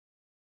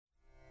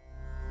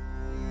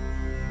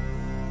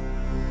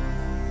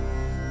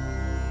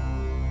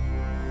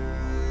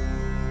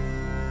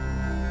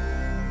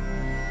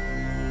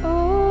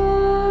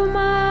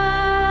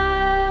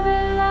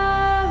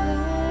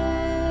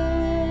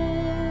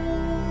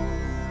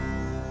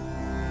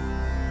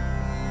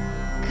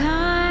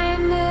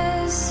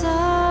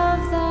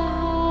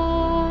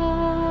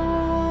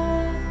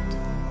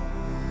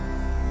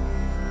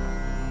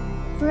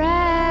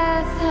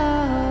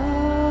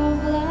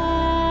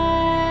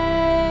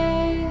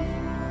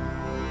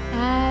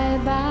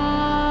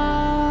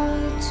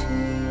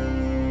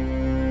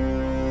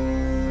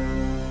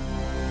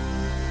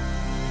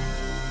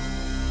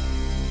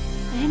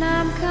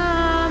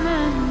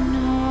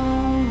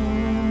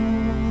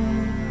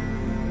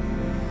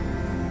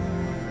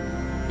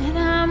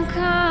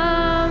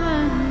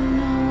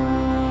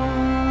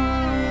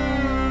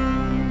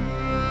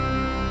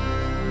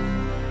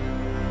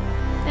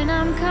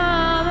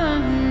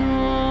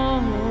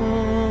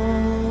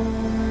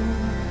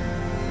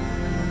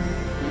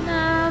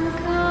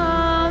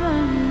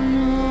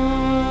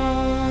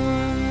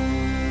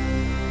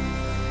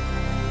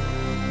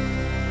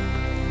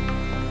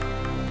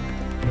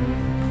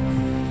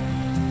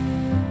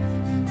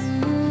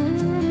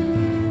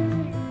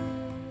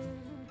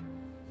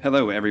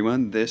Hello,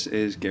 everyone. This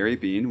is Gary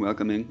Bean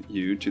welcoming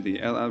you to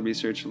the LL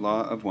Research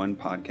Law of One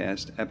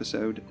podcast,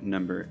 episode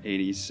number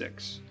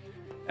 86.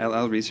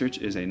 LL Research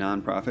is a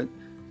nonprofit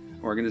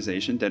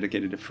organization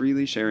dedicated to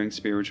freely sharing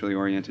spiritually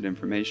oriented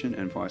information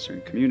and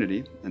fostering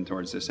community, and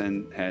towards this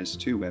end has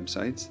two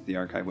websites, the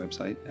archive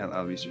website,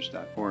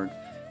 llresearch.org,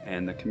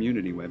 and the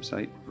community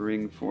website,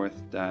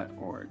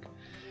 bringforth.org.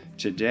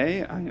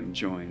 Today, I am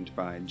joined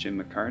by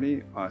Jim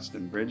McCarty,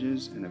 Austin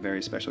Bridges, and a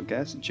very special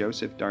guest,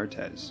 Joseph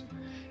D'Artes.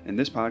 In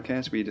this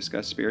podcast, we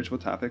discuss spiritual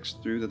topics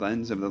through the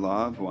lens of the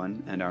Law of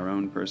One and our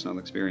own personal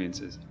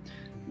experiences.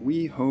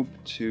 We hope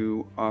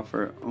to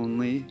offer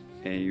only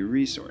a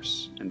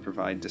resource and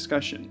provide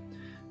discussion,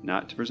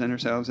 not to present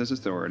ourselves as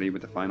authority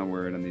with the final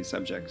word on these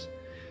subjects.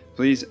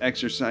 Please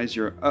exercise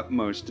your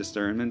utmost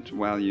discernment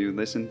while you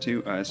listen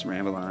to us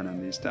ramble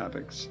on these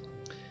topics.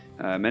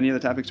 Many of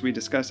the topics we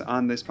discuss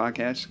on this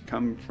podcast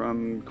come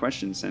from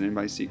questions sent in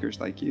by seekers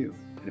like you.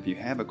 And if you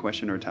have a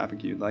question or a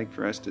topic you'd like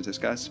for us to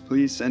discuss,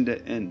 please send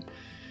it in.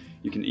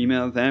 You can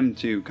email them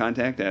to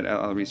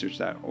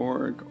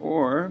contact@llresearch.org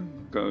or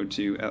go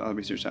to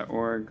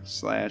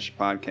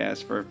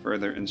llresearch.org/podcast for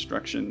further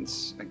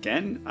instructions.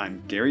 Again,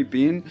 I'm Gary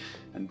Bean,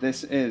 and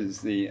this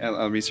is the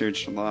LL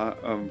Research Law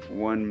of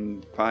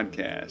One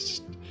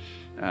podcast.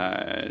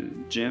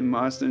 Jim,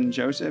 Austin,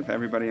 Joseph,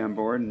 everybody on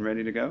board and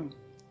ready to go?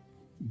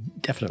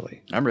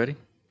 Definitely. I'm ready.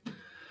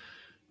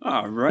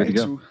 All right. Ready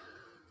to go.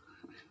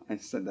 I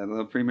said that a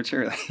little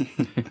prematurely.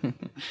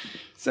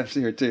 Steph's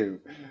here too.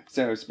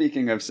 So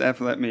speaking of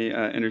Steph, let me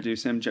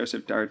introduce him.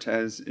 Joseph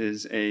D'Artes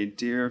is a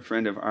dear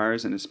friend of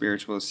ours and a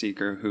spiritual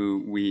seeker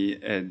who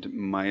we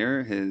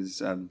admire.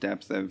 His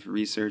depth of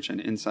research and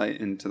insight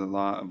into the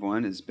Law of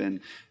One has been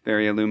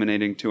very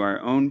illuminating to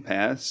our own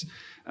paths.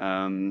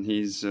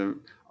 He's an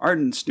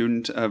ardent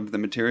student of the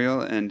material,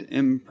 and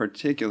in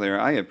particular,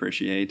 I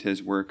appreciate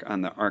his work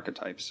on the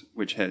archetypes,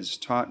 which has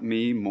taught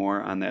me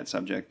more on that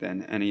subject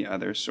than any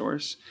other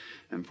source.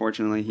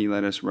 Unfortunately, he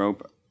let us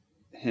rope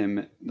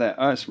him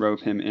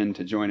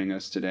into joining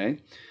us today.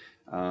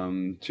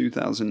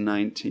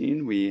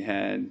 2019, we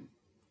had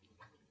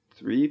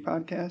 3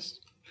 podcasts,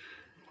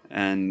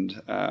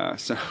 and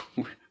so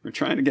we're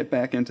trying to get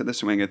back into the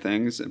swing of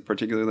things,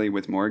 particularly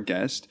with more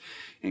guests,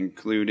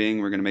 including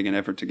we're going to make an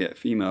effort to get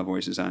female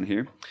voices on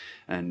here.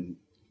 And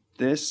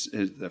this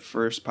is the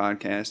first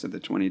podcast of the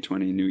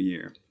 2020 new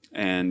year.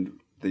 And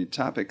the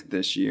topic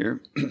this year,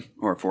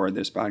 or for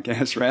this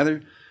podcast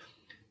rather,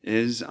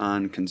 is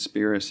on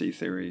conspiracy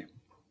theory.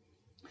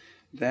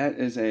 That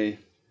is a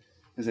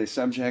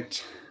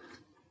subject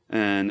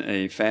and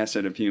a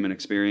facet of human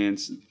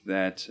experience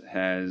that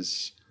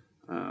has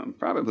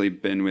probably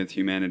been with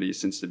humanity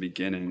since the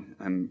beginning.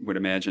 I would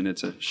imagine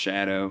it's a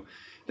shadow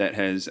that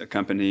has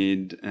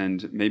accompanied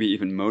and maybe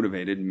even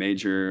motivated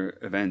major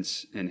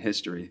events in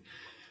history.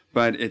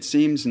 But it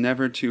seems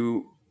now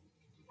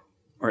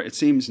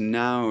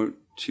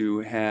to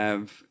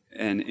have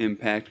an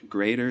impact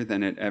greater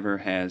than it ever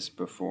has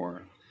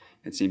before.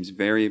 It seems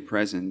very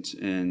present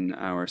in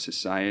our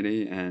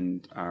society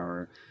and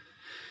our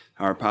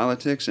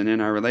politics and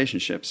in our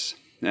relationships.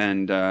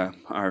 And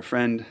our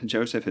friend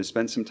Joseph has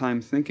spent some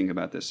time thinking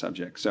about this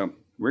subject. So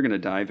we're going to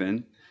dive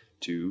in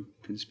to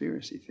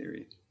conspiracy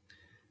theory,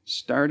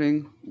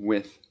 starting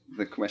with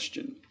the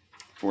question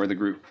for the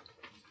group.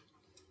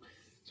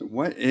 So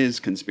what is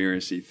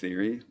conspiracy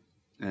theory,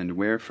 and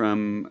where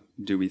from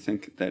do we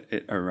think that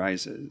it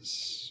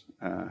arises?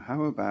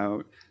 How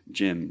about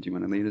Jim? Do you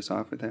want to lead us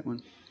off with that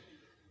one?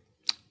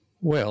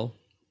 Well,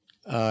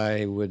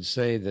 I would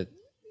say that,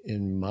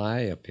 in my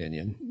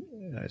opinion,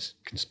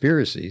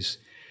 conspiracies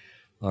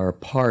are a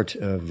part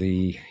of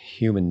the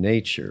human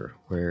nature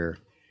where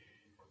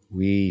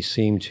we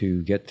seem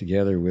to get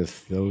together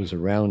with those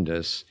around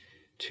us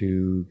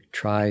to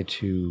try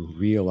to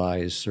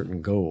realize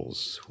certain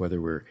goals, whether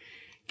we're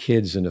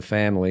kids in a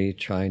family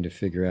trying to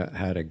figure out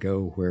how to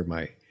go where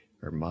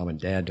our mom and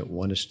dad don't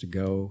want us to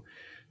go,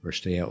 or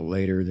stay out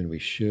later than we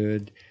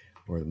should,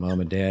 or the mom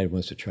and dad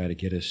wants to try to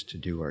get us to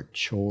do our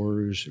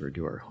chores or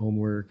do our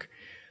homework,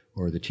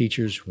 or the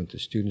teachers want the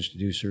students to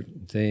do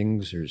certain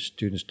things, or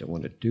students don't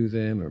want to do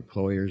them, or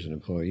employers and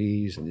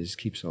employees, and it just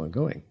keeps on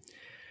going.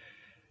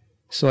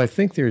 So I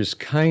think there's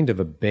kind of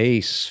a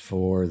base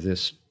for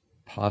this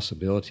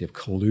possibility of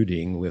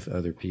colluding with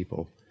other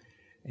people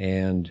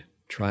and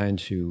trying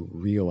to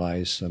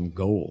realize some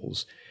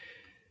goals.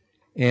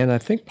 And I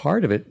think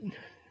part of it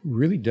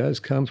really does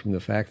come from the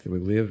fact that we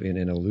live in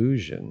an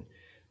illusion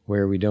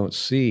where we don't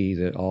see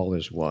that all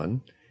is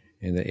one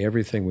and that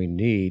everything we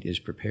need is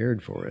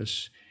prepared for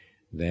us,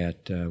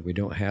 that we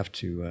don't have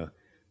to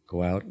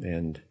go out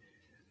and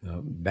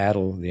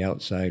battle the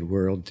outside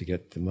world to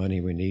get the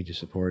money we need to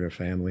support our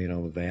family and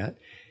all of that.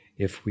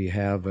 If we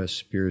have a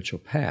spiritual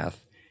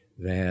path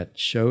that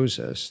shows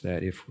us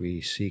that if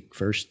we seek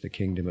first the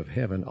kingdom of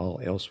heaven, all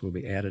else will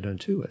be added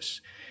unto us.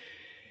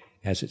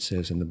 As it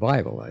says in the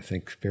Bible, I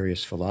think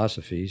various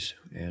philosophies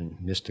and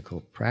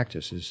mystical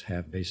practices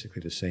have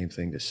basically the same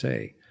thing to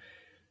say.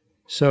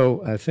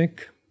 So I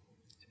think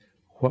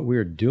what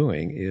we're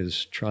doing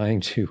is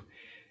trying to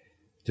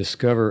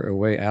discover a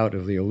way out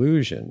of the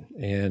illusion.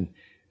 And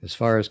as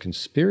far as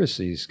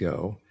conspiracies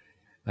go,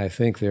 I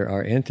think there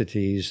are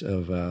entities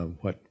of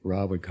what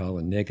Rob would call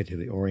a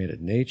negatively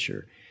oriented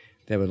nature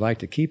that would like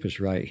to keep us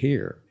right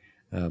here,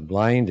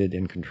 blinded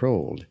and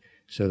controlled,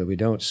 so that we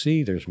don't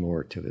see there's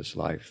more to this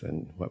life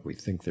than what we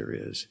think there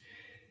is.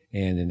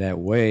 And in that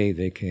way,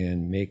 they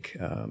can make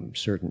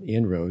certain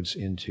inroads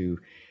into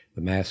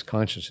the mass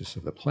consciousness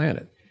of the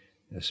planet,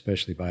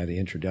 especially by the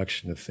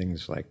introduction of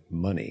things like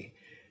money,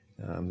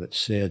 that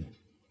said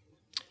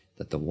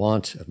that the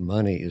want of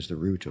money is the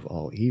root of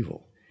all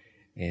evil.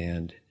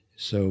 And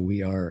so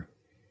we are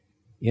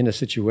in a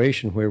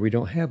situation where we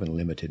don't have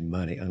unlimited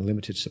money,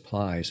 unlimited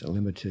supplies,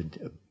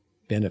 unlimited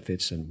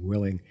benefits, and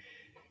willing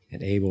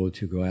and able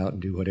to go out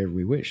and do whatever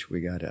we wish. We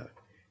got to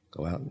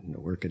go out in the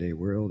workaday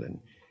world and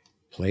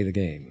play the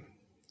game,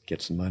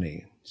 get some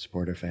money,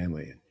 support our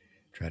family, and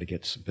try to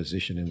get some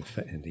position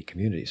in the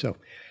community. So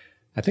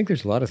I think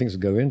there's a lot of things that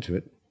go into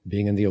it.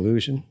 Being in the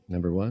illusion,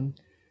 number one.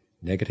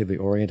 Negatively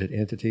oriented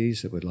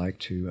entities that would like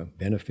to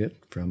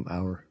benefit from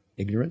our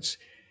ignorance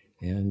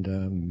and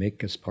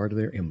make us part of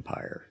their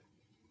empire.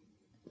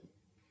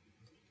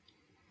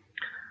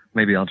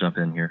 Maybe I'll jump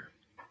in here.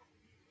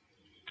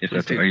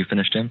 Are you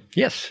finished, Tim?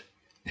 Yes.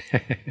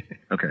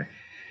 Okay.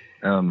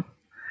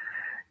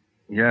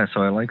 Yeah,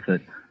 so I like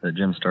that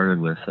Jim started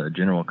with a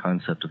general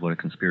concept of what a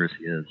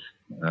conspiracy is.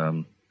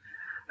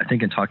 I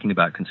think in talking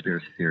about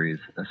conspiracy theories,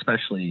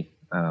 especially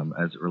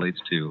as it relates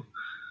to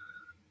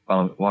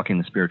walking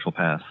the spiritual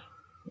path,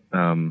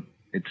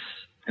 it's,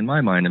 in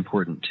my mind,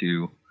 important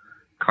to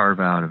carve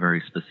out a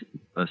very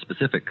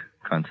specific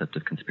concept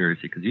of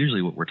conspiracy, because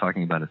usually what we're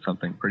talking about is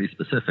something pretty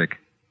specific,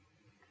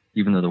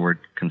 even though the word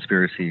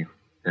conspiracy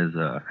has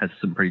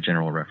some pretty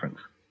general reference.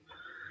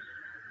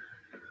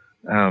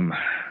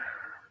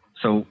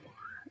 So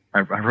I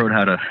wrote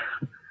out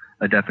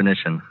a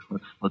definition.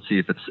 Let's see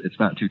if it's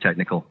not too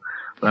technical,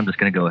 but I'm just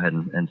going to go ahead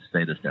and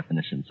say this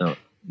definition. So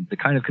the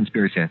kind of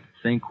conspiracy I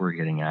think we're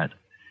getting at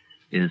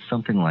is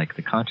something like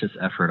the conscious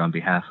effort on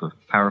behalf of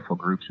powerful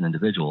groups and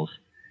individuals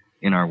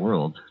in our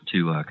world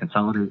to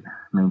consolidate,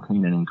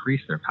 maintain, and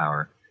increase their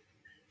power,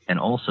 and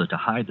also to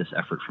hide this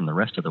effort from the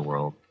rest of the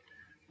world,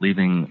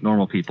 leaving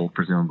normal people,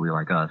 presumably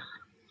like us,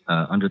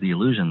 under the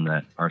illusion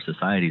that our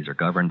societies are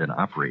governed and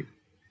operate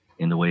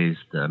in the ways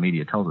the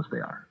media tells us they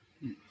are.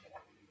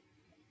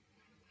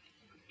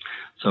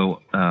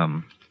 So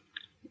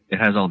it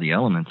has all the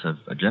elements of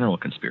a general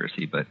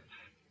conspiracy, but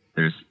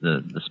there's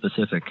the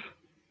specific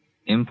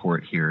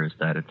import here is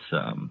that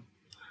it's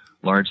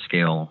large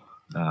scale,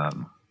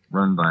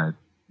 run by,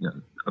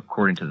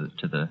 according to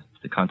the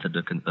concept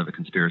of a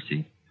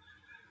conspiracy,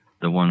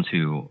 the ones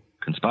who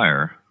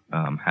conspire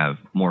have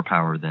more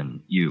power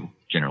than you,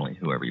 generally,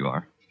 whoever you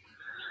are,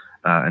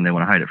 and they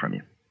want to hide it from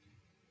you.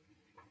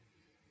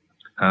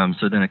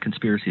 So then a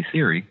conspiracy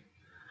theory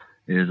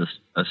is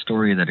a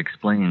story that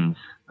explains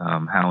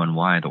how and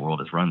why the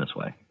world is run this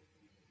way.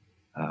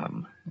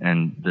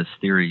 And this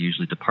theory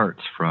usually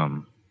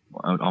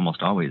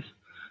almost always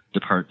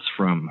departs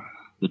from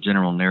the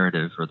general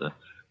narrative or the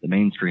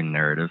mainstream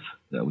narrative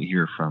that we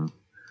hear from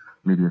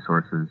media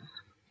sources,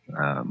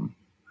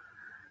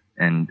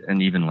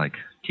 and even like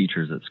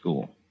teachers at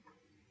school.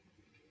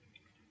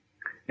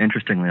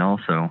 Interestingly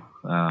also,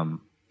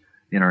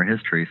 in our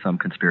history, some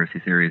conspiracy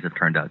theories have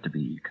turned out to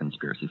be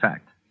conspiracy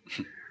fact.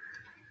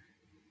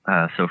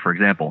 So for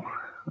example,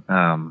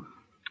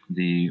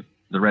 the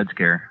Red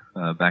Scare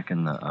back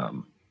in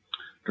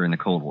during the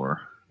Cold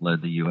War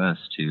led the U.S.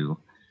 to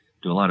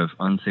do a lot of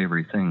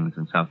unsavory things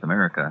in South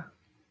America.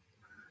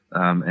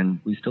 And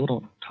we still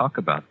don't talk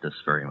about this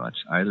very much,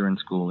 either in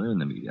school or in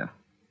the media.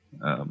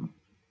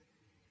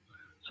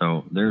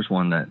 So there's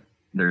one that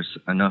there's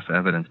enough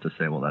evidence to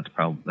say, well,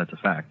 that's a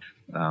fact.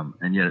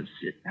 And yet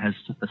it has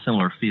a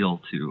similar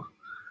feel to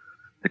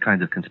the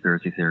kinds of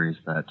conspiracy theories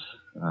that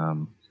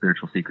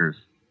spiritual seekers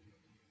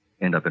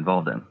end up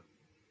involved in.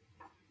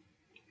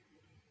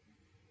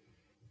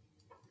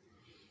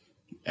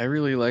 I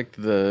really like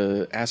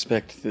the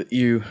aspect that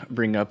you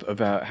bring up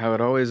about how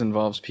it always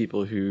involves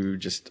people who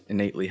just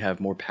innately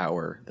have more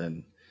power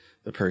than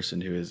the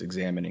person who is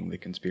examining the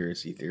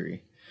conspiracy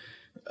theory.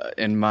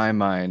 In my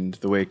mind,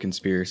 the way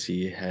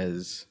conspiracy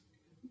has,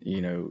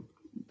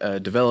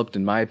 developed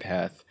in my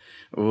path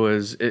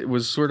was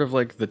sort of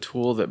like the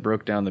tool that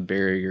broke down the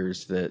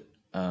barriers that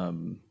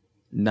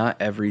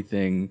not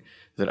everything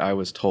that I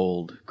was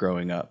told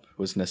growing up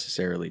was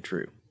necessarily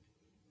true.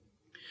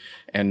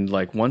 And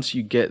like once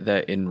you get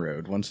that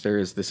inroad, once there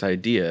is this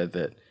idea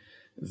that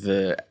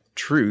the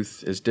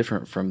truth is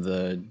different from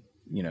the,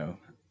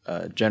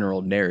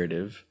 general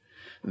narrative,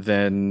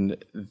 then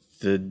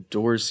the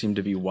doors seem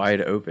to be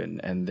wide open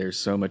and there's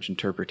so much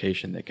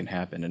interpretation that can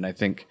happen. And I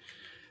think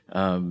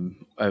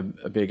a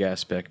big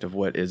aspect of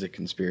what is a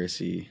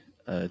conspiracy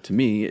to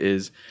me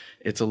is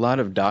it's a lot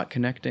of dot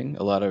connecting,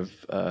 a lot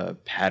of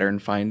pattern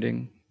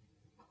finding.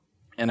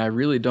 And I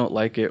really don't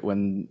like it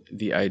when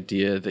the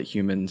idea that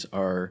humans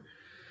are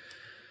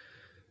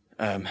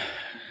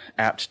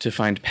apt to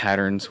find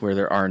patterns where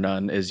there are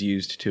none is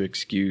used to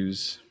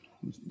excuse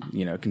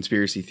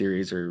conspiracy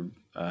theories or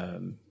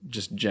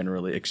just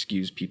generally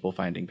excuse people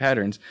finding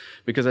patterns,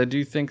 because I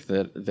do think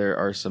that there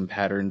are some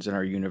patterns in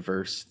our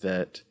universe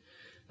that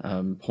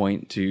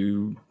point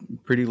to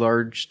pretty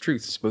large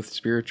truths, both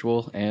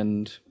spiritual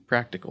and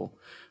practical.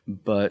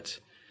 But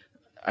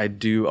I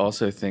do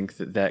also think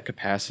that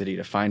capacity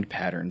to find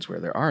patterns where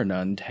there are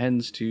none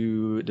tends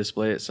to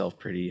display itself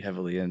pretty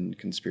heavily in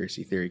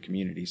conspiracy theory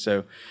community.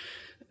 So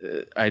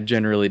I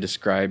generally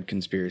describe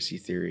conspiracy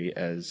theory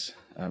as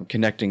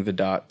connecting the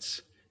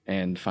dots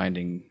and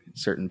finding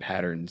certain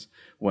patterns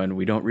when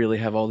we don't really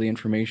have all the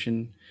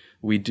information.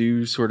 We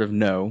do sort of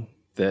know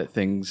that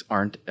things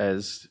aren't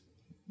as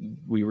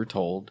we were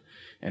told,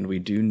 and we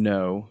do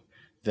know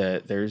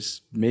that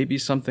there's maybe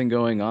something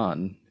going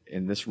on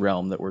in this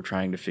realm that we're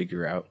trying to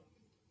figure out.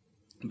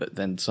 But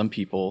then some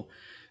people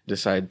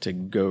decide to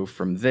go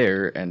from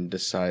there and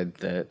decide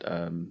that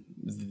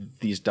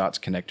these dots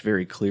connect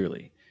very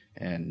clearly,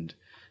 and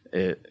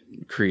it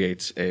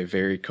creates a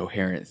very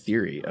coherent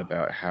theory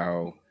about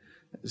how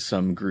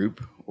some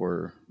group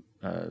or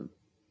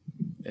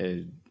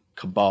a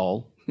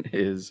cabal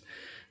is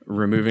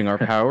removing our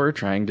power,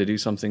 trying to do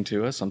something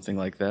to us, something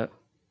like that.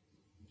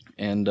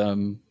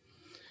 And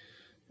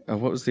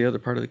what was the other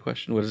part of the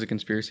question? What is a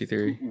conspiracy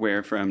theory?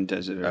 Where from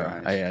does it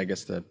arise? I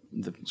guess the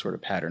sort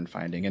of pattern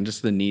finding and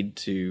just the need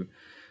to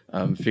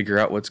figure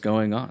out what's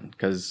going on.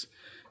 Because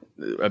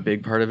a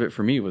big part of it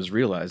for me was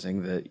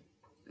realizing that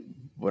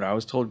what I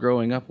was told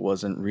growing up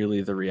wasn't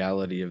really the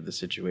reality of the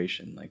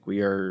situation. Like,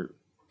 we are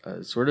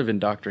sort of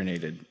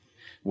indoctrinated,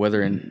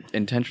 whether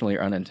intentionally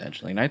or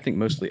unintentionally, and I think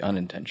mostly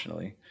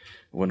unintentionally,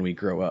 when we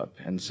grow up.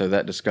 And so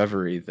that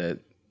discovery that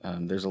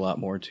there's a lot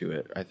more to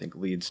it, I think,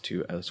 leads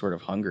to a sort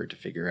of hunger to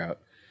figure out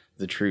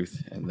the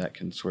truth, and that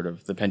can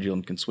the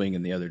pendulum can swing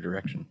in the other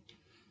direction.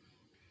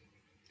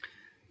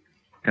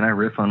 Can I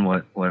riff on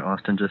what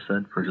Austin just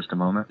said for just a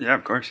moment? Yeah,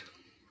 of course.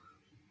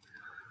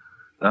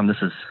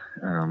 This is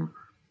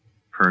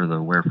per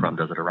the where from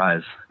does it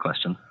arise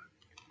question.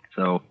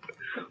 So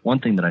one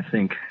thing that I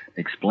think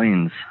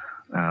explains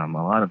a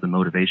lot of the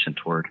motivation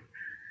toward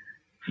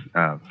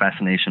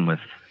fascination with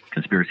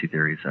conspiracy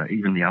theories,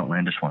 even the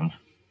outlandish ones,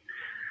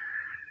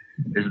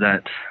 is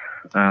that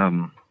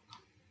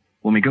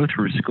when we go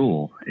through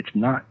school, it's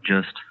not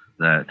just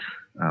that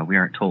we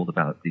aren't told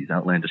about these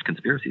outlandish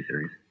conspiracy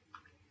theories.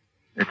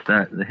 It's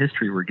that the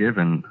history we're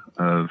given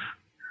of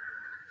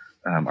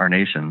our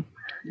nation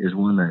is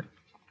one that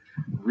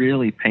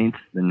really paints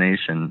the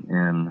nation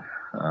in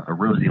a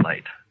rosy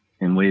light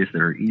in ways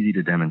that are easy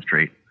to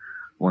demonstrate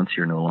once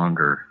you're no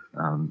longer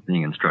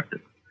being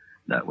instructed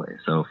that way.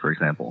 So, for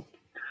example,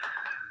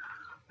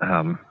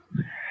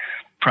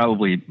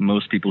 probably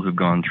most people who've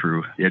gone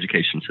through the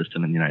education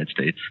system in the United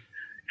States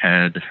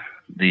had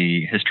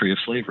the history of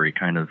slavery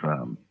kind of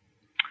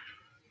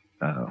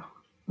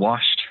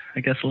washed,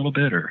 I guess, a little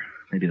bit, or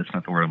maybe that's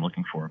not the word I'm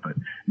looking for, but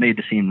made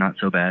to seem not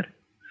so bad.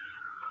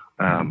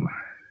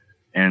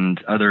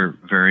 And other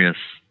various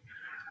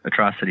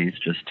atrocities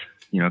just,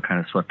 kind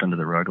of swept under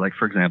the rug. Like,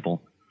 for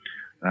example,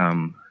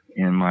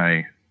 in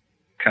my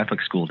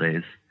Catholic school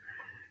days,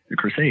 the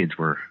Crusades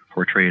were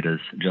portrayed as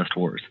just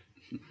wars,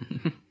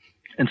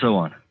 and so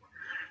on.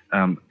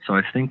 So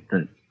I think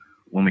that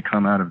when we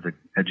come out of the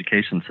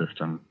education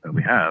system that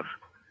we have,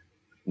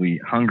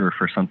 we hunger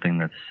for something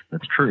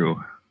that's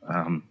true,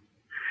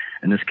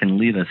 and this can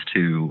lead us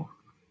to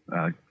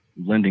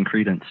lending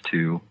credence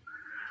to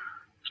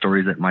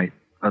stories that might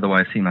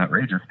otherwise seem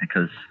outrageous,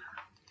 because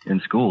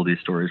in school these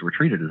stories were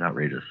treated as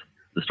outrageous,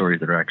 the stories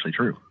that are actually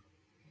true.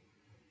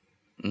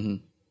 Mm-hmm.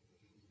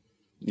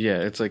 Yeah,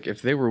 it's like,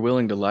 if they were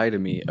willing to lie to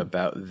me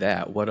about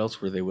that, what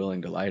else were they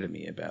willing to lie to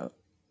me about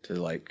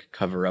to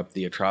cover up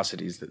the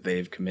atrocities that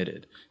they've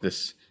committed?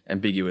 This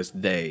ambiguous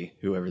they,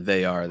 whoever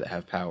they are that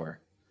have power.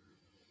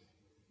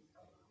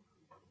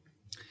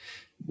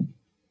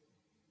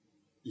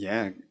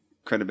 Yeah,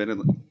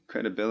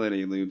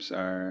 credibility loops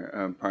are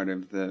a part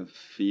of the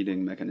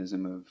feeding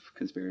mechanism of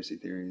conspiracy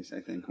theories.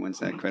 I think once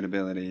that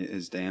credibility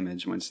is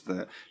damaged, once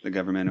the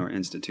government or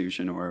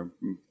institution or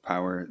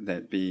power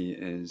that be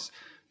is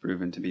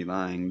proven to be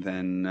lying,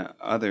 then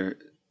other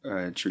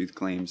truth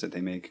claims that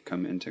they make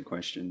come into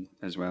question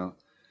as well.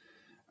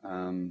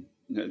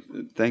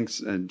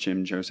 Thanks,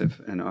 Jim,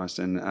 Joseph, and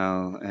Austin.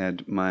 I'll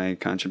add my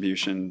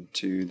contribution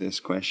to this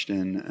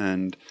question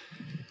and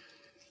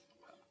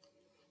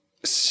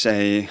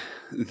say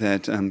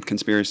that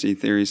conspiracy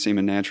theories seem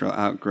a natural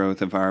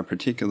outgrowth of our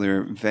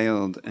particular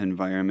veiled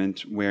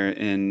environment,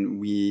 wherein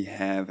we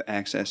have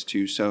access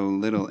to so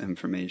little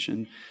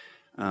information.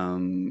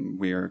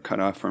 We are cut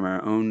off from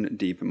our own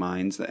deep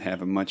minds that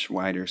have a much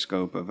wider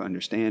scope of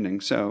understanding.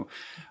 So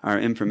our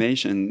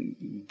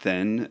information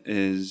then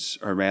is,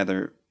 or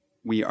rather,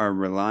 we are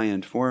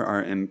reliant for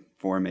our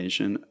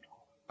information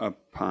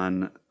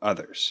upon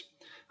others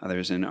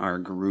in our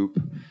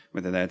group,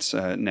 whether that's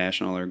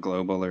national or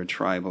global or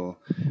tribal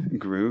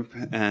group.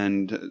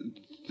 And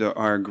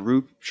our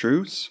group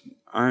truths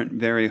aren't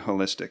very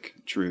holistic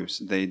truths.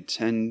 They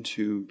tend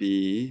to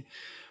be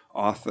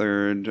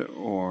authored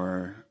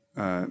or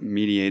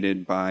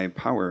mediated by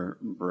power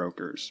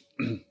brokers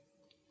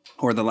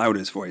or the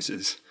loudest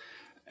voices,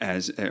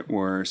 as it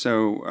were.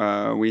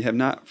 So we have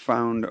not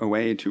found a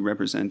way to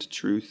represent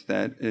truth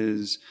that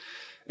is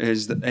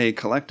a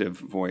collective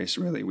voice,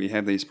 really. We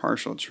have these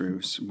partial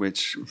truths,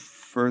 which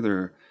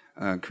further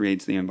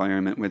creates the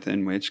environment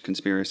within which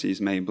conspiracies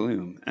may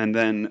bloom. And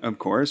then, of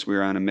course,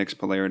 we're on a mixed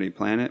polarity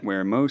planet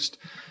where most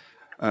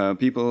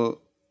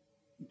people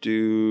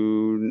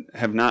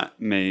have not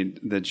made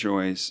the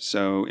choice.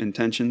 So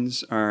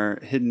intentions are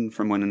hidden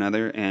from one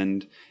another,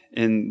 and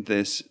in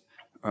this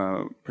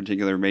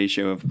particular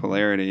ratio of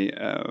polarity,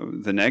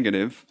 the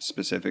negative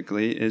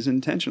specifically is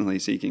intentionally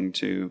seeking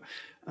to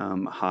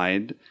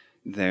hide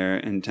their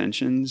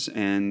intentions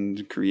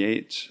and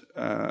create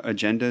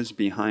agendas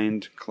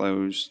behind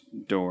closed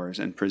doors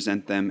and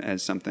present them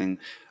as something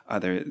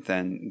other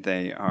than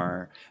they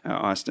are.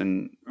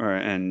 Austin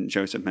and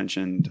Joseph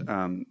mentioned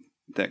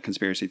that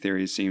conspiracy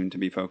theories seem to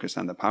be focused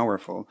on the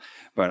powerful,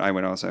 but I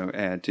would also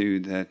add too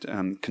that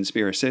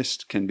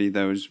conspiracists can be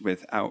those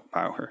without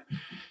power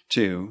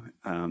too.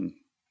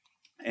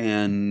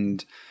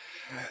 And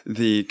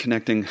the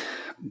connecting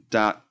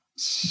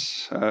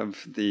dots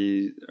of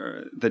the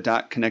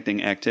dot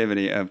connecting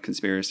activity of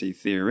conspiracy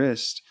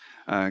theorists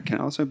can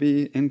also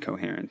be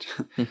incoherent,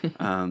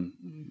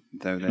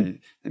 though they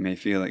may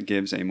feel it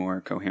gives a more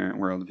coherent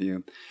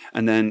worldview.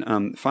 And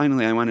then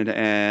finally, I wanted to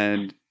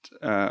add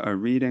a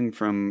reading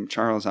from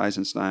Charles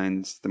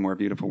Eisenstein's The More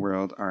Beautiful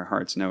World Our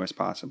Hearts Know Is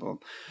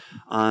Possible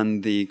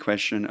on the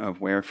question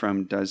of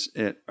wherefrom does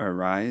it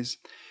arise,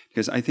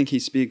 because I think he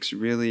speaks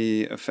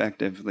really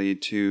effectively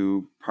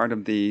to part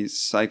of the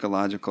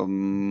psychological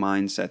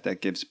mindset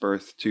that gives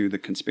birth to the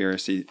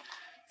conspiracy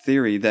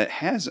theory that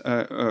has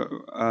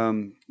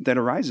that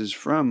arises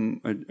from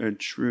a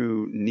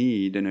true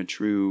need and a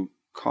true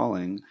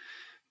calling,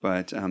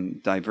 but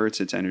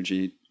diverts its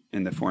energy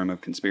in the form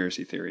of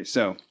conspiracy theory.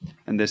 So,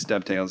 and this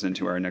dovetails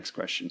into our next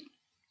question.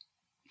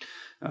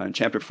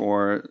 Chapter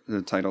 4,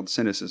 titled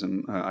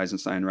Cynicism,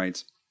 Eisenstein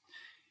writes,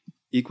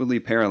 "Equally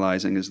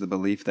paralyzing is the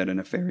belief that a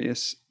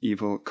nefarious,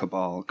 evil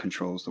cabal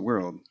controls the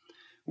world.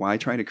 Why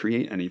try to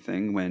create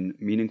anything when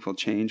meaningful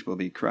change will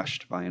be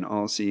crushed by an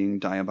all-seeing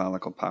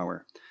diabolical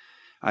power?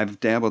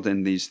 I've dabbled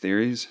in these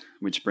theories,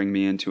 which bring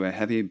me into a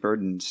heavy,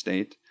 burdened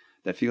state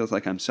that feels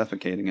like I'm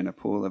suffocating in a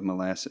pool of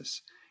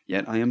molasses.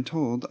 Yet I am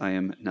told I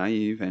am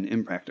naive and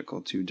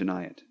impractical to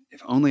deny it.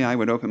 If only I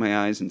would open my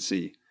eyes and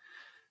see.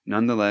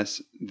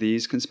 Nonetheless,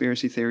 these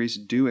conspiracy theories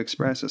do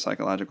express a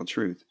psychological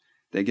truth.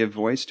 They give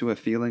voice to a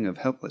feeling of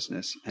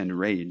helplessness and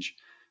rage,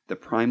 the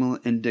primal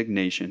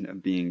indignation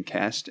of being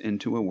cast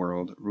into a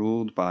world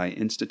ruled by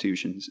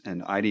institutions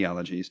and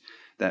ideologies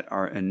that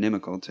are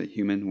inimical to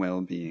human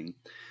well-being.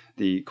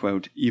 The,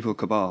 quote, evil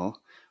cabal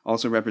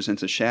also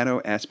represents a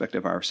shadow aspect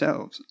of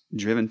ourselves,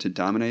 driven to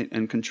dominate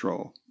and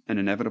control, an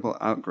inevitable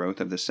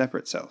outgrowth of the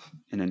separate self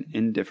in an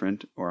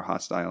indifferent or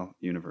hostile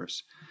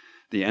universe.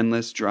 The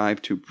endless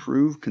drive to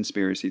prove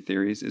conspiracy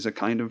theories is a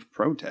kind of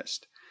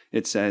protest.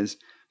 It says,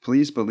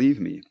 please believe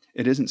me,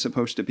 it isn't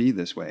supposed to be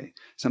this way.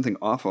 Something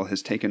awful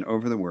has taken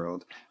over the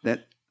world.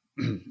 That,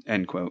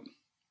 end quote.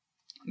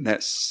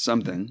 That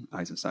something,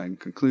 Eisenstein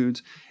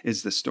concludes,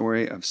 is the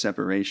story of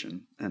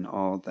separation and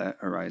all that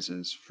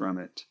arises from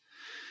it.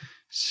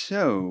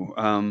 So,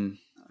 I'm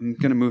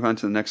going to move on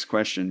to the next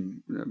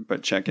question,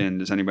 but check in.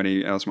 Does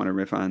anybody else want to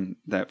riff on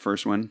that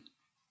first one?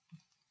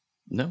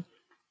 No.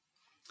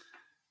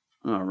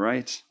 All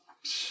right.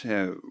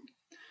 So,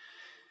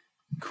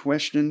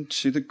 question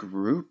to the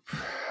group.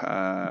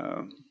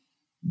 How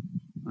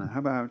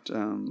about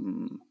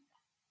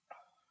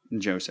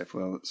Joseph?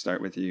 We'll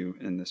start with you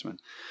in this one.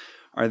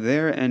 Are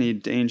there any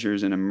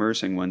dangers in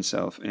immersing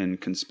oneself in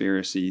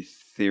conspiracy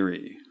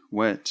theory?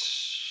 What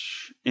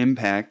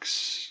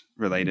impacts,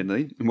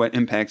 relatedly, what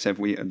impacts have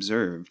we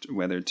observed,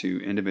 whether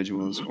to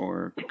individuals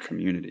or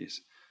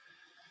communities?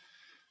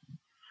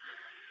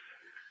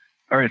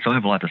 All right, so I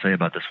have a lot to say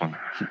about this one.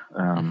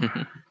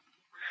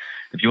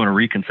 If you want to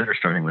reconsider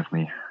starting with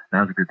me,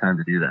 now's a good time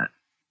to do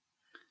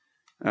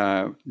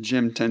that.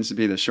 Jim tends to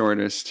be the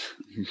shortest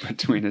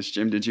between us.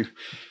 Jim, did you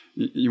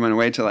want to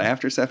wait till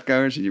after Seth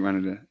goes, or you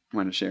want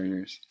to share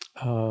yours?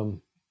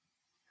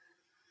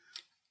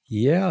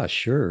 Yeah,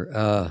 sure.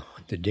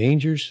 The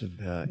dangers of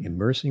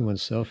immersing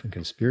oneself in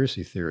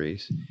conspiracy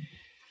theories.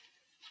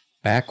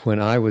 Back when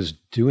I was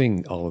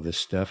doing all of this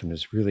stuff and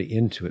was really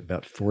into it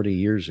about 40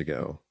 years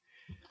ago,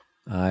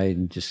 I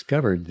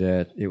discovered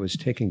that it was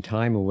taking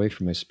time away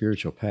from my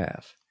spiritual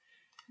path,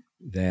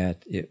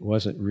 that it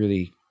wasn't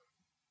really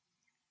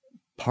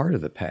part of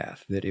the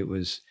path, that it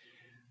was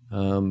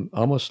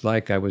almost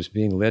like I was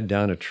being led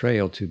down a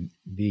trail to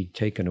be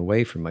taken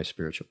away from my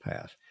spiritual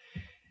path.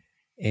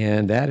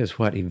 And that is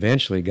what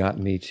eventually got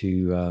me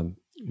to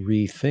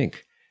rethink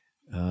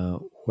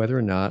whether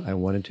or not I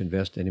wanted to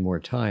invest any more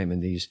time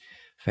in these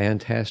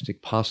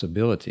fantastic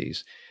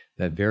possibilities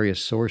that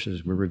various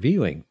sources were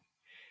revealing.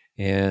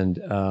 And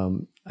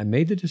I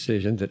made the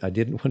decision that I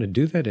didn't want to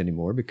do that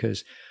anymore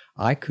because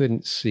I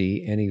couldn't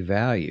see any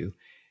value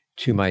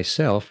to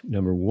myself,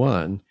 number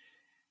one,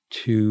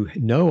 to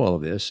know all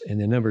of this.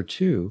 And then number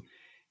two,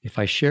 if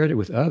I shared it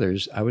with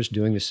others, I was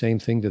doing the same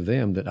thing to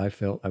them that I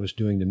felt I was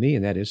doing to me,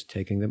 and that is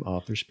taking them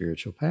off their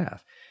spiritual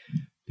path.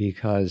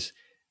 Because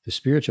the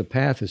spiritual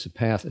path is a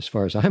path, as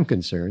far as I'm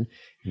concerned,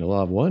 and the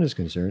Law of One is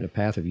concerned, a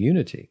path of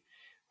unity,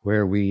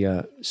 where we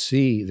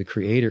see the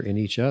Creator in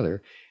each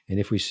other. And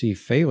if we see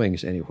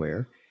failings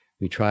anywhere,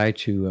 we try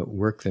to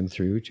work them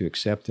through, to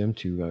accept them,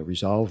 to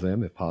resolve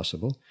them if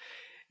possible.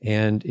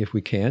 And if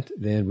we can't,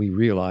 then we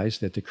realize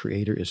that the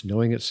Creator is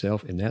knowing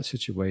itself in that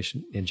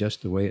situation in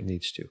just the way it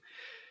needs to.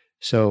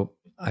 So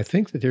I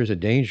think that there's a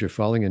danger of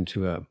falling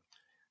into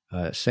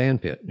a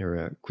sand pit or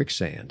a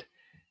quicksand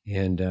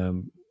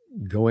and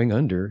going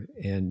under,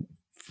 and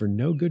for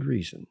no good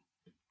reason.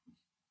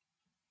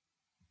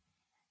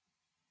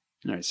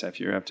 All right, Seth,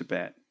 you're up to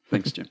bat.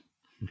 Thanks, Jim.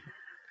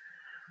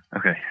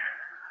 Okay.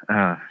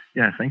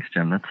 Yeah, thanks,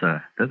 Jim.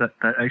 That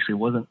actually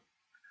wasn't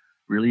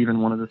really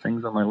even one of the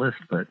things on my list,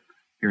 but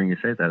hearing you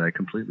say that, I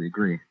completely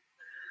agree.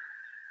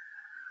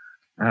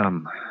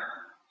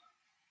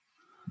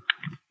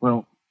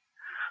 Well,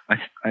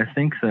 I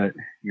think that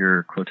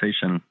your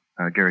quotation,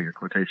 Gary, your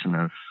quotation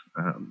of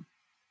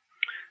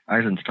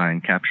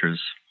Eisenstein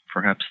captures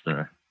perhaps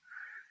the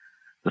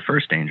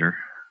first danger,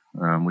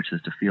 which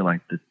is to feel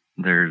like that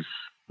there's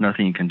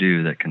nothing you can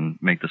do that can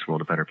make this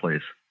world a better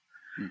place.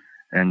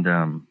 And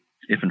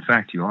if in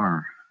fact you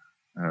are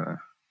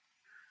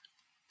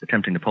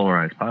attempting to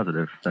polarize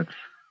positive, that's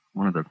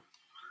one of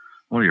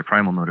your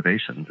primal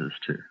motivations is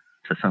to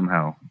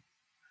somehow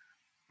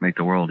make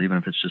the world, even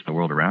if it's just the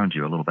world around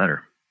you, a little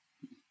better.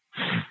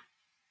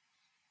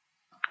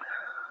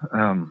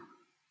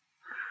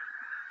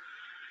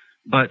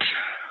 But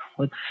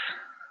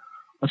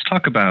let's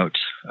talk about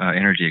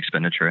energy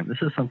expenditure, and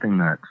this is something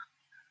that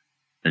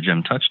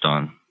Jim touched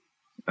on,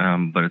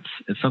 but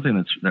it's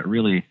something that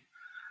really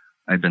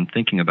I've been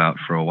thinking about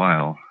for a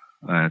while.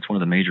 It's one of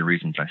the major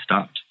reasons I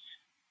stopped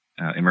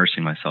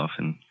immersing myself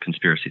in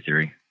conspiracy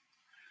theory.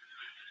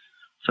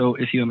 So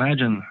if you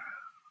imagine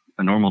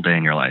a normal day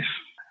in your life,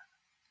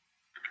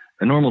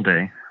 a normal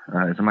day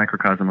is a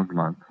microcosm of the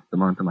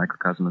month a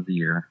microcosm of the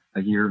year,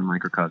 a year a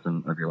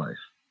microcosm of your life.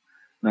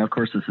 Now, of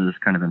course, this is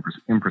kind of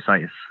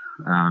imprecise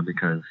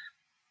because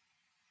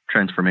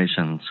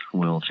transformations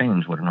will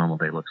change what a normal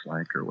day looks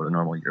like or what a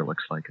normal year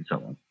looks like and so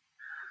on.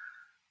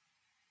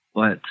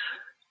 But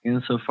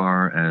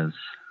insofar as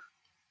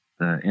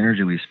the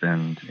energy we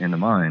spend in the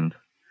mind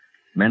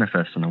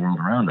manifests in the world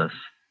around us,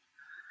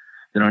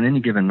 then on any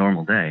given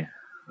normal day,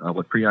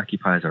 what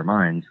preoccupies our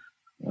mind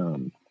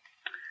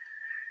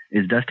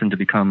is destined to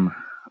become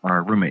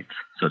our roommates,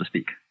 so to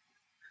speak.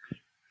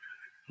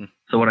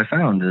 So what I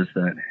found is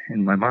that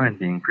in my mind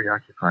being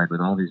preoccupied with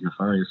all these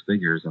nefarious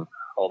figures and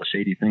all the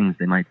shady things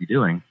they might be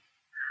doing,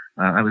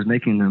 I was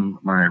making them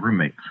my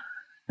roommates,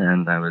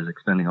 and I was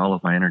expending all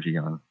of my energy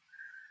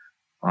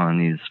on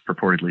these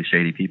purportedly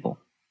shady people.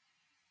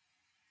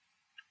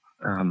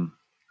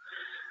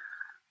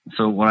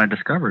 So what I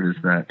discovered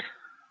is that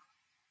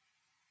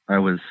I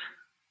was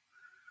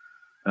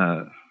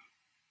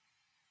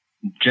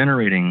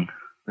generating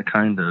the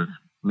kind of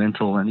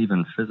mental and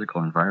even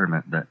physical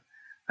environment that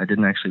I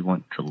didn't actually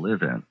want to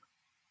live in.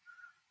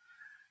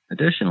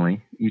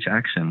 Additionally, each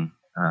action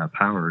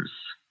powers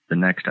the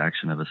next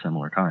action of a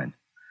similar kind.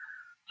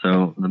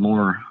 So the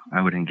more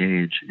I would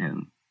engage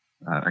in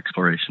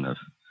exploration of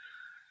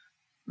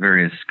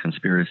various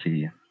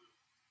conspiracy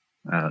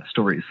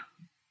stories,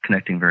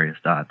 connecting various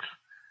dots,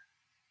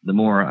 the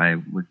more I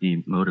would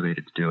be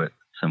motivated to do it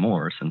some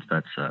more, since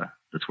that's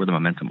where the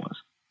momentum was.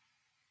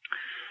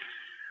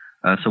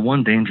 So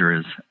one danger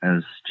is,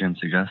 as Jim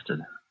suggested,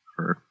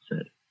 or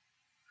said,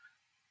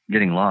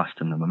 getting lost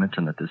in the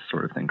momentum that this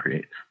sort of thing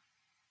creates.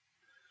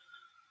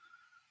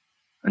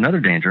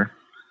 Another danger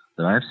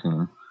that I've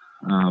seen,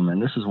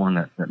 and this is one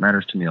that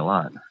matters to me a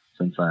lot,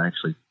 since I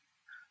actually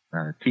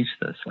teach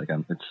this.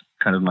 It's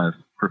kind of my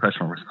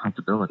professional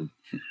responsibility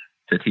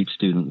to teach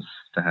students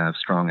to have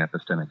strong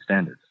epistemic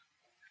standards.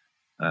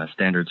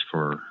 Standards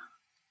for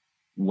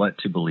what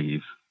to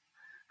believe,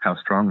 how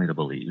strongly to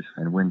believe,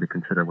 and when to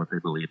consider what they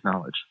believe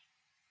knowledge.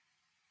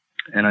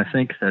 And I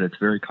think that it's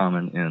very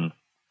common in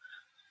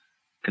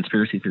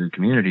conspiracy theory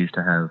communities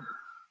to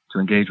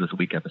engage with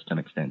weak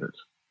epistemic standards.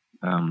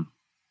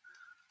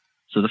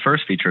 So the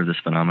first feature of this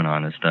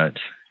phenomenon is that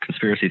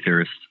conspiracy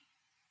theorists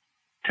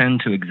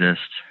tend to exist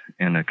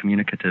in a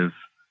communicative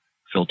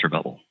filter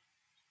bubble,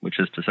 which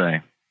is to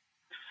say,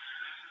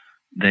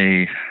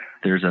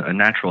 there's a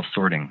natural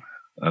sorting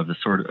of the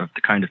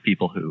kind of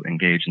people who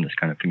engage in this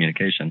kind of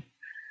communication,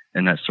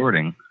 and that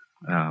sorting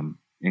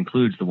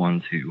includes the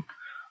ones who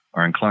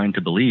are inclined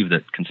to believe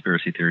that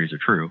conspiracy theories are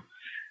true,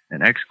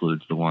 and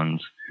excludes the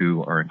ones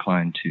who are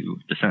inclined to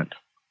dissent.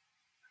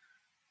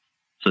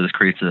 So this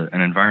creates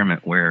an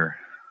environment where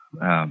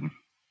an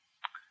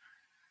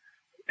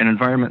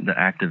environment that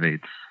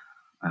activates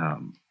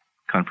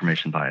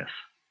confirmation bias,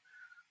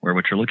 where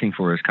what you're looking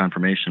for is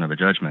confirmation of a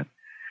judgment,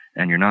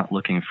 and you're not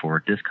looking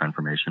for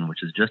disconfirmation,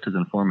 which is just as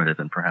informative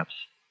and perhaps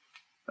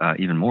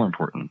even more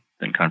important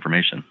than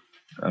confirmation,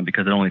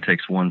 because it only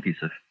takes one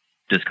piece of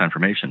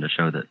disconfirmation to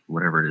show that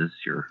whatever it is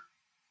you're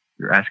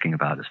asking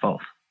about is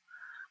false.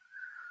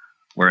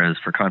 Whereas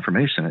for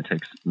confirmation, it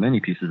takes many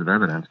pieces of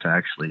evidence to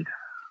actually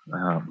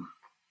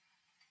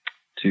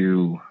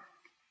to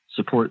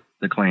support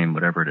the claim,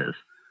 whatever it is,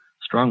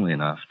 strongly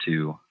enough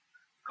to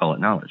call it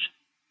knowledge.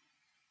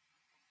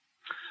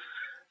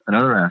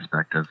 Another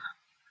aspect of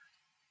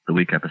the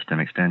weak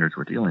epistemic standards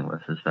we're dealing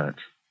with is that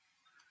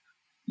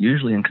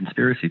usually in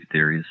conspiracy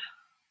theories,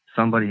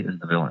 somebody is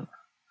the villain,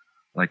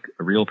 like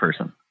a real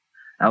person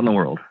out in the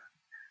world.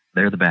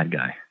 They're the bad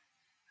guy.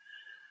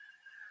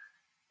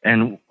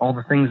 And all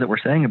the things that we're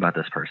saying about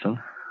this person,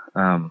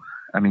 there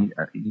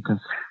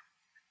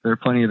are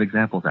plenty of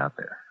examples out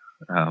there.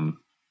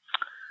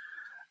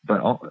 But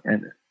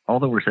all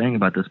that we're saying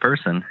about this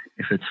person,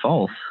 if it's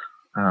false,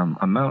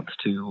 amounts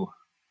to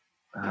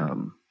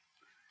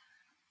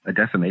a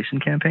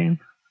defamation campaign.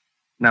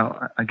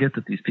 Now, I get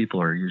that these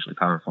people are usually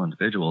powerful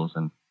individuals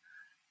and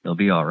they'll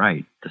be all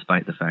right,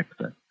 despite the fact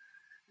that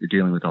you're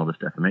dealing with all this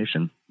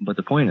defamation. But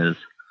the point is,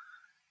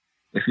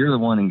 if you're the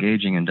one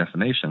engaging in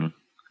defamation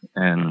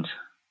and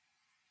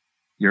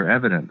your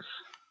evidence,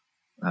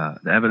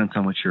 the evidence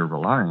on which you're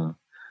relying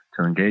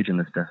to engage in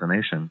this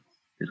defamation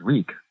is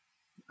weak,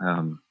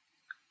 then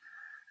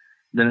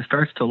it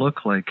starts to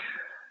look like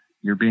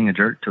you're being a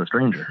jerk to a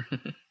stranger.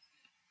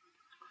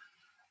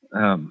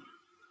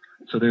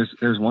 So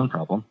there's one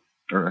problem,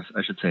 or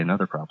I should say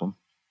another problem.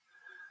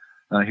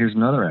 Here's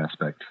another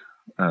aspect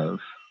of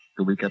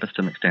the weak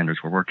epistemic standards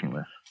we're working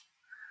with.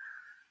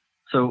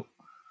 So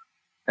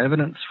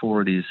evidence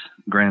for these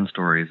grand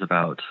stories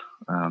about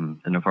the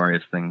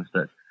nefarious things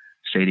that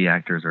shady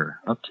actors are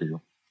up to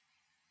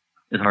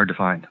is hard to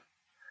find.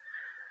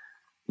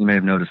 You may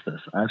have noticed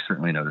this. I've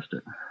certainly noticed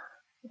it.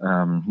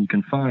 You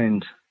can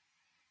find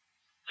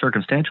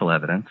circumstantial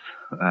evidence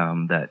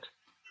that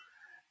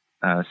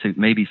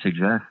maybe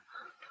suggests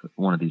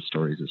one of these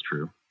stories is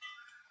true,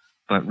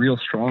 but real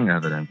strong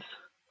evidence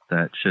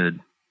that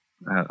should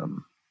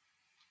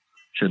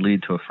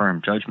lead to a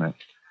firm judgment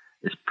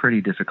is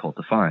pretty difficult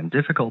to find.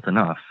 Difficult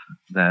enough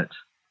that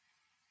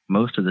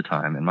most of the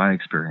time, in my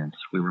experience,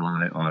 we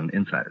rely on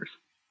insiders.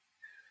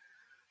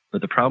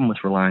 But the problem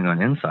with relying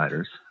on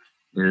insiders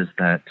is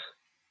that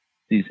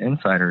these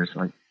insiders,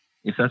 like,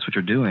 if that's what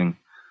you're doing,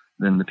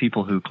 then the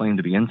people who claim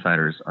to be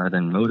insiders are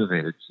then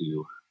motivated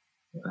to,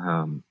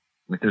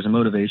 there's a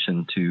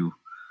motivation to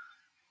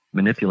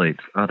manipulate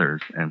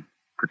others and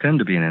pretend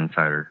to be an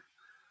insider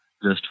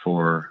just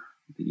for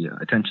the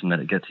attention that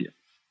it gets you.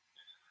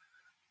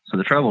 So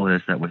the trouble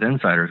is that with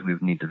insiders, we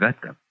would need to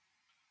vet them.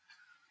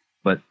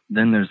 But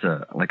then there's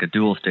a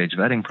dual stage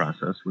vetting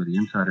process where the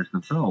insiders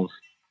themselves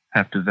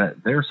have to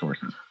vet their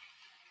sources.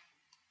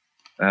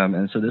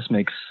 And so this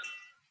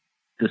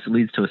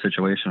leads to a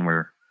situation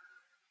where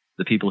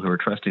the people who are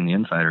trusting the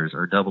insiders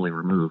are doubly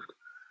removed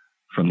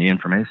from the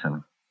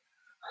information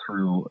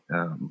through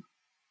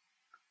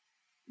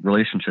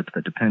relationships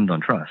that depend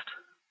on trust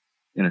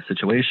in a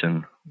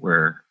situation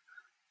where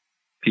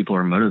people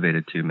are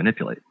motivated to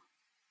manipulate.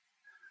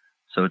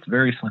 So it's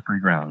very slippery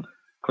ground,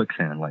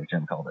 quicksand, like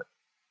Jim called it.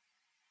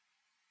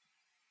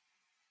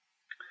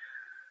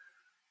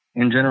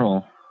 In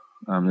general,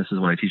 this is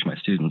what I teach my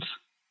students.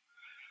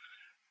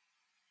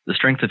 The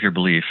strength of your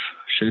belief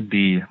should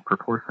be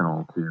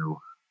proportional to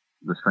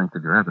the strength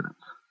of your evidence.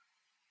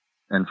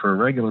 And for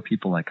regular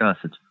people like us,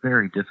 it's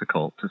very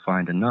difficult to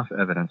find enough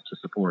evidence to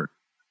support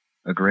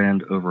a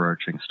grand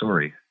overarching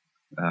story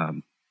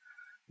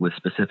with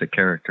specific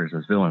characters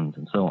as villains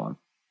and so on.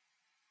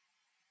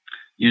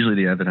 Usually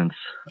the evidence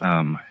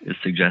is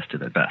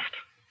suggestive at best.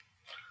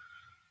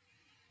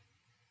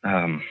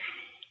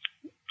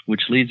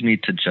 Which leads me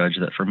to judge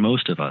that for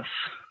most of us,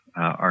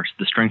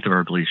 the strength of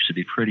our belief should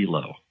be pretty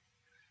low.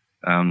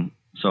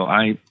 So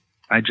I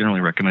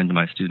generally recommend to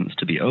my students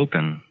to be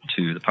open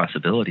to the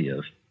possibility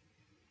of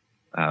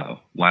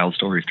wild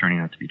stories turning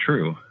out to be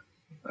true,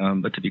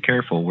 but to be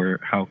careful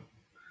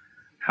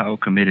how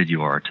committed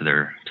you are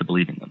to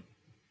believing them.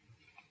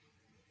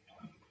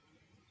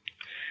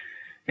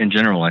 In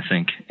general, I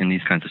think in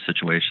these kinds of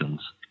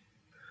situations,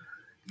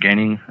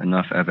 gaining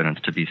enough evidence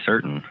to be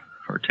certain,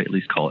 or to at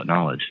least call it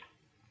knowledge,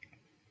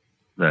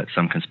 that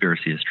some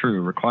conspiracy is true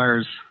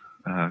requires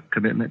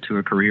commitment to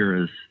a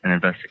career as an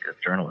investigative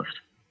journalist.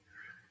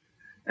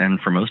 And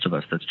for most of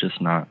us, that's just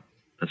not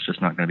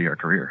going to be our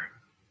career.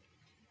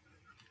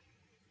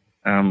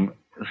 The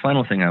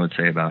final thing I would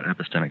say about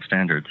epistemic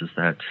standards is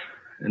that,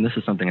 and this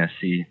is something I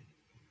see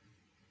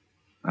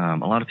a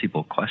lot of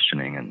people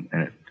questioning,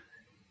 and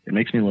it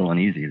makes me a little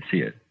uneasy to see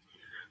it,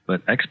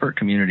 but expert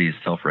communities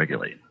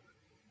self-regulate.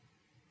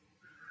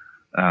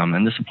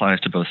 And this applies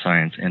to both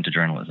science and to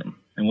journalism.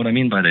 And what I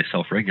mean by they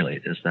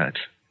self-regulate is that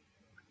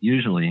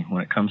usually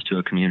when it comes to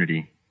a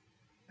community,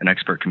 an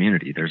expert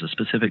community, there's a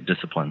specific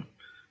discipline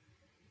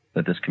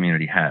that this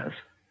community has.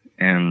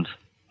 And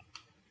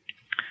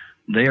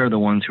they are the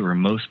ones who are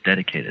most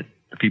dedicated.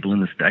 The people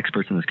the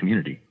experts in this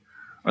community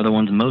are the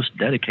ones most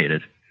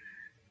dedicated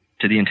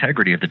to the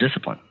integrity of the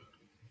discipline.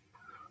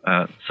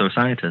 So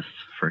scientists,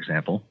 for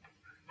example,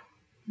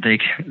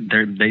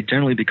 they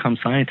generally become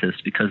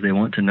scientists because they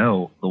want to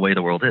know the way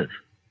the world is.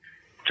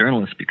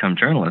 Journalists become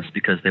journalists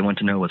because they want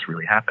to know what's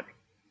really happening.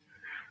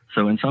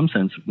 So in some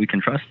sense, we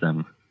can trust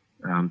them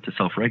to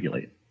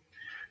self-regulate.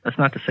 That's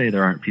not to say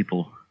there aren't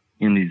people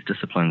in these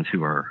disciplines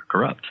who are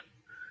corrupt.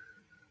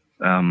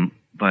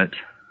 But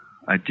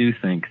I do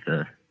think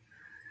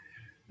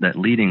that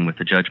leading with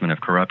the judgment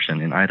of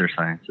corruption in either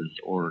sciences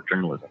or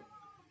journalism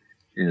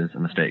is a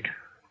mistake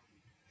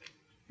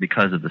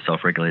because of the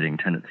self-regulating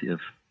tendency of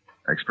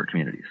expert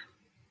communities.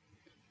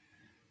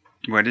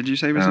 What did you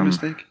say was a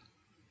mistake?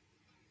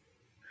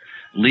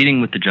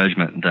 Leading with the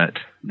judgment that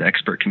the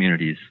expert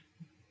communities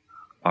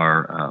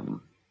are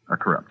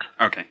corrupt.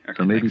 Okay.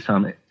 So maybe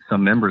thanks.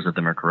 some members of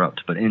them are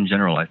corrupt, but in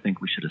general, I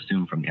think we should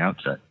assume from the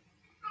outset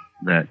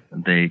that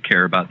they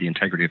care about the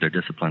integrity of their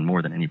discipline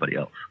more than anybody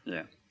else.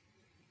 Yeah.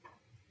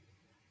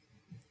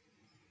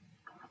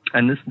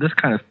 And this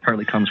kind of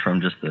partly comes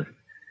from just the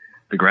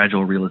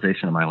gradual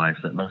realization in my life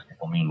that most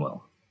people mean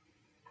well.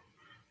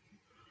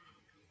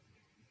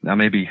 Now,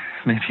 maybe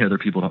other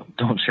people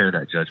don't share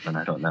that judgment.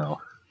 I don't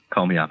know.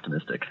 Call me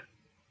optimistic.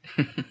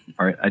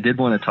 All right. I did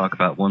want to talk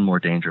about one more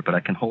danger, but I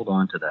can hold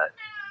on to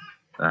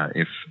that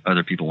if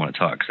other people want to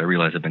talk, because I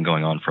realize I've been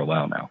going on for a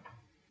while now.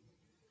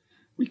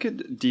 We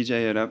could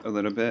DJ it up a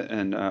little bit,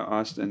 and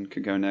Austin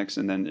could go next,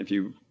 and then if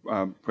you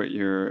put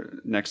your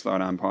next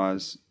thought on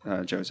pause,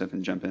 Joseph,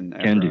 and jump in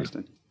after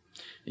Austin.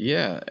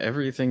 Yeah,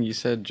 everything you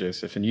said,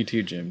 Joseph, and you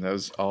too, Jim, that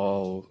was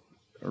all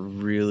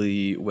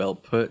really well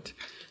put,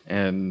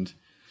 and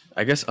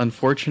I guess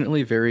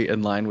unfortunately very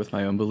in line with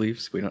my own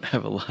beliefs. We don't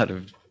have a lot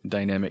of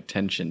dynamic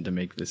tension to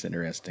make this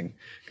interesting,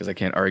 because I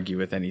can't argue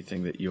with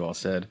anything that you all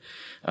said.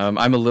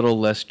 I'm a little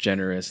less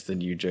generous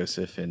than you,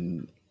 Joseph,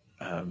 in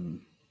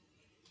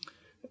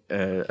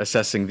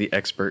assessing the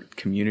expert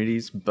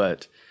communities,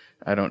 but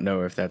I don't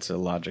know if that's a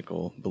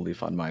logical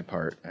belief on my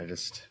part. I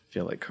just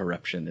feel like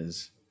corruption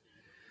is,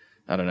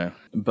 I don't know.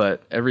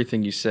 But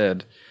everything you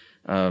said,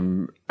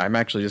 I'm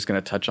actually just going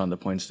to touch on the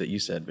points that you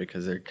said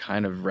because they're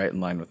kind of right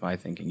in line with my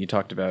thinking. You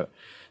talked about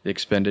the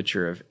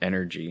expenditure of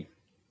energy.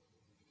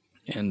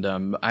 And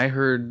I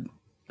heard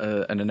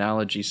an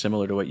analogy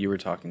similar to what you were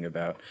talking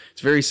about.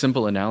 It's a very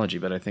simple analogy,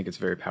 but I think it's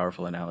a very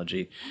powerful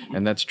analogy.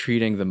 And that's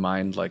treating the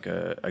mind like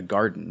a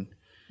garden.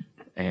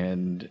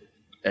 And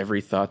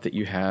every thought that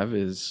you have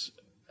is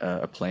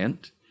a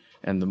plant.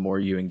 And the more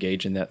you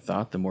engage in that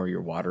thought, the more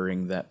you're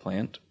watering that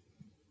plant.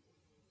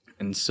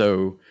 And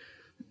so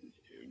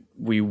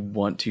we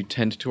want to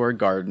tend to our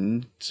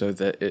garden so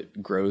that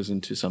it grows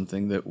into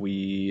something that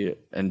we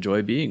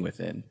enjoy being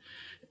within.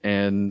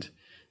 And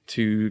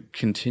to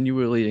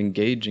continually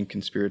engage in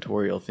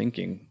conspiratorial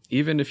thinking,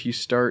 even if you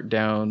start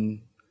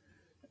down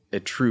a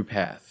true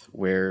path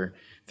where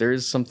there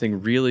is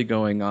something really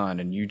going on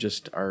and you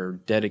just are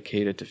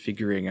dedicated to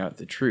figuring out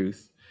the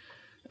truth,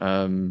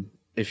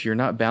 if you're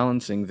not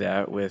balancing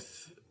that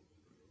with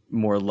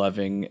more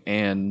loving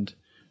and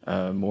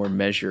more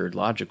measured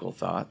logical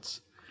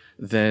thoughts,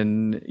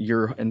 then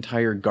your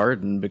entire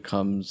garden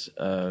becomes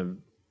a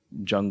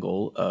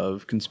jungle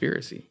of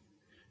conspiracy.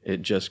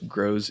 It just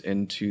grows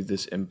into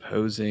this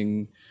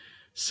imposing,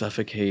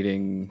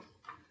 suffocating,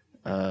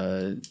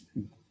 mass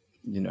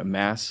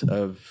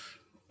of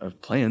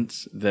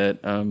plants that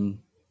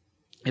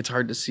it's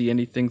hard to see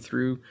anything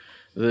through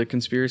the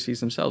conspiracies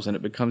themselves, and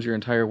it becomes your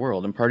entire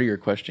world. And part of your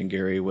question,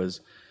 Gary,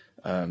 was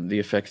the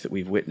effects that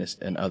we've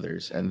witnessed in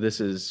others, and this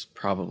is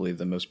probably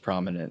the most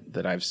prominent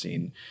that I've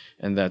seen,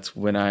 and that's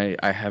when I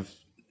have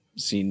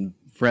seen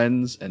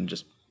friends and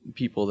just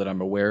people that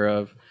I'm aware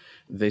of.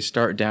 They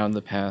start down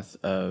the path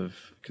of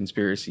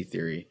conspiracy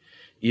theory,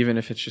 even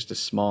if it's just a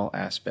small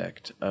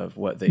aspect of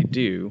what they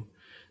do.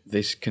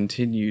 They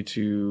continue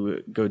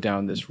to go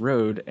down this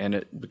road, and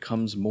it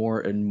becomes more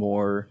and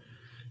more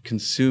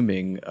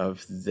consuming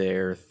of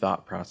their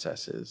thought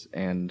processes.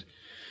 And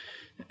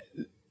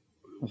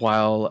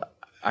while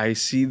I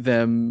see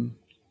them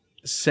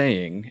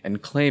saying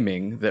and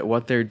claiming that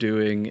what they're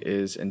doing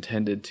is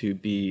intended to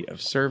be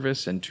of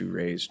service and to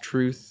raise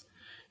truth,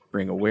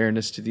 bring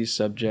awareness to these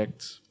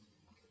subjects,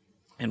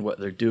 and what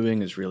they're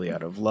doing is really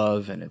out of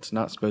love, and it's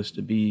not supposed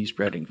to be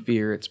spreading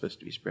fear, it's supposed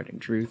to be spreading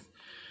truth,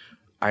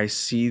 I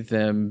see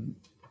them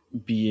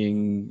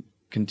being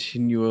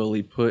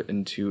continually put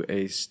into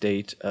a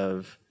state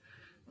of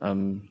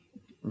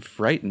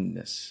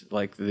frightenedness.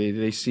 Like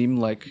they seem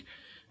like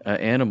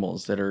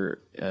animals that are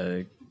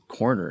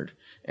cornered,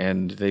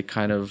 and they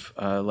kind of,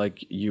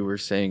 like you were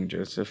saying,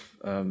 Joseph,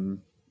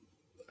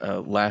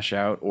 lash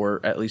out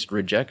or at least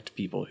reject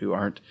people who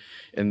aren't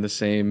in the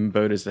same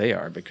boat as they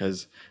are,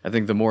 because I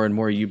think the more and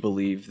more you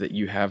believe that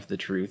you have the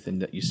truth and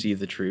that you see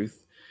the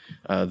truth,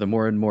 the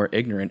more and more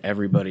ignorant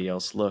everybody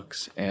else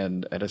looks.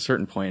 And at a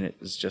certain point, it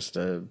is just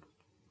a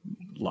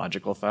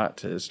logical thought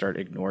to start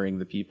ignoring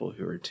the people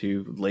who are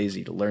too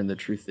lazy to learn the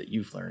truth that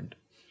you've learned.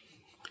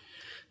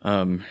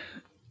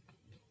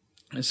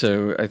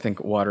 So I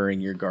think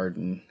watering your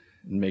garden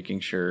and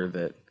making sure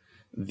that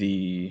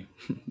the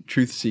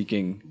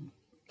truth-seeking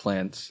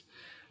plants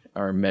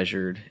are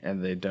measured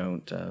and they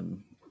don't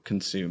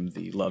consume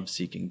the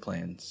love-seeking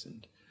plans,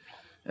 and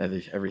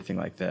everything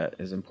like that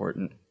is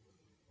important.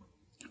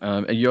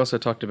 And you also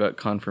talked about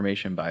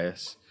confirmation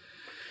bias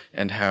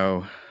and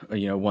how,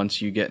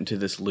 once you get into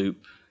this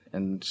loop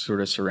and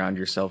sort of surround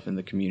yourself in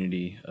the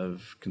community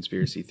of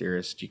conspiracy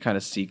theorists, you kind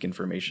of seek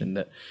information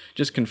that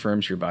just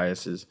confirms your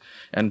biases.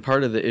 And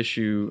part of the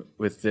issue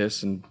with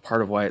this, and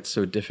part of why it's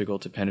so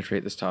difficult to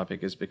penetrate this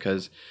topic, is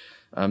because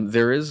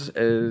there is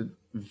a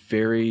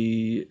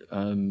very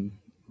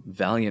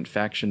valiant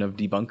faction of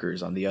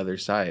debunkers on the other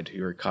side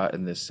who are caught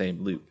in this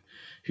same loop,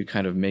 who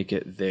kind of make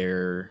it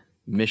their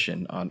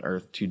mission on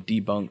Earth to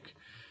debunk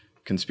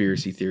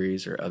conspiracy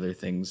theories or other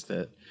things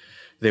that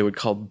they would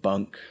call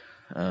bunk.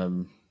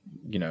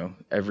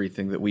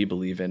 Everything that we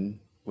believe in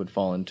would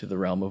fall into the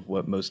realm of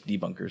what most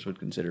debunkers would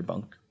consider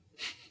bunk.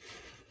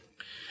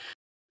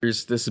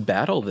 There's this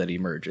battle that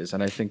emerges,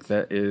 and I think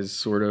that is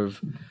sort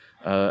of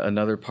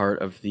another part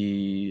of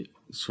the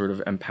sort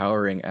of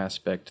empowering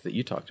aspect that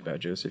you talked about,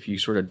 Joseph. You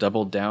sort of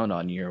double down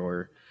on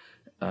your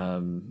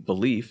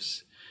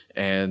beliefs,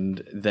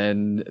 and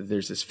then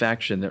there's this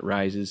faction that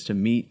rises to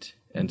meet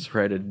and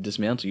try to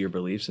dismantle your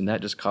beliefs, and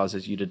that just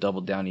causes you to double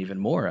down even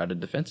more out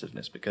of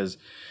defensiveness, because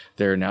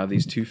there are now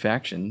these two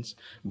factions,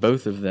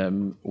 both of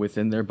them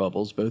within their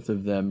bubbles, both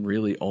of them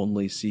really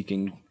only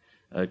seeking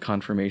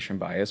confirmation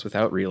bias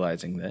without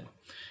realizing that,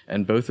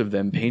 and both of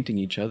them painting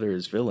each other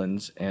as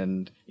villains,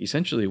 and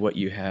essentially what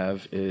you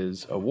have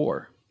is a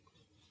war.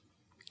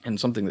 And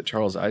something that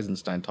Charles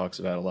Eisenstein talks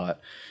about a lot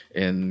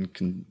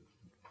in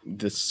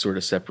this sort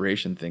of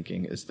separation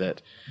thinking is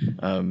that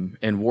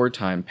in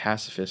wartime,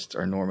 pacifists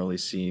are normally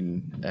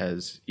seen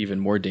as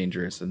even more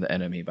dangerous than the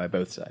enemy by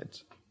both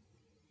sides.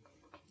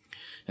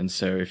 And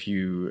so if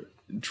you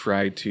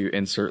try to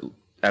insert,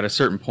 at a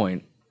certain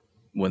point,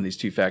 when these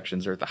two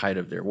factions are at the height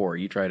of their war,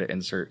 you try to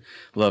insert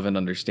love and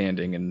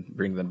understanding and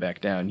bring them back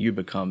down, you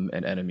become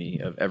an enemy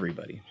of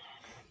everybody.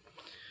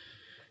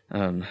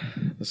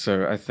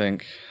 So I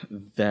think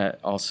that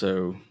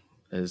also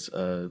is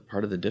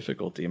part of the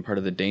difficulty and part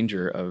of the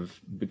danger of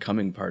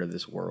becoming part of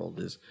this world,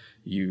 is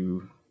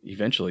you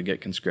eventually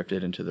get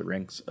conscripted into the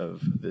ranks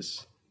of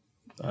this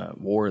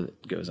war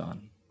that goes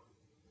on.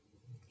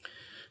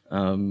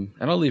 And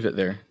I'll leave it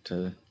there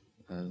to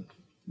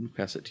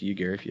pass it to you,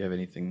 Gary, if you have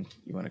anything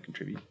you want to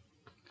contribute.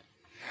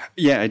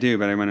 Yeah, I do,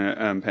 but I want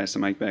to pass the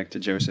mic back to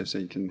Joseph so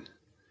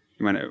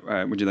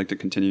would you like to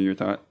continue your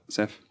thought,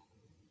 Seth?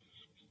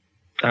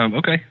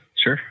 Okay,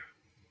 sure.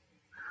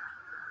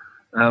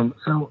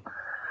 So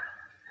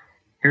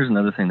here's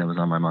another thing that was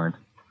on my mind.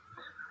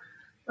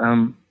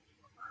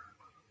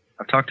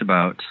 I've talked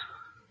about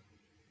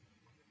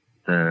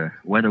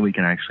whether we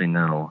can actually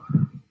know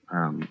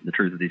the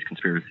truth of these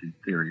conspiracy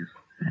theories,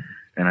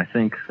 and I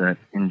think that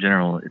in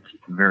general it's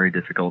very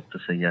difficult to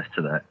say yes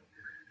to that.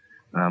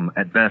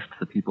 At best,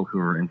 the people who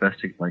are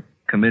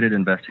committed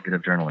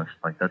investigative journalists,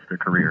 like that's their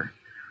career,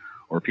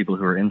 or people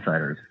who are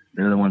insiders,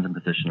 they're the ones in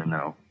position to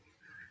know.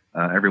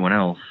 Everyone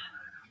else,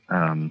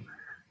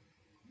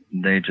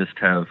 they just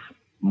have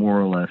more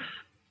or less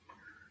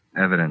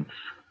evidence,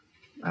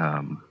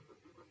 and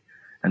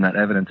that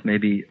evidence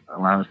maybe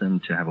allows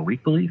them to have a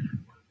weak belief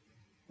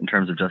in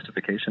terms of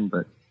justification.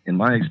 But in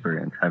my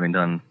experience, having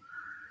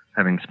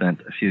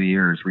spent a few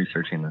years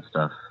researching this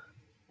stuff,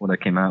 what I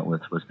came out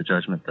with was the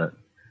judgment that,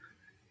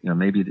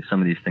 maybe some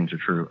of these things are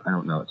true. I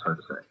don't know. It's hard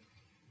to say.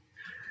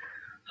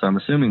 So I'm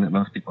assuming that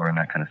most people are in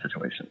that kind of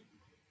situation.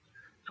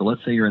 So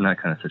let's say you're in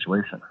that kind of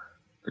situation.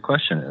 The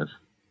question is,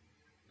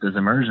 does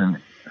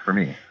immersion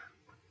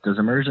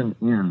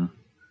in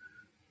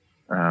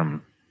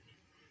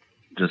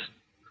just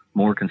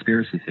more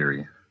conspiracy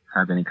theory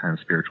have any kind of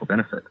spiritual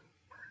benefit?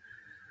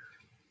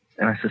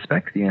 And I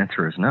suspect the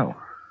answer is no.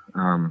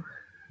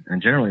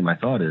 And generally my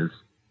thought is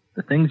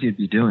the things you'd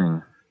be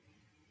doing,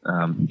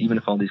 even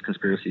if all these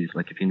conspiracies,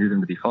 like if you knew them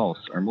to be false,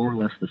 are more or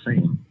less the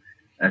same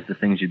as the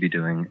things you'd be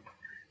doing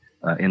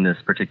in this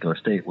particular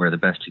state, where the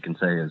best you can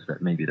say is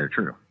that maybe they're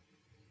true.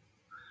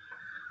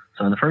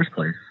 So in the first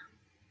place,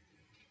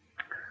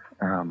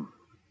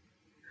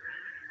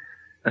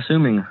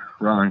 assuming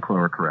Ra and Kuo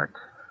are correct,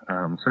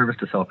 service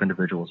to self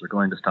individuals are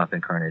going to stop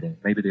incarnating.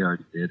 Maybe they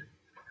already did.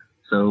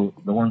 So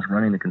the ones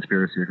running the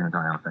conspiracy are going to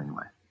die off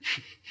anyway.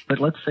 But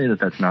let's say that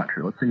that's not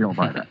true. Let's say you don't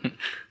buy that.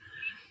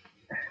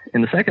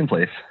 In the second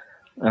place,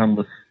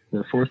 the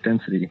fourth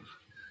density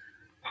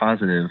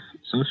positive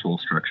social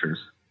structures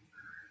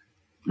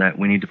that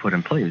we need to put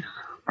in place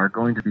are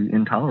going to be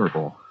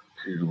intolerable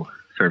to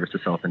service to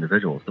self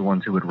individuals, the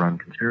ones who would run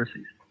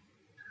conspiracies.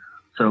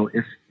 So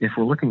if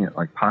we're looking at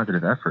like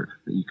positive effort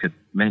that you could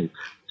make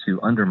to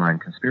undermine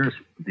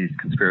these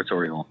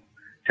conspiratorial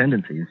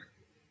tendencies,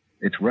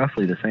 it's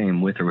roughly the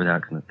same with or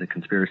without the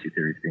conspiracy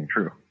theories being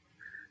true.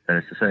 That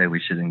is to say, we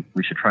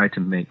should try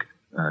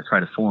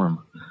to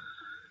form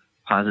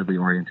positively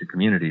oriented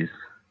communities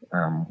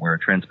where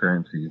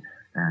transparency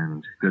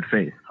and good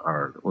faith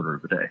are the order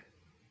of the day.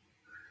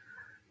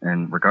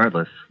 And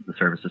regardless, the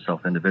service to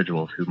self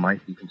individuals who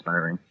might be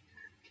conspiring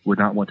would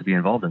not want to be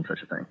involved in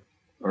such a thing,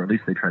 or at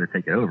least they try to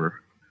take it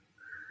over.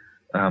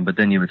 but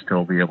then you would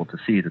still be able to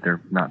see that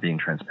they're not being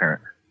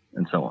transparent,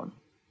 and so on.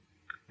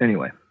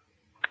 Anyway,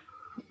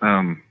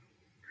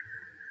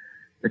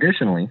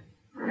 additionally,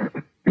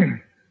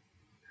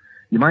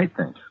 you might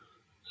think,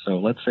 so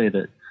let's say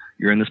that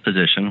you're in this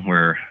position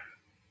where,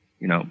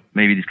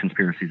 maybe these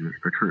conspiracies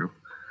are true.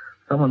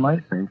 Someone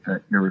might think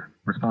that your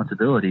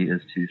responsibility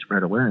is to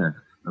spread awareness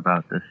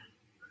about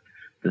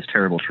this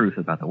terrible truth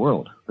about the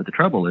world. But the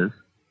trouble is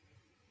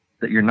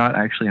that you're not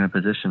actually in a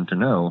position to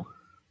know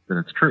that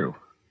it's true.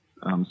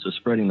 So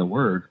spreading the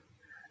word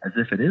as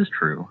if it is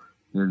true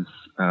is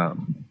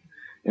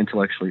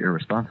intellectually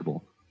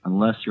irresponsible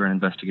unless you're an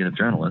investigative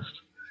journalist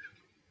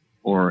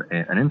or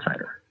an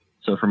insider.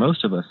 So for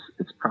most of us,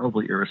 it's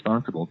probably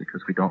irresponsible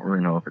because we don't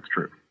really know if it's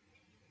true.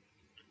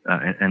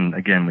 And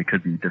again, we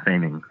could be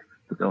defaming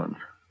the villains.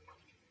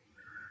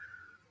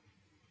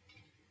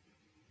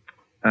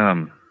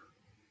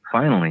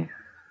 Finally,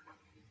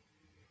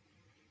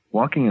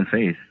 walking in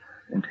faith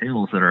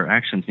entails that our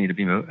actions need to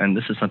be, and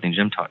this is something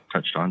Jim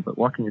touched on, but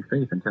walking in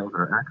faith entails that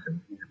our actions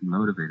need to be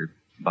motivated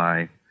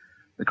by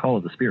the call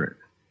of the Spirit.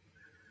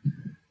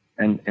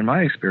 And in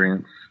my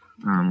experience,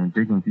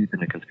 digging deep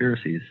into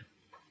conspiracies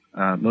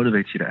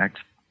motivates you to act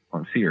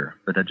on fear,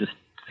 but that just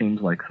seems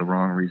like the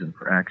wrong reason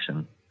for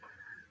action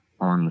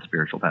on the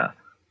spiritual path.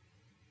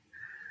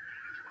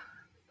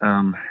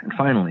 And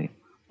finally,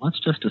 let's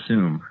just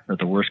assume that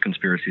the worst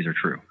conspiracies are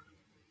true,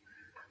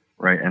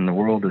 right? And the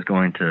world is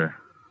going to,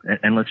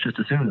 and let's just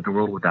assume that the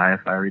world will die a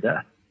fiery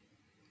death,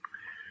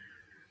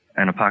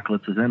 and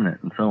apocalypse is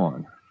imminent, and so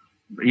on.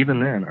 But even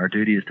then, our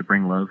duty is to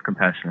bring love,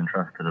 compassion, and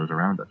trust to those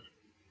around us.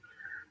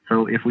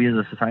 So if we as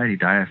a society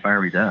die a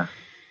fiery death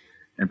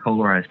and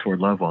polarize toward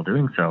love while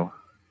doing so,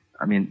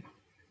 I mean,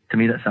 to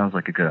me, that sounds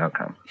like a good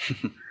outcome.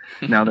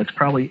 Now, that's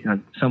probably,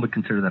 some would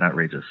consider that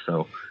outrageous,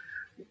 so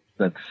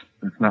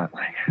it's not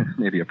like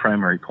maybe a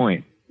primary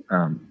point,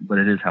 but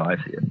it is how I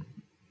see it.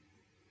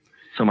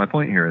 So my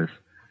point here is,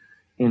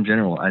 in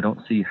general, I don't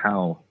see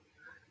how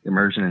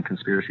immersion in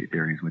conspiracy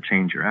theories would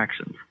change your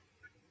actions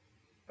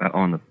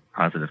on the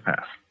positive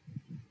path.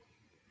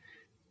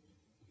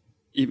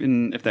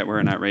 Even if that were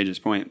an outrageous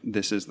point,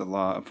 this is the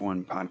Law of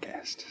One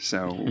podcast.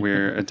 So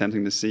we're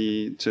attempting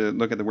to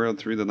look at the world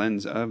through the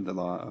lens of the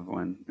Law of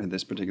One, and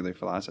this particular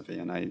philosophy.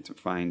 And I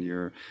find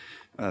your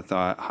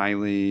thought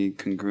highly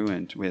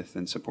congruent with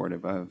and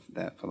supportive of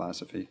that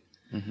philosophy.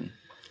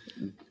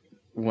 Mm-hmm.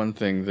 One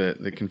thing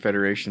that the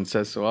Confederation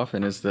says so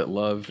often is that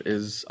love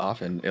is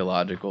often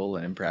illogical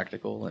and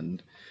impractical,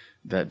 and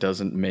that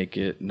doesn't make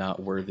it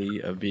not worthy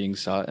of being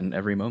sought in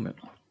every moment.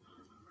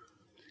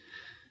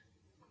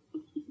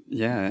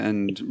 Yeah,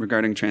 and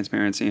regarding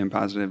transparency and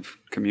positive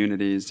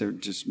communities,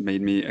 it just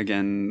made me,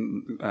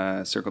 again,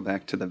 circle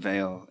back to the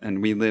veil.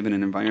 And we live in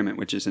an environment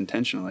which is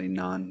intentionally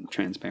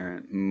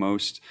non-transparent.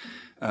 Most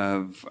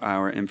of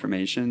our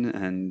information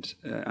and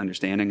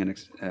understanding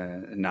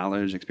and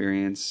knowledge,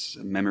 experience,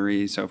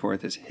 memory, so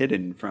forth, is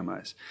hidden from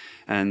us.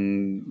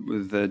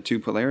 And the two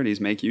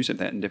polarities make use of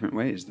that in different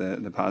ways.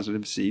 The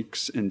positive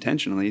seeks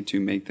intentionally to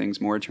make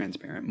things more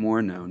transparent,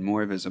 more known,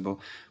 more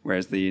visible,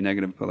 whereas the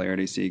negative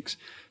polarity seeks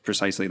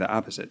precisely the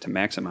opposite, to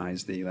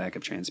maximize the lack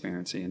of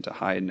transparency and to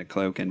hide in a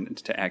cloak and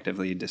to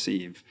actively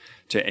deceive,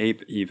 to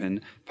ape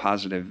even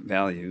positive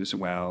values,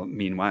 while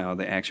meanwhile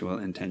the actual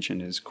intention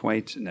is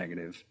quite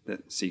negative,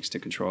 that seeks to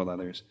control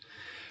others.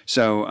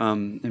 So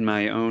in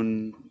my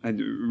own, I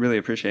really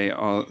appreciate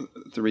all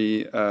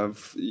three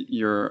of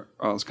your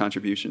all's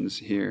contributions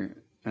here.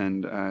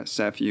 And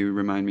Seth, you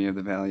remind me of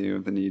the value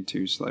of the need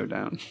to slow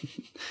down.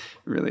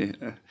 Really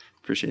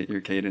appreciate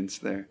your cadence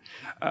there.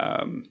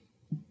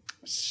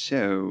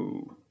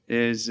 So,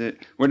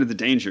 what are the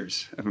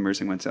dangers of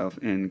immersing oneself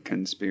in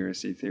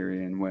conspiracy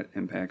theory, and what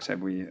impacts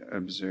have we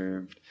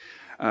observed?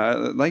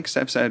 Like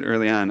Steph said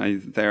early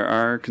on, there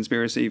are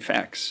conspiracy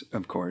facts,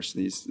 of course.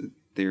 These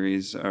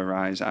theories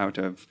arise out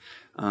of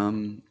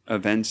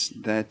events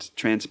that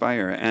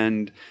transpire.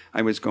 And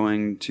I was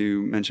going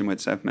to mention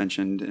what Steph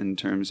mentioned in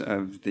terms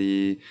of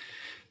the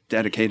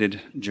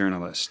dedicated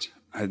journalist.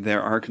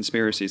 There are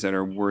conspiracies that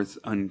are worth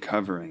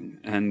uncovering,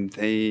 and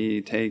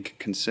they take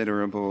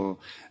considerable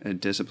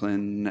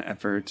discipline,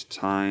 effort,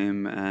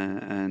 time,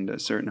 and a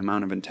certain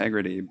amount of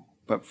integrity.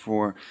 But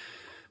for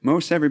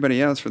most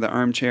everybody else, for the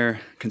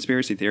armchair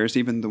conspiracy theorist,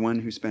 even the one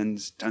who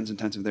spends tons and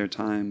tons of their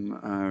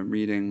time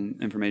reading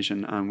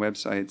information on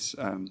websites,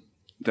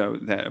 though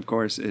that, of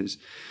course, is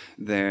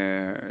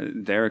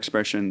their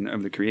expression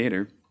of the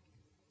creator,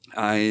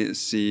 I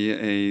see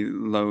a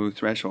low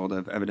threshold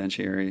of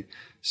evidentiary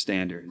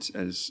standards,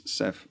 as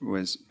Seth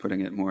was putting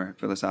it more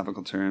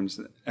philosophical terms,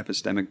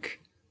 epistemic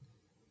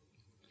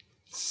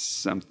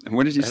something.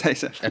 What did you say,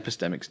 Seth?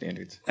 Epistemic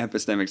standards.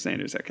 Epistemic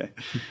standards, okay.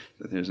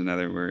 So there's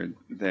another word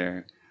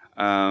there.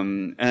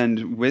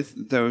 And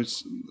with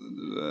those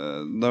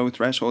low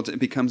thresholds, it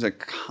becomes a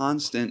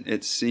constant,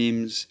 it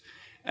seems,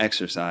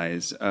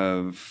 exercise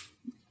of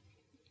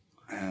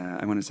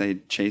I want to say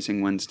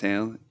chasing one's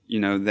tail,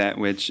 that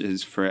which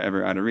is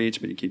forever out of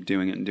reach, but you keep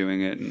doing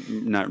it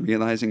and not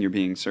realizing you're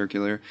being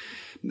circular.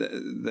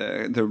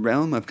 The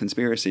realm of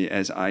conspiracy,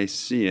 as I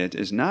see it,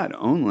 is not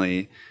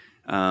only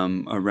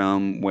a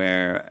realm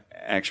where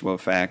actual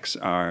facts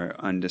are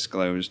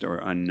undisclosed or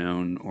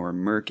unknown or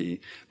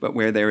murky, but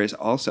where there is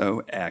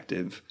also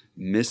active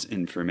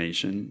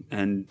misinformation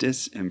and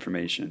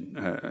disinformation.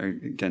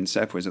 Again,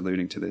 Seth was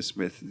alluding to this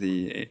with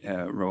the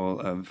role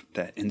of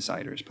that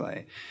insiders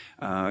play.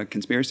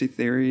 Conspiracy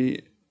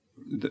theory,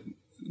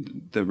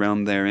 the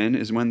realm therein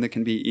is one that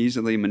can be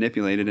easily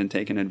manipulated and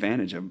taken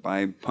advantage of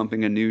by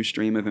pumping a new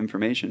stream of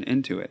information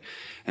into it.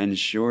 And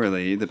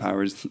surely the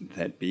powers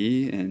that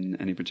be in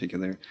any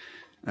particular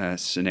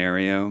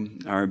scenario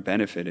are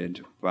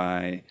benefited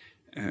by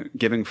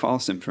giving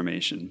false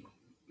information,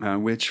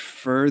 which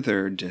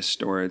further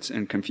distorts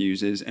and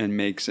confuses and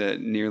makes it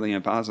nearly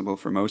impossible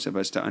for most of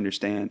us to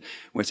understand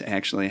what's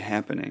actually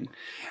happening.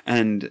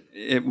 And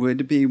it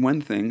would be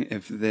one thing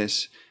if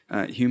this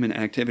human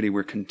activity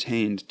were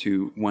contained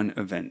to one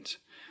event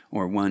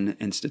or one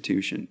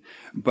institution.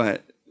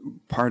 But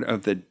part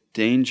of the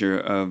danger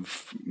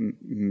of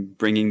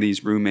bringing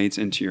these roommates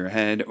into your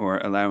head or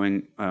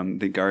allowing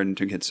the garden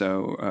to get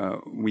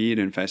so weed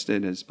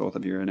infested, as both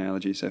of your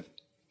analogies have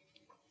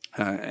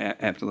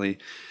aptly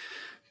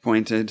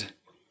pointed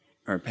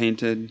or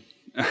painted,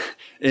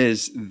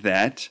 is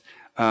that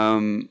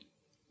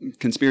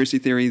conspiracy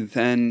theory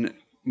then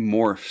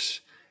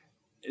morphs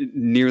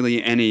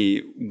nearly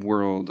any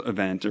world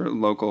event, or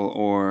local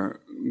or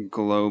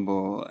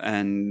global,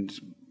 and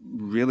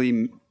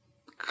really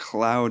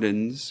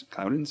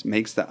cloudens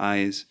makes the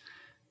eyes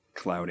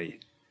cloudy.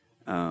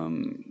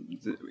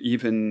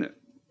 Even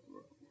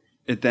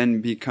it then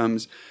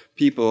becomes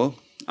people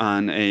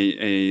on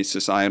a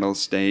societal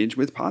stage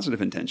with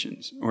positive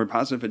intentions or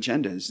positive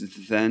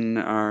agendas then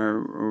are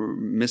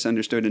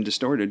misunderstood and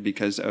distorted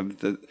because of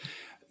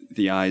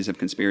the eyes of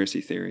conspiracy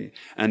theory.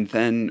 And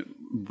then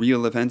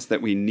real events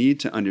that we need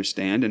to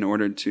understand in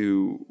order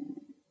to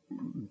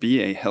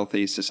be a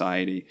healthy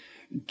society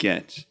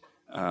get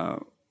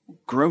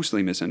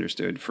grossly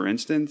misunderstood. For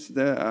instance,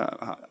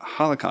 the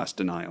Holocaust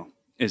denial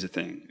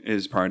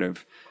is part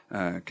of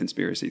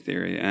conspiracy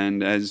theory.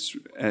 And as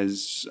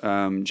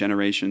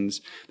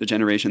generations, the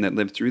generation that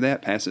lived through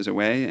that passes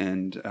away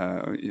and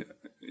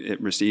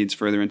it recedes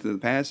further into the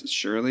past,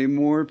 surely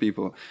more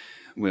people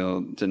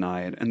will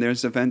deny it. And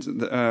there's events,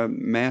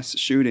 mass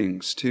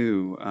shootings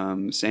too,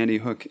 Sandy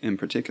Hook in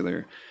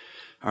particular.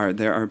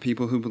 There are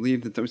people who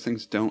believe that those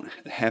things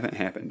haven't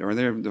happened, or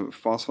they're the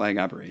false flag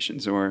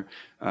operations, or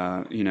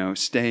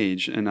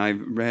staged. And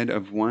I've read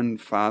of one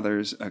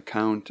father's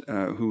account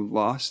who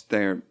lost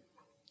their,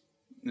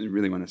 I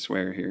really want to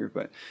swear here,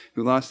 but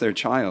who lost their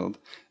child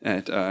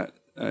at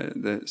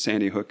the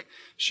Sandy Hook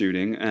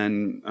shooting,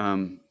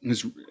 and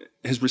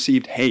has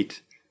received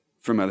hate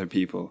from other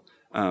people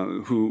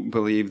who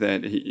believe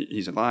that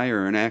he's a liar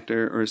or an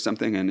actor or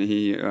something, and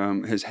he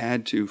has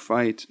had to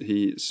fight.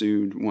 He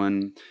sued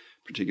one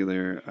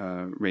particular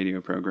radio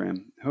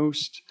program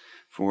host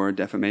for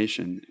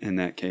defamation in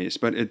that case.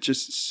 But it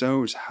just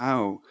shows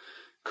how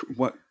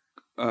what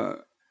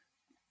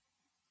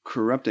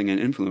corrupting and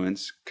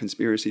influence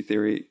conspiracy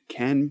theory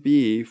can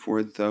be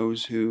for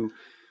those who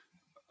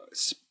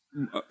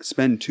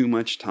spend too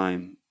much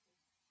time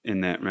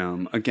in that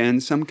realm. Again,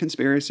 some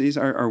conspiracies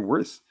are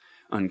worth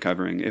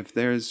uncovering. If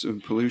there's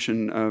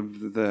pollution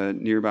of the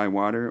nearby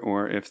water,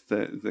 or if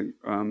the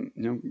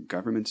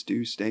governments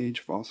do stage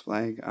false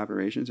flag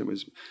operations, it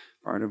was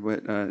part of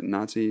what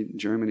Nazi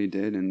Germany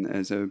did, and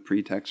as a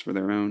pretext for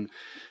their own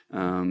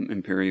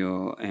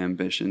imperial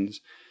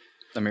ambitions.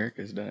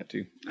 America's done it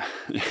too.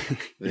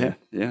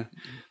 Yeah.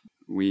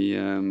 We,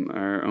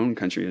 our own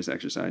country has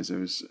exercised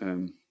those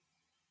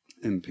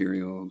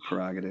imperial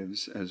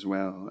prerogatives as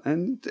well,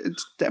 and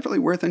it's definitely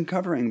worth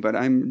uncovering. But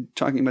I'm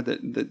talking about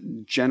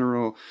the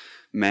general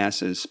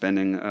masses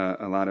spending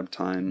a lot of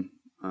time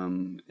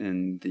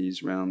in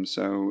these realms.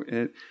 So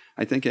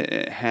I think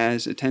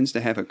it tends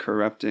to have a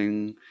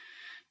corrupting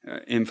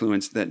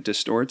influence that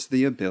distorts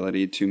the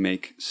ability to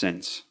make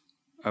sense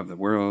of the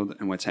world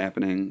and what's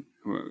happening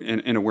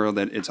in a world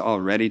that it's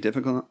already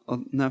difficult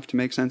enough to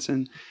make sense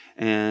in,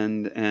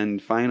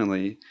 and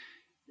finally,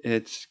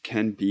 it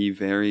can be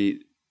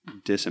very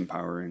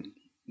disempowering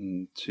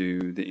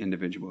to the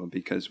individual,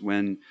 because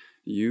when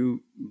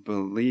you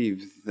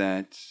believe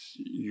that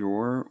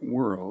your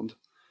world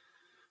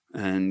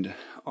and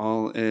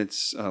all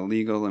its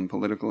legal and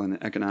political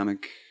and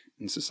economic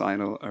and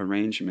societal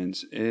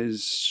arrangements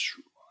is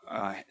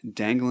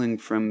dangling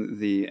from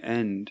the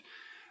end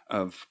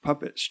of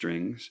puppet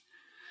strings,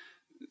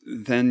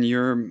 then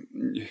you're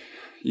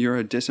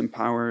a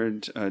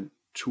disempowered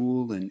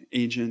tool and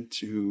agent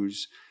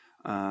who's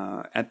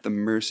at the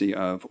mercy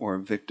of or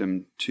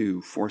victim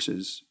to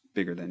forces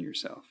bigger than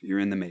yourself. You're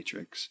in the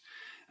matrix.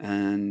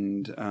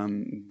 And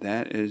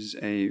that is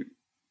a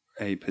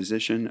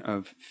position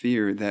of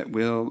fear that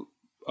will,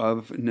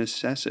 of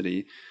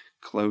necessity,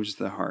 close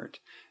the heart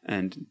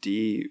and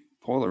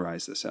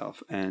polarize the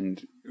self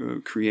and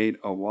create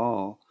a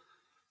wall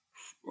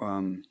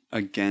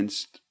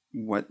against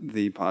what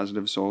the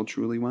positive soul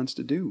truly wants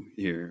to do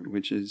here,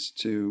 which is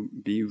to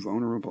be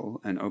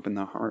vulnerable and open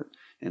the heart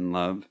in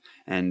love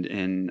and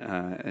in,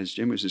 as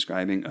Jim was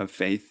describing, of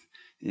faith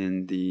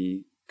in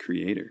the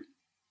Creator.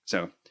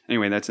 So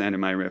anyway, that's the end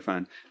of my riff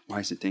on why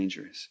is it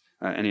dangerous.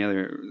 Any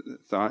other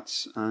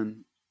thoughts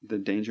on the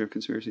danger of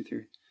conspiracy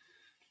theory?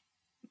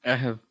 I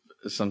have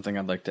something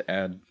I'd like to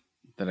add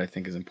that I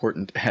think is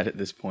important to add at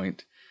this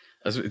point.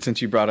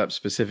 Since you brought up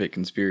specific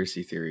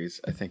conspiracy theories,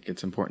 I think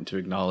it's important to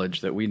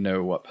acknowledge that we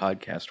know what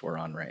podcast we're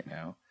on right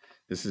now.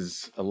 This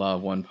is a Law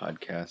of One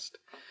podcast.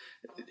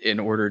 In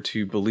order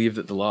to believe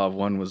that the Law of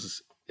One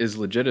is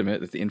legitimate,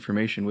 that the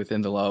information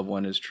within the Law of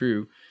One is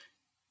true,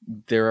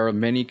 there are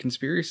many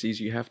conspiracies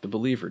you have to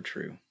believe are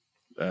true.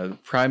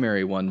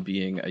 Primary one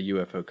being a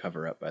UFO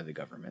cover-up by the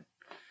government.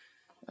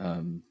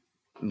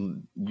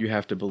 You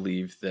have to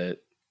believe that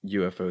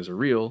UFOs are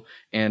real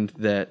and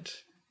that,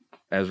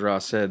 as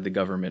Ross said, the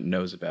government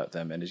knows about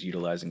them and is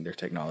utilizing their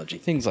technology,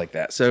 things like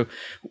that. So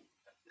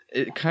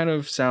it kind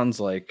of sounds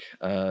like,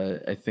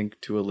 I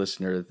think to a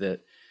listener,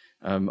 that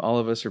all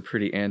of us are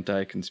pretty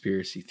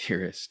anti-conspiracy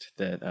theorist,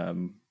 that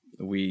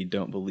we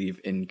don't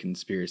believe in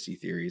conspiracy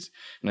theories.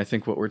 And I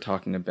think what we're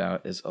talking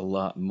about is a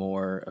lot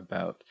more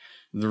about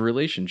the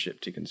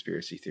relationship to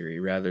conspiracy theory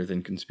rather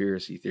than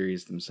conspiracy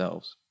theories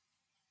themselves.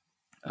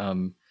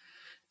 And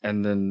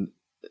then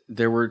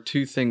there were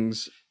two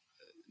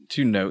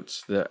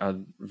notes that are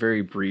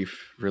very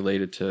brief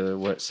related to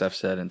what Seth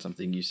said and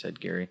something you said,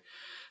 Gary,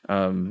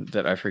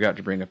 that I forgot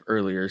to bring up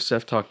earlier.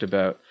 Seth talked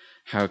about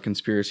how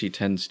conspiracy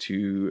tends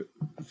to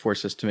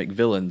force us to make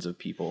villains of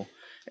people.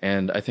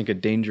 And I think a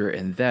danger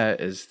in that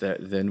is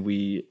that then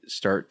we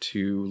start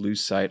to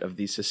lose sight of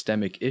the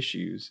systemic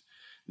issues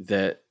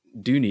that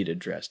do need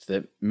addressed,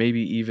 that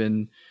maybe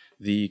even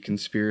the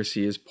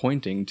conspiracy is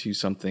pointing to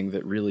something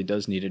that really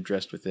does need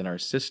addressed within our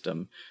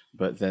system,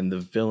 but then the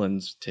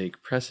villains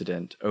take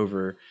precedent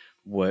over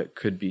what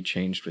could be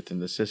changed within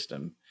the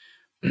system.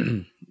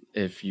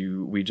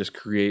 We just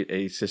create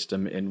a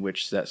system in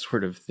which that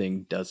sort of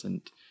thing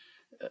doesn't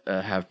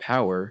have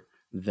power,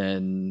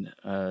 then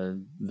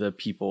the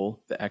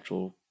people, the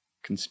actual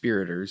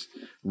conspirators,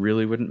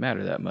 really wouldn't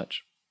matter that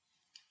much.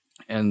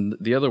 And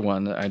the other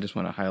one that I just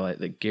want to highlight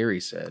that Gary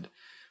said,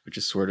 which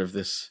is sort of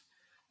this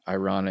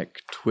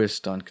ironic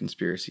twist on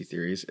conspiracy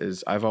theories,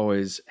 is I've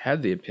always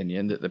had the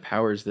opinion that the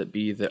powers that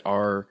be that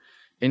are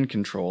in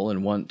control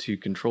and want to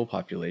control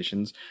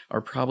populations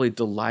are probably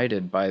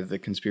delighted by the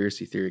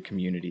conspiracy theory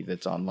community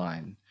that's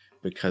online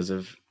because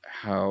of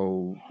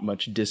how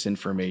much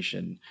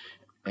disinformation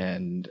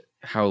and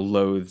how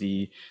low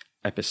the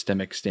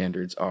epistemic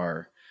standards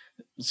are,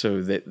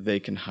 so that they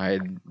can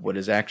hide what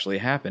is actually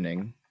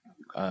happening.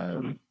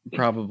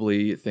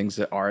 Probably things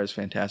that are as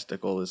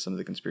fantastical as some of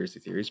the conspiracy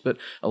theories, but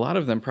a lot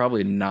of them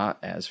probably not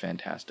as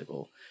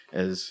fantastical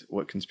as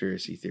what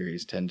conspiracy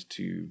theories tend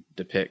to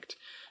depict.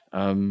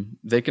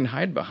 They can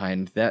hide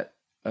behind that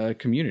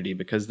community,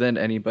 because then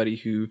anybody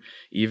who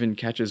even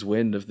catches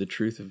wind of the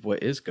truth of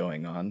what is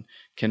going on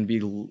can be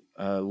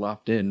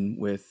lopped in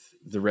with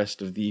the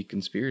rest of the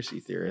conspiracy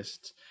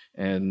theorists,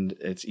 and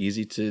it's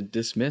easy to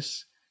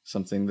dismiss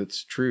something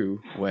that's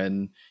true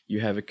when you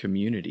have a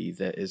community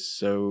that is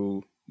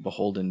so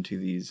beholden to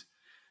these,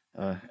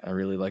 I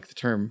really like the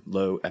term,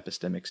 low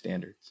epistemic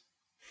standards.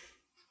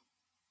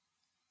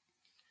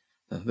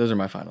 Those are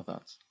my final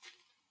thoughts.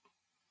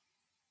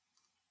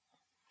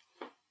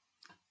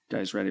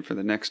 Guys ready for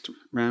the next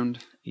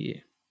round?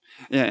 Yeah.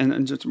 Yeah,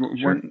 and just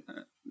one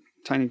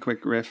tiny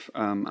quick riff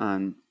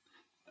on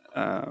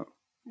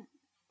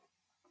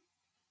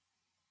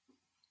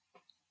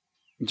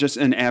just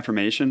an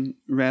affirmation,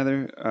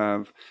 rather,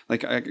 of,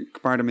 like,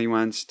 part of me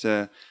wants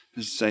to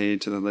say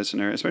to the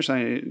listener, especially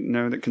I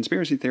know that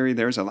conspiracy theory,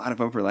 there's a lot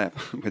of overlap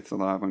with the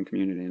Law of One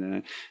community,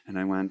 and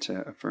I want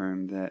to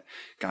affirm that,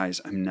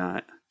 guys, I'm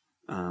not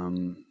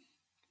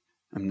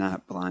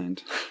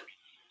blind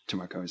to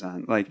what goes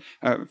on. Like,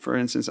 for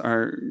instance,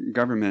 our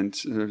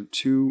government,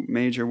 two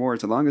major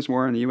wars, the longest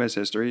war in the U.S.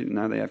 history,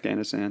 now the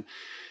Afghanistan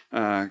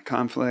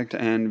conflict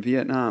and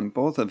Vietnam,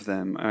 both of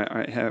them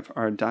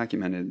are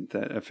documented,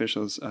 that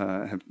officials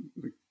have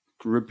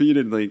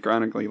repeatedly,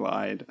 chronically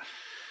lied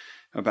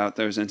about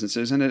those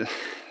instances. And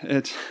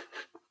it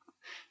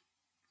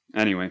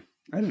anyway,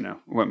 I don't know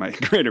what my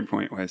greater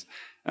point was.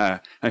 I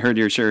heard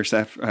you're sure,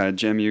 Seth.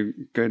 Jim, you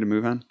good to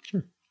move on?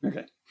 Sure.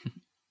 Okay.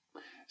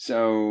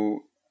 So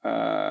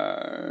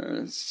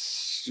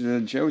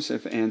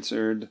Joseph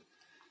answered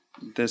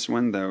this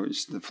one, though.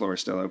 The floor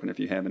is still open if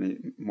you have any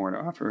more to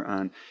offer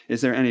on, is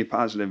there any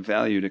positive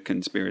value to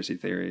conspiracy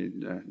theory?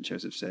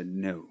 Joseph said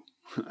no.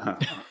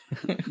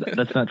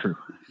 That's not true.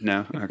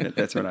 No? Okay,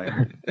 that's what I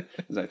heard.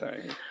 As I thought I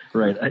heard.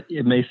 Right.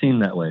 It may seem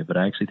that way, but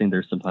I actually think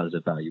there's some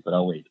positive value, but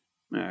I'll wait.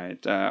 All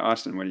right.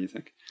 Austin, what do you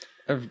think?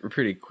 I have a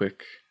pretty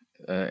quick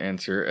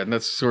answer, and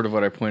that's sort of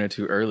what I pointed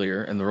to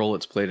earlier, and the role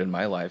it's played in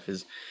my life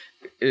is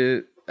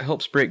it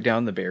helps break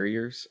down the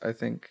barriers, I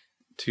think,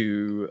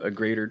 to a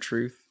greater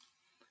truth.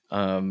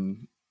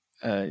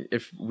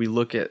 If we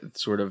look at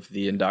sort of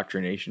the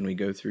indoctrination we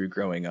go through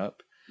growing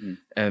up,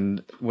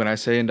 and when I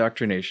say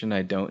indoctrination,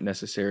 I don't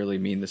necessarily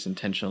mean this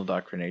intentional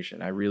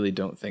indoctrination. I really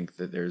don't think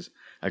that there's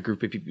a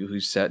group of people who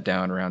sat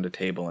down around a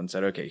table and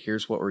said, okay,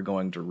 here's what we're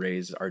going to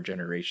raise our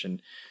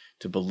generation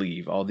to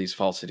believe, all these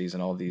falsities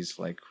and all these,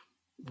 like,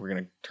 we're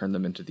going to turn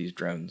them into these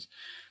drones.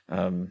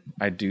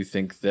 I do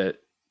think that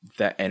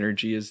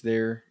energy is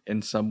there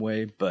in some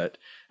way, but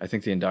I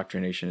think the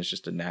indoctrination is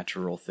just a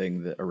natural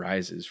thing that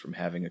arises from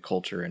having a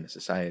culture and a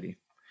society.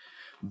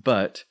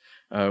 But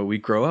we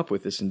grow up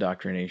with this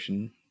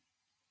indoctrination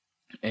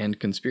and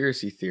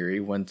conspiracy theory.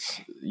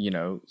 Once,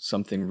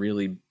 something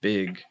really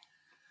big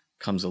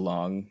comes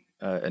along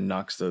and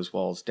knocks those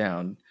walls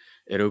down,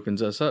 it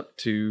opens us up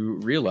to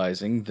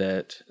realizing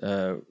that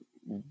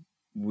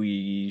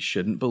we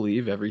shouldn't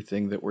believe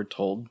everything that we're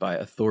told by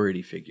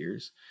authority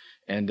figures.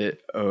 And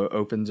it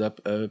opens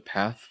up a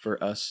path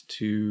for us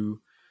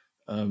to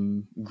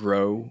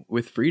grow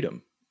with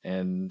freedom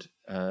and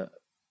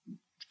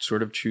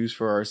sort of choose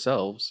for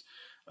ourselves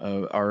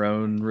our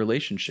own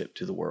relationship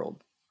to the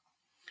world.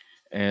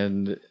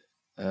 And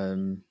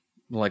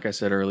like I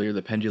said earlier,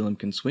 the pendulum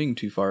can swing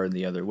too far in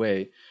the other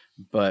way,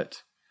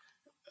 but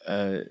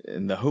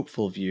in the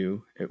hopeful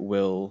view, it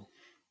will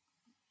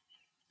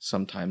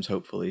sometimes,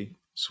 hopefully,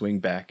 swing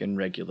back and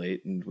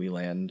regulate, and we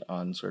land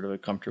on sort of a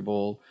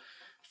comfortable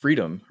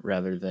freedom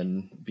rather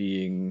than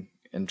being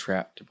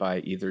entrapped by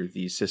either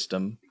the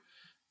system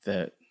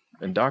that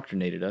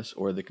indoctrinated us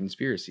or the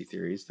conspiracy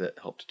theories that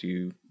helped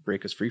to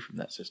break us free from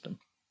that system.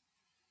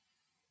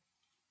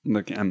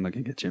 I'm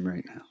looking at Jim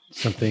right now.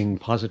 Something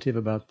positive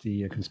about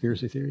the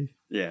conspiracy theory?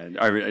 Yeah,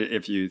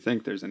 if you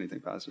think there's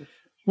anything positive.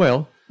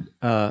 Well,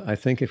 I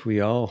think if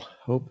we all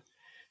hope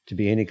to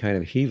be any kind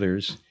of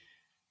healers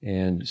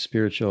and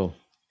spiritual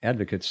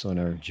advocates on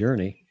our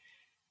journey,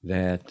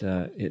 that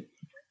it,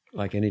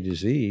 like any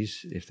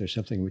disease, if there's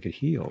something we could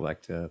heal,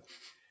 like the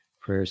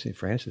prayer St.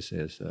 Francis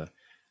says,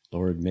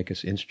 Lord, make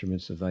us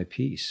instruments of thy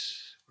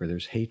peace. Where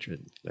there's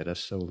hatred, let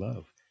us sow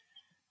love.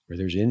 Where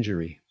there's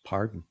injury,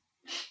 pardon.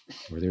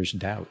 Where there's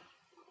doubt,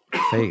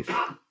 faith.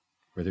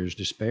 Where there's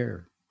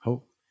despair,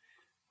 hope.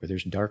 Where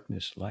there's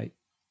darkness, light.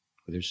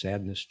 Where there's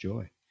sadness,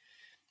 joy.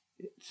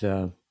 It's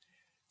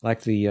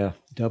like the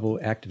double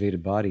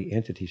activated body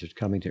entities that are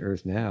coming to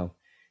Earth now.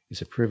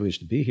 It's a privilege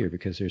to be here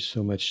because there's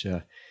so much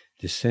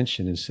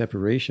dissension and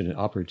separation and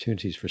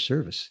opportunities for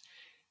service.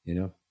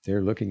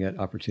 They're looking at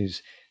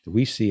opportunities that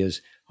we see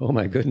as, oh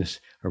my goodness,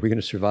 are we going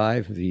to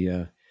survive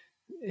the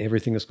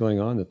everything that's going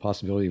on, the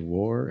possibility of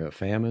war,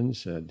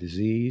 famines,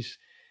 disease,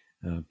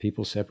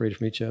 people separated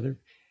from each other?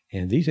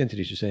 And these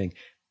entities are saying,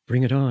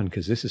 bring it on,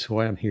 because this is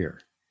why I'm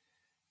here.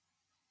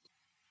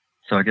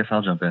 So I guess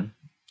I'll jump in.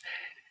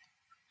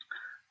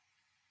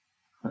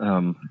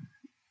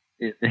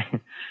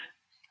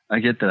 I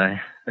get that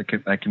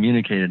I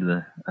communicated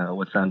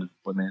what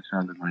may have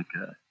sounded like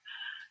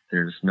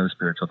there's no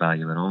spiritual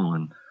value at all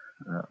in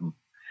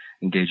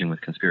engaging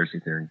with conspiracy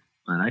theory,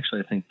 but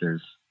actually I think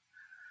there's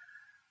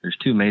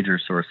two major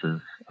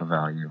sources of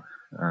value.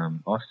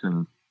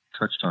 Austin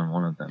touched on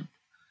one of them,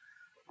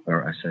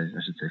 or I should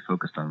say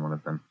focused on one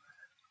of them,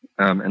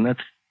 and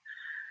that's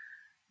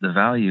the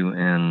value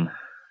in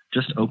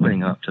just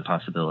opening up to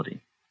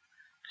possibility.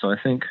 So I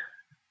think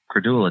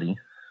credulity,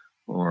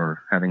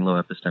 or having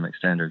low epistemic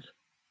standards,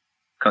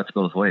 cuts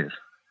both ways.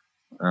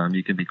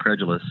 You can be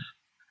credulous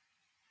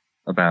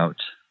about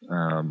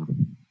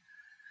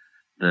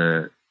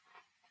the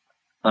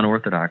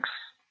unorthodox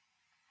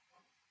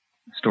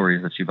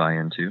stories that you buy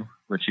into,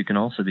 but you can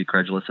also be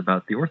credulous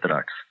about the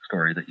orthodox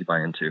story that you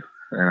buy into.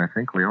 And I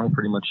think we all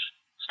pretty much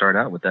start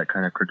out with that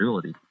kind of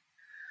credulity.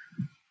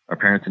 Our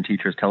parents and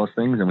teachers tell us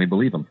things and we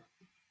believe them.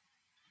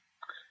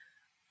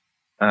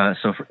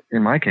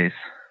 In my case,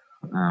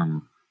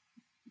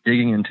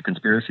 digging into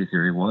conspiracy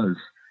theory was,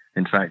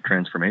 in fact,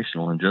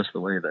 transformational in just the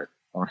way that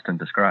Austin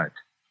described.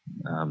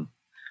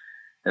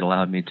 It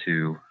allowed me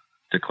to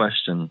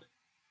question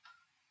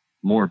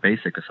more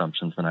basic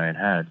assumptions than I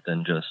had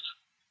than just,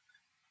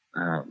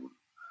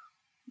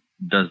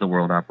 does the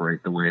world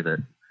operate the way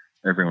that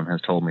everyone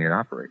has told me it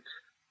operates?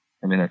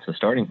 I mean, that's a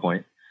starting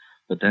point,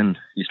 but then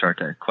you start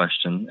to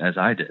question, as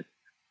I did,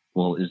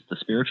 well, is the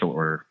spiritual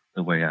order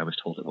the way I was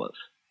told it was?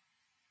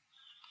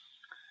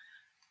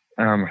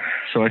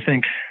 So I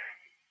think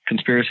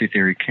conspiracy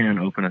theory can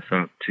open us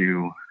up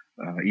to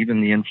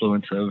even the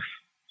influence of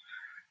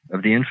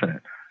the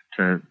infinite,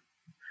 to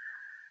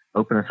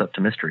open us up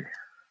to mystery.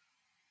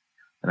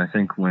 And I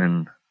think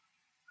when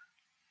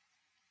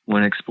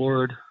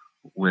explored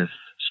with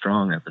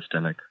strong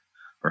epistemic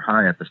or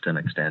high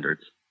epistemic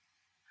standards,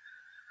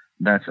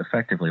 that's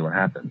effectively what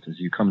happens, is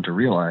you come to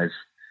realize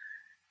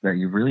that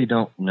you really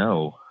don't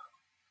know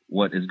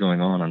what is going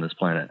on this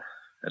planet.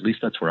 At least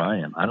that's where I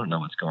am. I don't know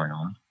what's going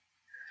on.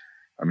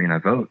 I mean, I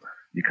vote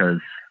because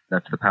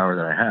that's the power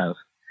that I have.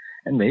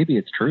 And maybe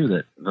it's true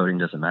that voting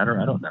doesn't matter.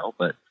 I don't know,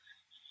 but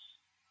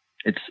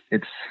it's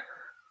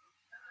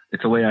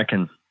a way I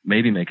can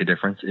maybe make a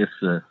difference if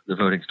the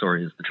voting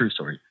story is the true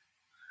story.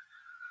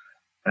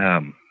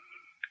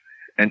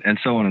 and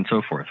so on and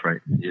so forth,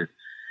 right?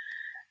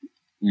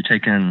 You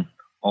take in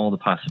all the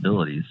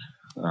possibilities,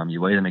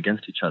 you weigh them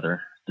against each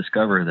other,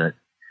 discover that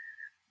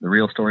the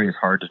real story is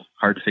hard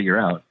to figure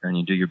out, and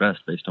you do your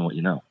best based on what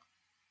you know.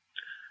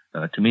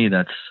 To me,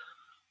 that's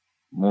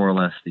more or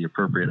less the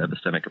appropriate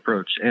epistemic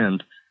approach,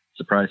 and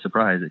surprise,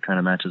 surprise, it kind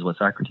of matches what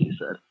Socrates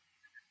said.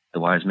 The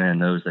wise man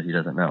knows that he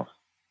doesn't know.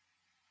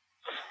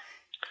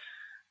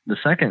 The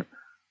second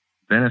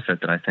benefit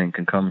that I think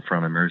can come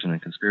from immersion in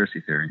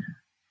conspiracy theory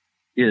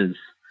is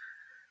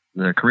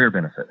the career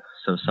benefit.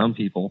 So some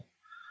people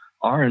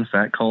are in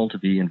fact called to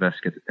be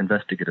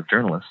investigative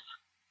journalists,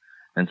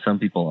 and some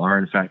people are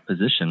in fact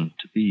positioned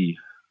to be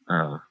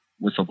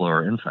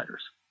whistleblower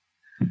insiders.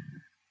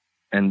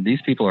 And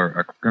these people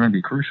are going to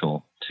be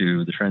crucial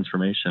to the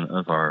transformation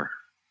of our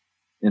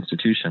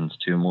institutions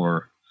to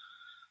more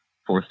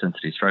fourth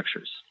density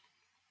structures.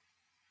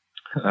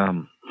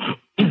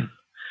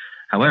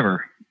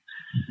 However,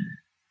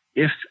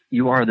 if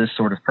you are this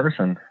sort of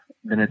person,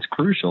 then it's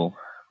crucial,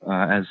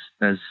 as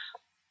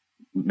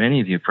many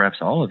of you, perhaps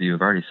all of you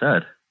have already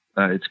said,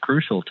 it's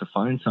crucial to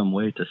find some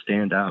way to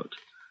stand out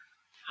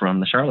from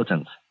the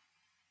charlatans.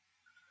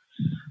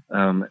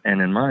 And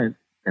in my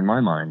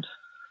mind,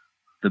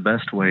 the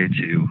best way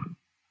to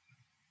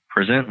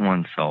present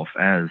oneself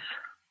as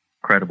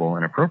credible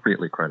and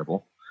appropriately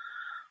credible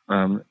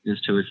is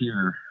to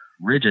adhere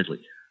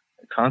rigidly,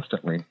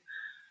 constantly,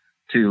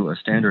 to a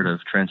standard of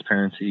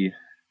transparency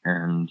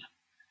and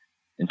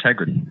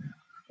integrity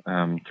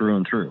through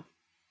and through.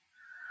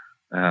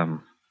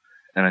 And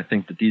I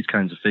think that these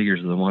kinds of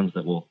figures are the ones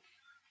that will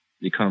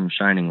become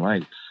shining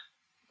lights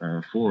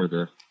for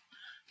the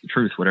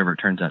truth, whatever it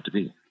turns out to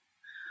be.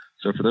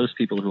 So for those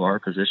people who are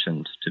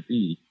positioned to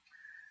be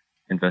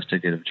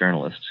investigative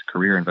journalists,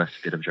 career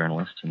investigative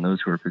journalists, and those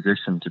who are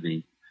positioned to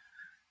be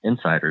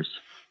insiders,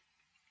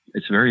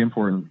 it's very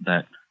important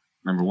that,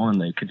 number one,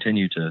 they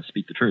continue to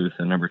speak the truth,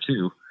 and number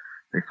two,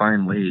 they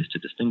find ways to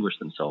distinguish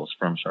themselves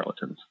from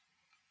charlatans.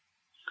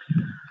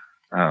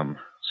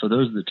 So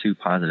those are the two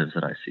positives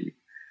that I see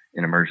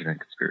in immersion in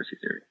conspiracy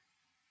theory.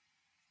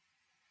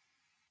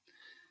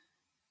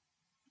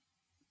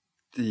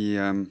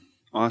 The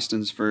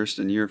Austin's first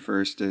and your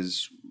first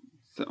is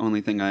the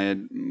only thing I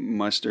had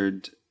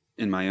mustered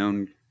in my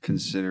own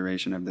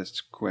consideration of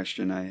this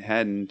question. I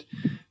hadn't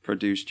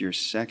produced your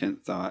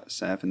second thought,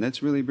 Seth, and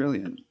that's really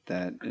brilliant,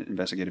 that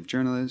investigative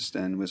journalists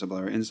and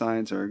whistleblower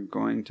insides are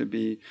going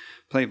to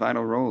play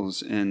vital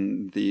roles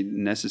in the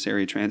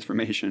necessary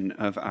transformation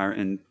of our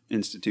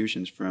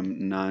institutions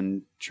from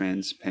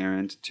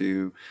non-transparent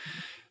to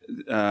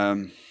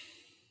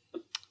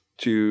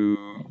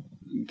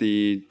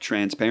the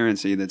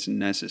transparency that's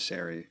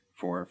necessary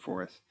for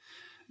fourth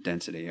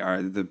density.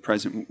 Are the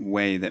present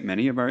way that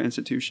many of our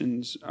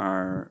institutions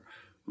are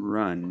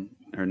run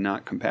are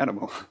not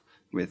compatible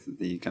with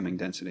the coming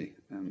density,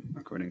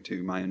 according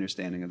to my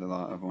understanding of the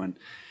law of one.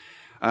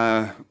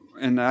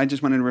 And I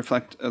just wanted to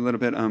reflect a little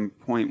bit on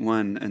point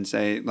one and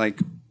say, like,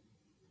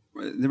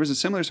 there was a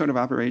similar sort of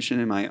operation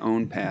in my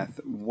own path.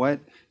 What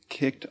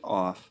kicked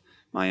off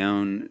my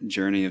own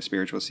journey of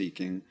spiritual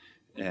seeking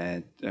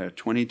at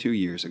 22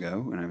 years ago,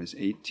 when I was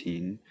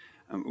 18,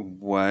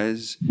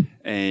 was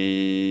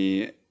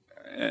an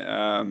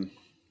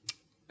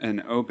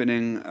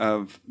opening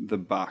of the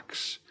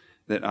box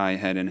that I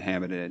had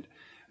inhabited.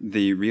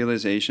 The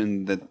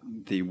realization that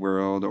the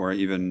world, or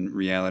even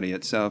reality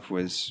itself,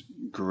 was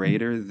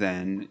greater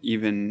than,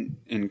 even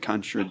in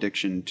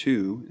contradiction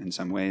to, in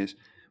some ways,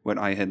 what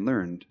I had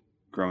learned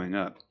growing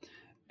up.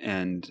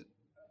 And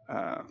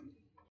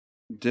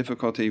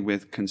difficulty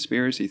with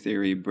conspiracy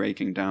theory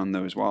breaking down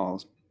those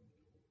walls,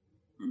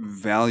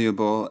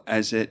 valuable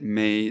as it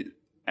may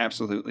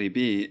absolutely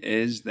be,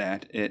 is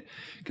that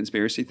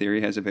conspiracy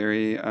theory has a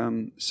very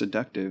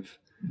seductive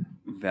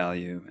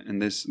value.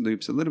 And this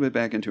loops a little bit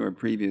back into our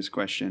previous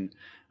question.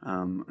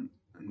 I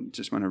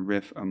just want to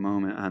riff a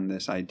moment on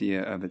this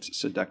idea of its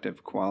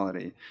seductive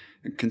quality.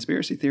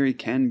 Conspiracy theory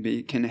can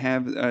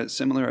have a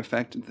similar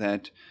effect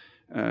that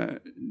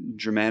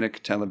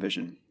dramatic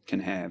television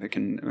can have. It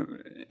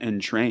can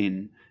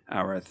entrain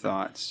our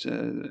thoughts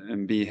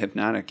and be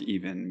hypnotic,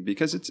 even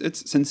because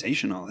it's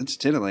sensational, it's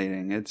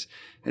titillating, it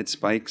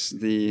spikes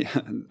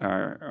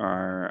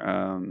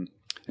our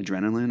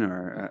adrenaline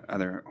or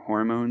other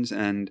hormones,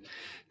 and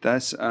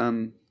thus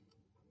can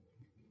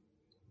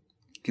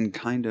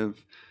kind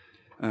of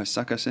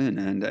suck us in,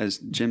 and as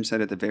Jim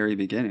said at the very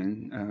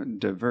beginning,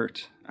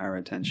 divert our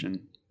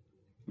attention.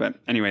 But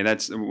anyway,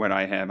 that's what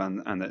I have on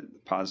the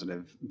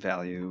positive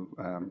value.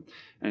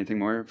 Anything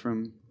more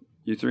from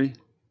you three?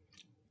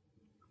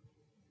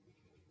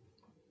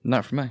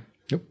 Not for me.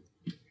 Nope.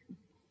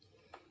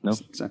 No.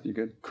 Seth, you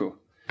good? Cool.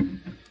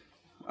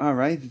 All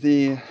right.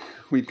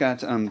 We've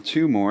got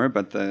two more,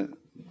 but the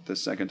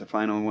second to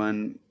final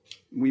one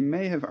we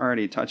may have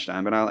already touched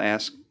on, but I'll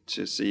ask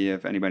to see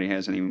if anybody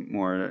has any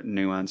more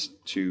nuance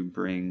to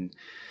bring.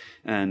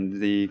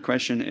 And the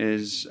question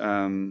is,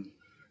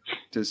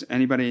 does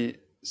anybody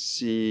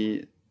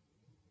see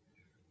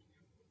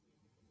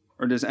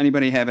Or does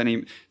anybody have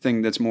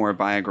anything that's more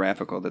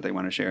biographical that they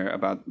want to share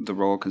about the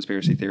role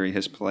conspiracy theory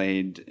has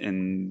played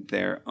in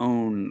their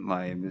own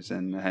lives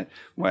and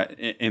what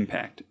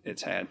impact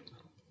it's had?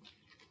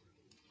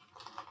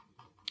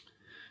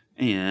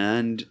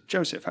 And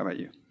Joseph, how about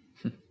you?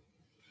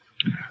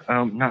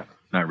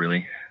 Not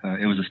really.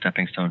 It was a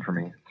stepping stone for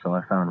me. So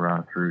I found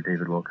Ra through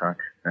David Wilcock,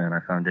 and I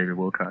found David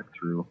Wilcock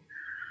through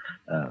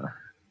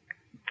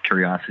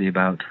curiosity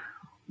about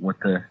what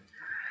the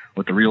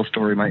real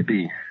story might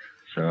be.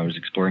 So I was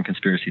exploring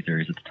conspiracy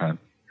theories at the time.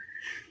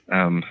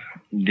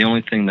 The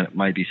only thing that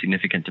might be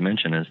significant to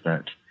mention is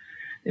that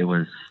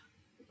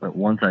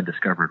once I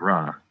discovered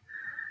Ra,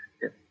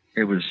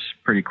 it was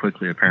pretty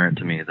quickly apparent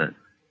to me that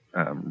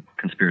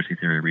conspiracy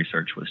theory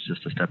research was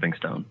just a stepping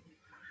stone.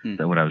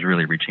 That what I was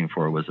really reaching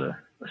for was a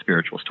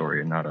spiritual story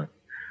and not a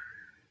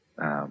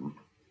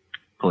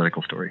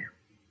political story.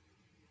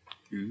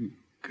 Ooh,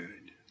 good.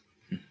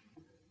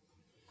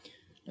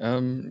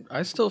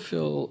 I still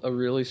feel a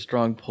really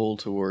strong pull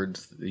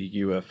towards the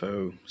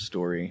UFO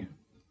story.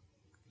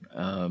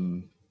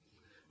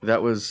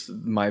 That was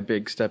my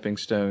big stepping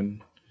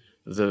stone.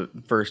 The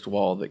first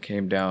wall that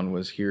came down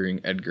was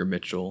hearing Edgar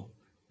Mitchell,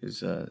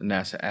 who's a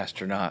NASA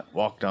astronaut,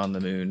 walked on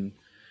the moon,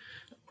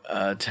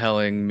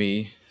 telling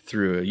me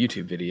through a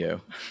YouTube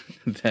video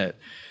that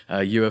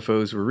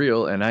UFOs were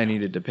real and I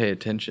needed to pay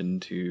attention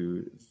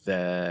to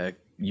the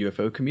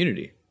UFO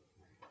community.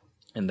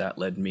 And that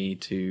led me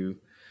to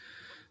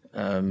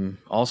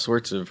all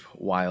sorts of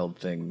wild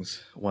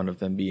things, one of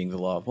them being the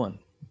Law of One.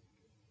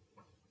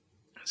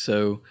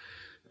 So,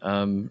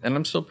 and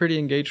I'm still pretty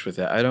engaged with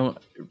that. I don't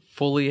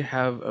fully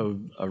have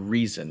a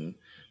reason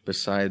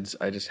besides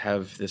I just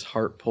have this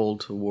heart pull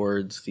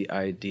towards the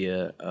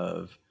idea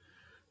of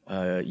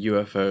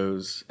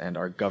UFOs and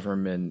our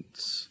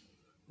government's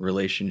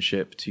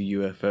relationship to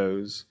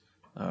UFOs,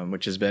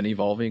 which has been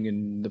evolving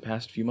in the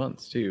past few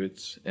months too.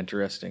 It's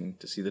interesting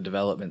to see the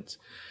developments.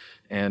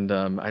 And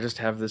I just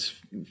have this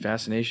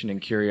fascination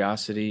and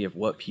curiosity of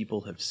what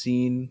people have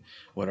seen,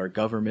 what our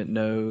government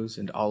knows,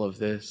 and all of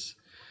this.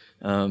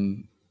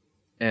 And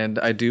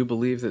I do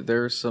believe that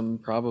there are some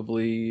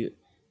probably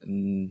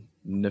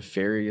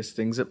nefarious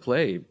things at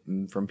play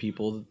from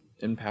people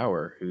in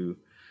power who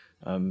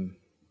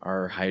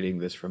are hiding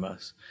this from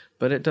us.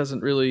 But it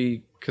doesn't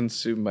really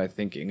consume my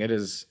thinking. It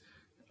is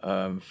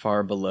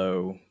far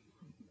below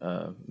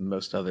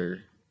most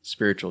other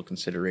spiritual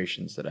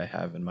considerations that I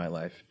have in my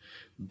life.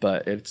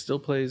 But it still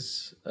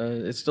plays,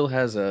 it still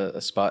has a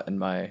spot in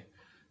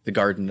the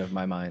garden of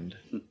my mind.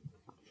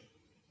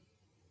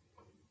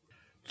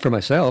 For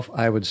myself,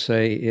 I would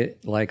say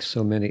it, like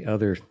so many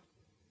other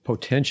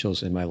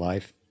potentials in my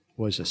life,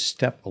 was a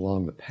step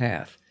along the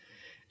path.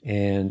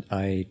 And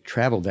I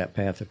traveled that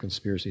path of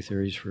conspiracy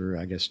theories for,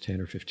 I guess,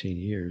 10 or 15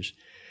 years.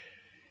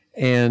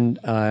 And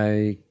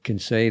I can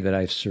say that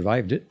I've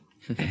survived it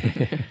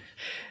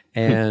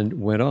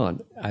and went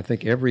on. I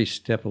think every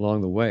step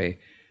along the way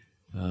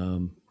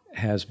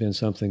has been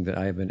something that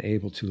I've been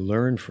able to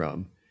learn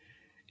from.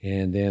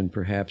 And then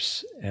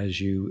perhaps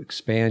as you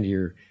expand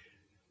your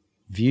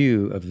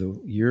view of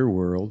your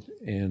world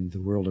and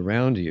the world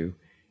around you,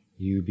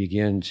 you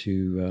begin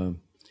to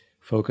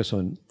focus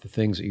on the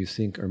things that you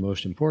think are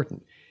most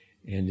important.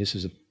 And this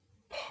is a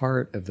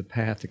part of the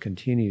path that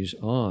continues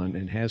on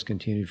and has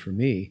continued for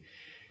me,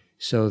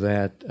 so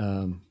that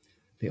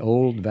the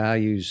old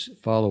values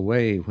fall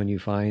away when you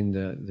find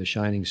the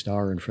shining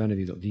star in front of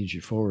you that leads you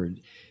forward,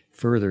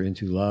 further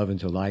into love,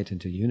 into light,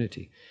 into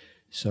unity.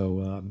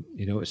 So,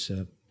 it's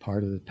a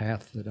part of the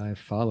path that I've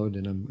followed,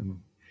 and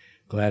I'm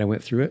glad I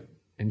went through it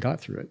and got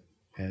through it,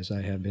 as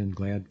I have been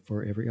glad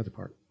for every other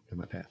part of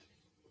my path.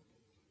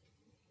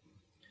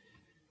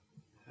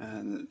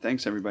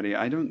 Thanks, everybody.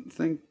 I don't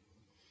think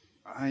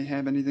I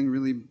have anything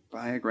really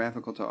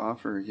biographical to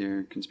offer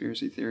here.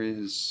 Conspiracy theory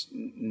has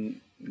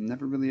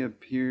never really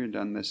appeared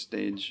on this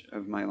stage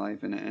of my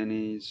life in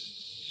any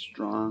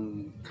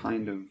strong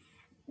kind of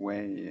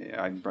way.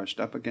 I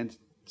brushed up against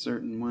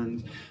certain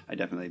ones. I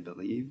definitely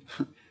believe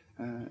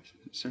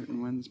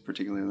certain ones,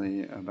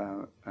 particularly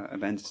about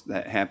events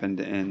that happened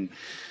in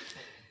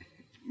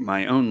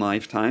my own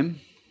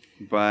lifetime.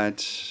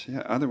 But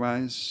yeah,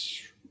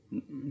 otherwise,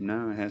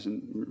 no, it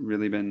hasn't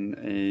really been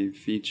a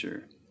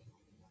feature.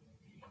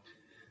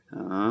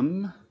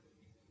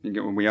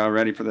 We all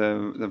ready for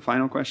the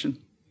final question?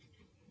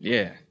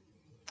 Yeah.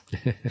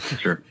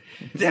 Sure.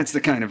 That's the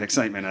kind of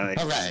excitement I like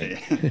to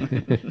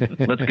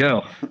see. Let's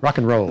go. Rock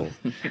and roll.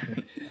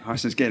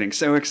 Austin's getting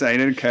so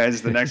excited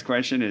because the next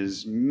question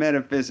is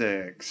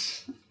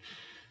metaphysics.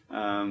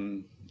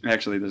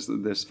 Actually,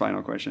 this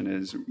final question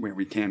is where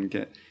we can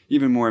get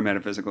even more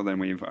metaphysical than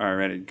we've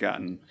already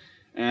gotten.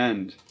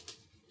 And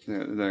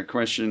the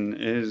question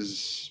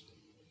is,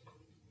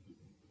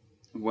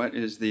 what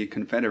is the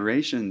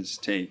Confederation's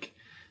take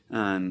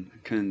on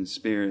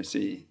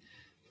conspiracy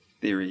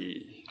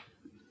theory?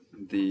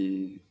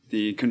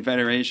 The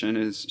Confederation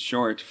is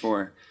short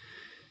for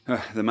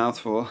the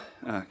mouthful,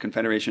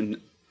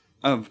 Confederation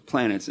of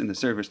planets in the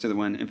service to the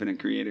one infinite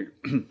creator.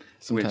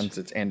 Sometimes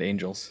it's and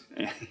angels.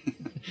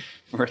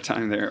 For a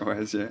time there it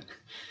was, yeah.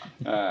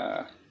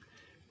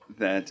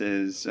 That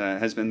is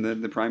has been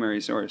the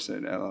primary source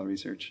that LL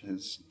Research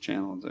has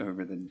channeled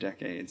over the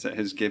decades, that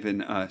has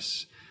given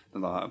us the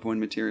law of one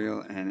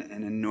material and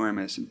an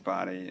enormous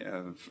body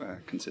of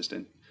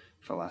consistent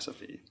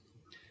philosophy.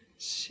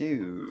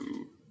 So,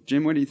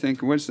 Jim, what do you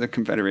think? What's the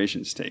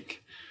Confederation's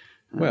take?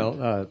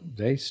 Well,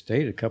 they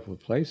state a couple of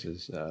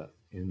places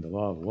in the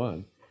Law of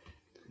One.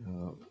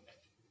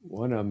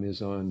 One of them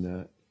is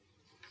on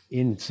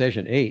in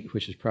session 8,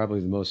 which is probably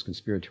the most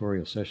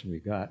conspiratorial session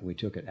we've got. We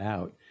took it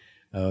out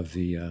of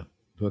the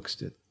books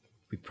that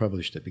we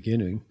published at the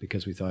beginning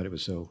because we thought it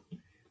was so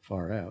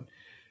far out.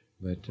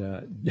 But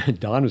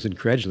Don was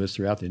incredulous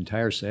throughout the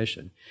entire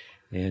session.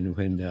 And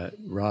when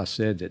Ross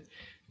said that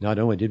not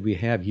only did we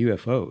have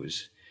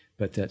UFOs,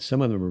 but that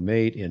some of them were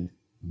made in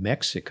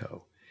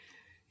Mexico,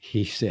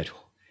 he said,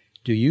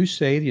 "Do you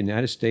say the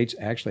United States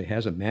actually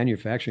has a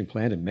manufacturing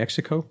plant in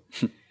Mexico?"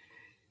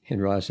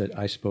 And Ross said,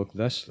 "I spoke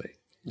thusly.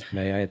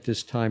 May I at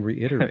this time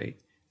reiterate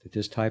that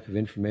this type of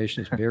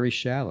information is very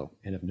shallow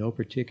and of no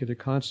particular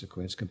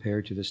consequence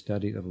compared to the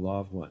study of the Law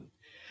of One.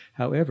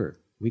 However,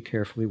 we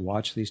carefully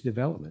watch these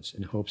developments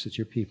in hopes that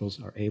your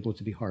peoples are able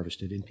to be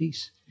harvested in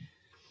peace."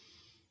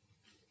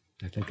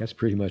 I think that's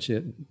pretty much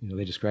it.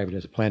 They describe it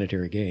as a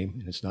planetary game,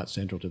 and it's not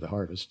central to the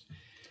harvest.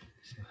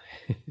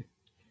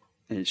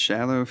 A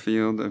shallow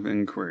field of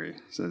inquiry,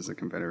 says the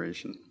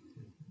Confederation.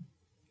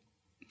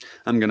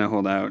 I'm going to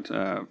hold out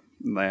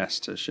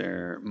last to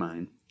share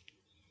mine.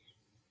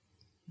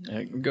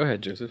 Go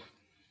ahead, Joseph.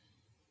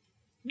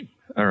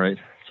 All right.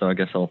 So I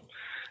guess I'll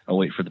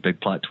wait for the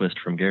big plot twist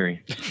from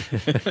Gary.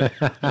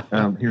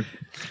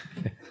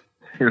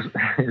 Here's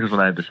what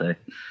I have to say.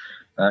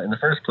 In the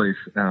first place,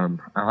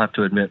 I'll have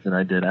to admit that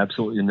I did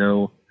absolutely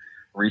no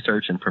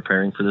research in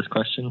preparing for this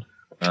question.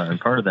 And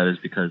part of that is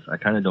because I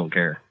kind of don't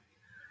care.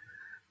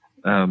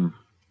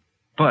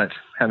 But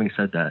having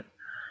said that,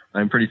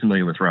 I'm pretty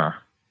familiar with Ra.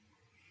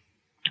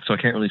 So I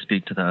can't really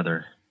speak to the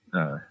other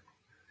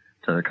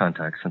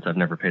contacts since I've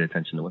never paid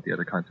attention to what the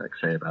other contacts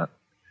say about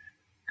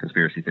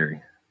conspiracy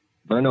theory.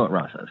 But I know what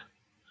Ra says.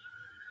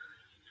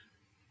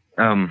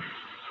 And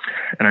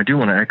I do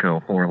want to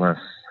echo more or less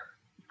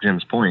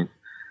Jim's point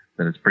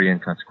that it's pretty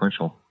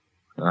inconsequential.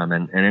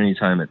 And any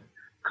time it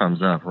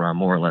comes up, Ra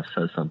more or less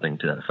says something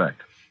to that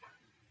effect.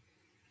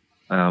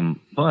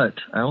 But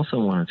I also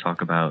want to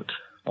talk about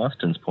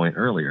Austin's point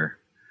earlier,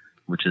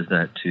 which is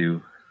that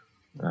to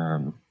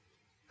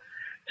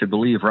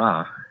believe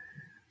Ra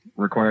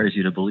requires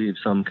you to believe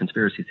some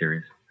conspiracy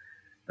theories,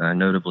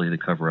 notably the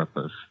cover-up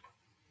of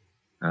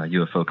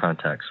UFO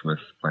contacts with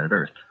planet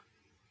Earth.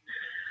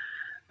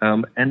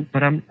 But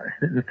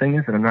the thing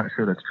is that I'm not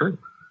sure that's true.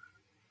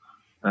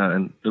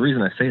 And the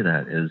reason I say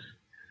that is,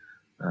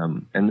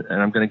 and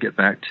I'm going to get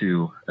back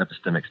to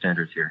epistemic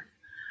standards here.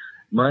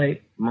 My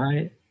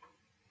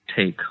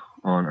take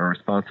on a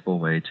responsible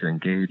way to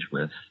engage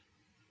with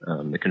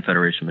the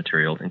Confederation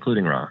material,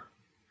 including Ra,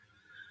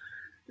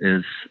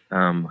 is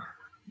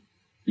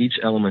each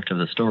element of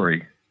the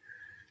story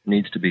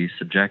needs to be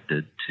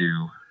subjected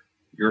to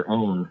your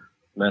own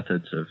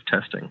methods of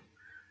testing.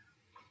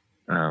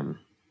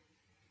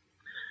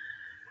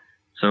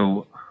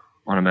 So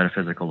on a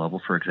metaphysical level,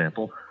 for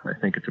example, I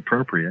think it's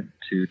appropriate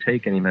to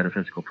take any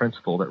metaphysical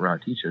principle that Ra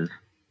teaches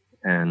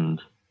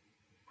and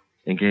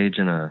engage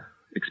in a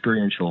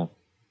experiential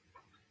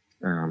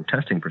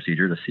testing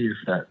procedure to see if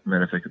that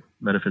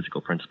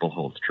metaphysical principle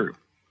holds true.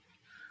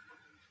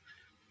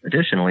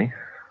 Additionally,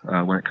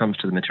 when it comes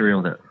to the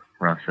material that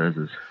Ra says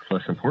is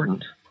less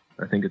important,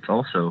 I think it's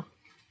also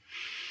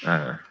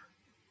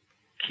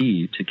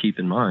key to keep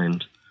in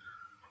mind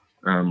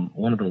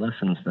one of the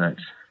lessons that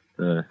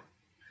the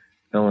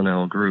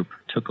LNL group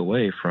took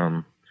away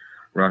from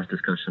Ra's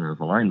discussion of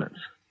alignments,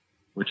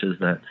 which is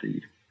that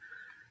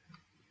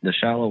the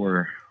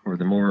shallower or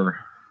the more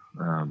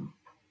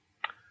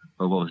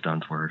what was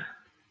Don's word?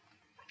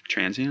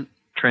 Transient?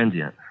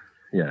 Transient,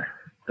 yeah.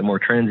 The more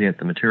transient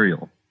the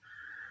material,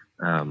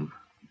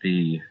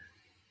 the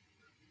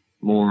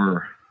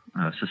more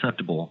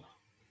susceptible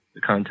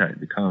the contact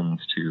becomes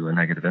to a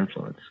negative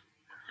influence.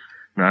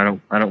 Now,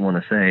 I don't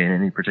want to say in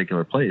any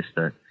particular place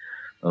that,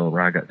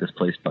 Ra got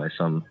displaced by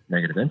some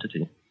negative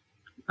entity.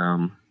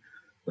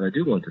 But I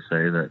do want to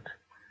say that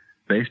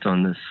based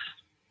on this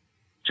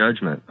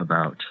judgment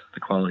about the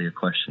quality of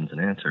questions and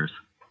answers,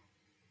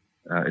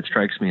 it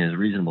strikes me as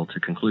reasonable to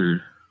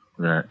conclude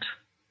that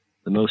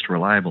the most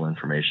reliable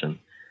information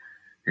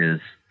is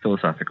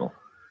philosophical,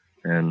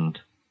 and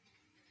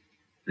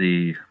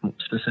the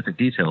specific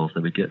details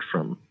that we get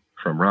from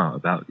Ra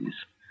about these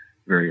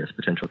various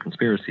potential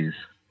conspiracies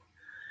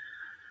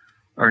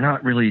are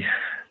not really,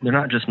 they're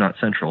not just not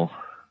central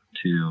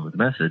to the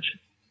message,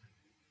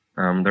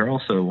 they're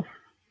also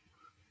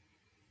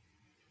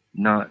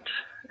not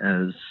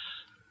as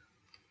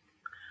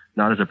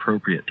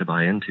appropriate to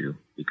buy into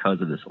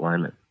because of this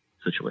alignment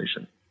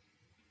situation.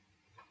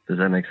 Does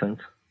that make sense?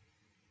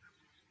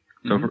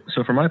 Mm-hmm.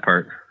 So for my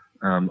part,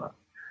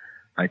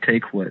 I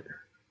take what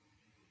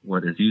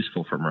is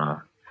useful from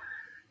Ra,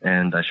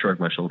 and I shrug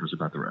my shoulders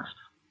about the rest.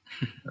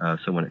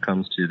 So when it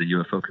comes to the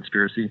UFO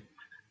conspiracy,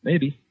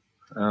 maybe.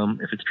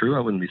 If it's true,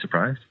 I wouldn't be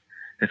surprised.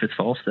 If it's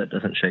false, that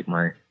doesn't shake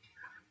my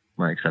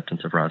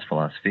acceptance of Ra's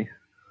philosophy.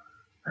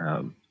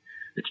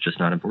 It's just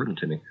not important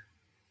to me.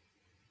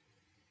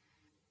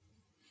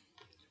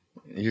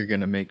 You're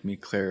going to make me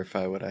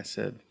clarify what I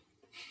said.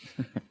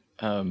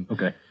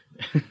 Okay.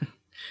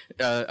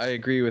 I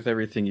agree with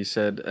everything you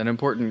said. An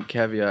important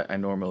caveat I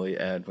normally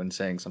add when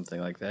saying something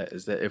like that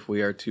is that if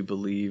we are to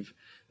believe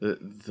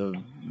that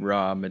the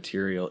raw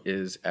material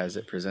is as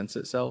it presents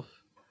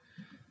itself,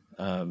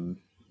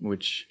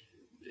 which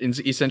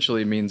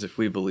essentially means if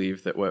we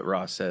believe that what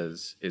Ra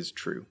says is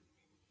true,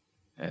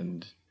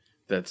 and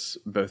that's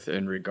both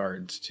in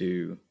regards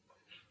to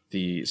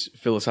the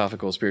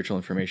philosophical, spiritual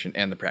information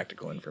and the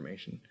practical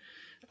information.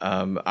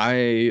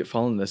 I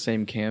fall in the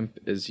same camp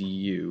as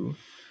you.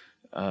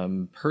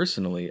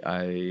 Personally,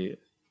 I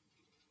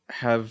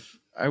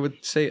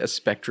would say, a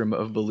spectrum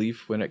of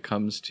belief when it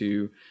comes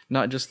to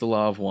not just the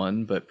Law of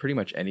One, but pretty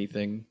much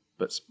anything,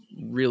 but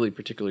really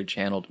particularly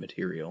channeled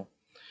material.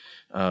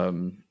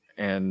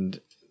 And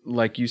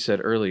like you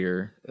said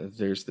earlier,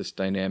 there's this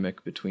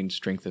dynamic between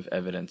strength of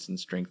evidence and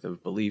strength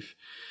of belief.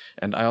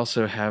 And I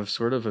also have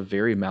sort of a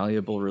very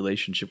malleable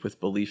relationship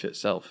with belief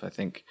itself. I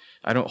think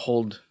I don't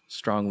hold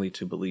strongly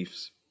to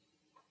beliefs.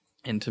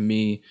 And to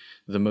me,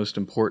 the most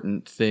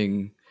important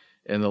thing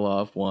in the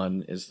Law of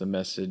One is the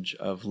message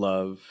of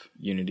love,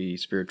 unity,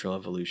 spiritual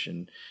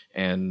evolution.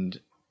 And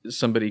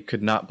somebody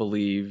could not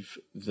believe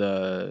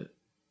the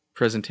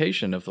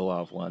presentation of the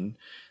Law of One.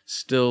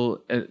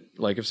 Still,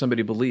 like if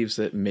somebody believes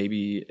that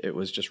maybe it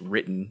was just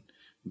written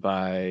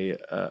by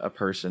a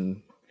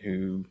person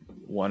who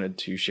wanted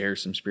to share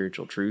some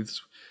spiritual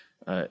truths,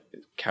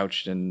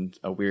 couched in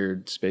a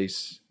weird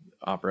space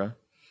opera,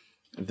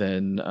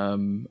 then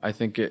I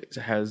think it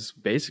has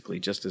basically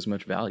just as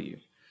much value.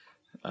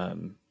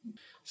 But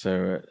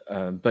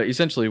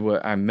essentially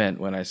what I meant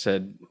when I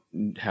said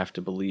have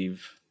to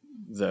believe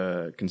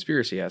the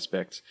conspiracy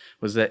aspects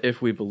was that if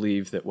we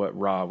believe that what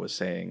Ra was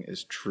saying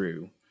is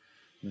true,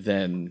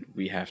 then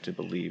we have to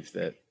believe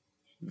that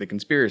the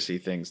conspiracy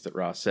things that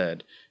Ra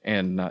said,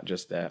 and not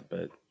just that,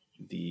 but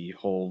the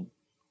whole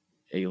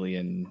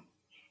alien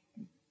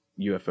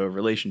UFO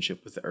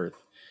relationship with the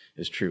Earth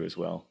is true as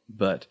well.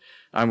 But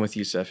I'm with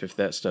you, Seth. If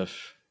that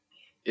stuff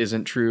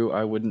isn't true,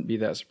 I wouldn't be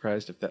that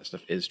surprised. If that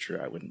stuff is true,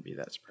 I wouldn't be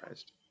that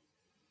surprised.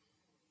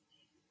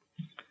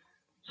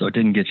 So it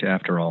didn't get you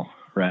after all,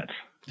 rats.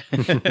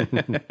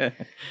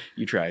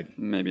 You tried.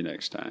 Maybe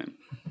next time.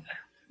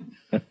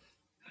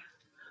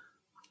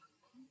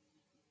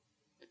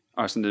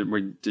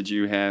 Austin, did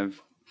you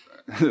have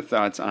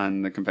thoughts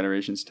on the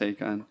Confederation's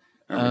take on,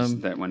 or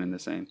was that one in the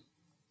same?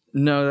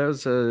 No, that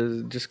was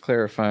just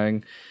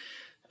clarifying.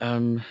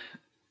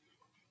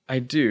 I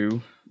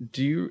do.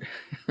 Do you?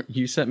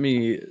 You sent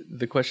me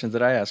the questions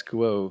that I asked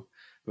Kuo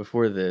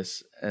before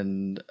this,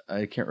 and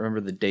I can't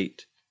remember the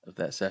date of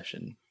that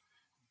session.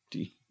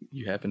 Do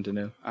you happen to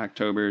know?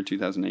 October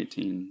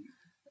 2018.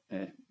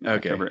 Okay.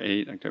 October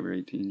 8, October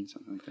 18,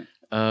 something like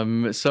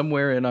that.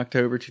 Somewhere in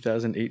October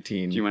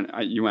 2018. Do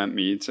you want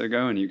me to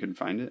go and you can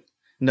find it?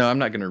 No, I'm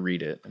not going to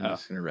read it. I'm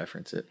just going to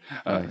reference it.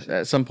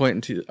 At some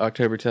point in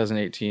October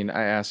 2018,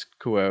 I asked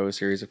Kuo a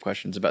series of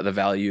questions about the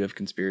value of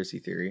conspiracy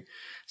theory.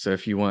 So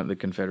if you want the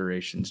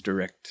Confederation's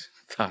direct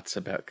thoughts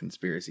about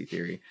conspiracy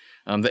theory,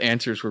 the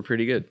answers were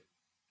pretty good.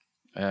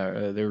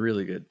 They're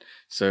really good.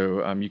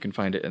 So you can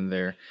find it in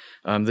there.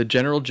 The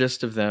general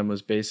gist of them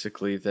was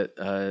basically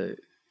that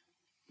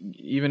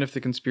even if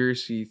the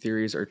conspiracy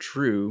theories are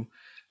true,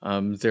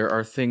 there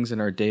are things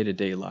in our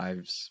day-to-day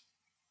lives.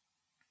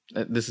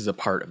 This is a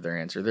part of their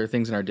answer. There are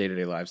things in our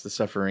day-to-day lives, the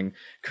suffering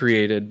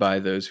created by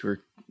those who are,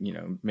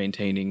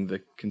 maintaining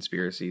the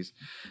conspiracies,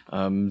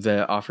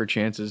 that offer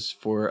chances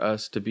for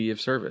us to be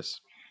of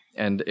service.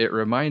 And it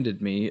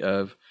reminded me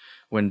of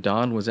when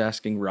Don was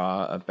asking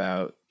Ra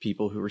about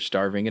people who were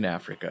starving in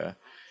Africa,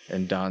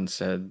 and Don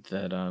said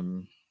that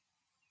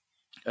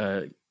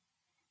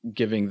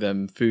giving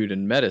them food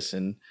and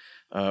medicine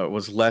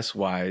was less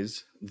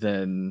wise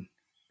than,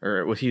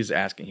 or what he was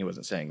asking, he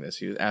wasn't saying this,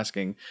 he was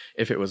asking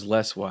if it was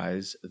less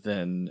wise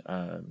than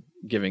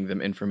giving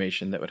them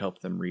information that would help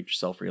them reach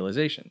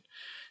self-realization.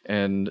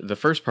 And the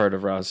first part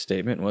of Ra's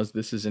statement was,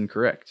 this is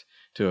incorrect.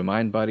 To a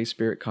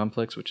mind-body-spirit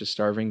complex which is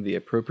starving, the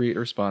appropriate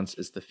response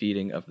is the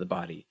feeding of the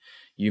body.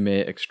 You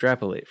may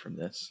extrapolate from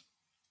this.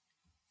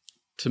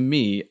 To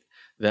me,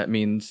 that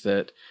means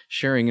that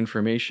sharing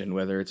information,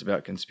 whether it's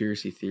about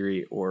conspiracy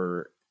theory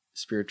or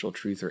spiritual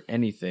truth or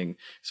anything,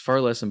 is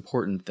far less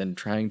important than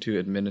trying to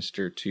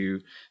administer to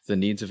the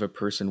needs of a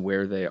person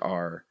where they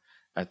are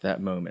at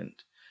that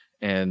moment.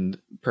 And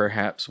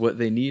perhaps what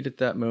they need at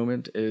that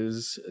moment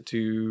is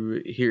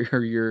to hear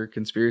your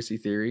conspiracy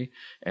theory,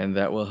 and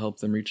that will help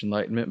them reach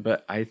enlightenment.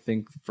 But I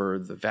think for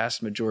the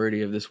vast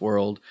majority of this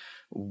world,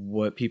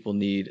 what people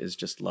need is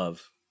just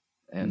love.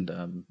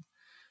 And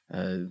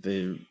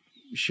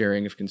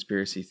sharing of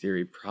conspiracy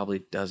theory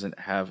probably doesn't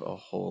have a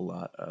whole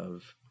lot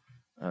of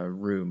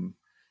room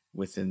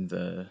within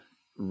the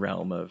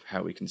realm of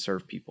how we can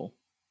serve people.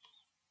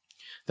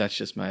 That's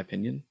just my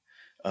opinion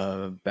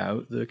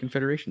about the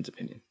Confederation's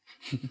opinion.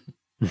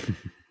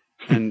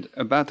 And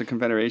about the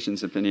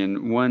Confederation's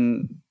opinion,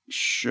 one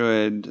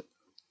should,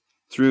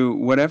 through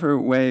whatever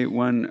way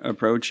one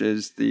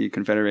approaches the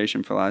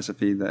Confederation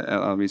philosophy that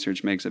LL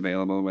Research makes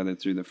available, whether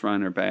through the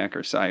front or back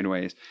or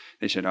sideways,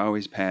 they should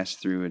always pass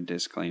through a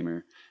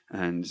disclaimer.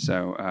 And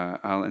so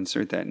I'll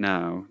insert that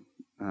now,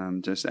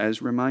 just as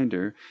a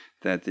reminder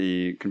that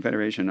the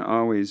Confederation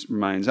always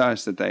reminds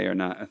us that they are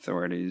not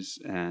authorities,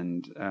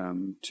 and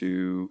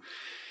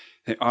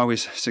they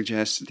always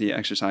suggest the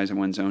exercise of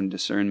one's own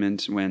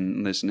discernment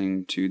when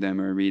listening to them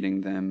or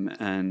reading them.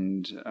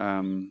 And,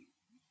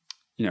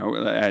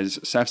 as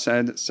Seth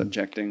said,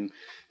 subjecting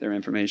their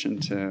information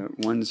to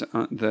one's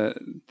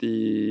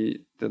the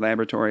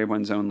laboratory of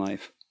one's own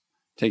life,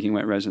 taking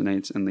what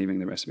resonates and leaving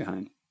the rest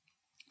behind.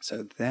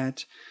 So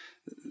that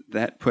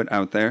put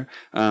out there.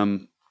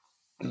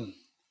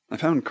 I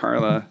found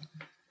Carla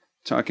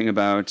talking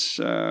about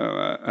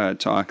a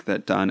talk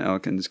that Don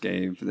Elkins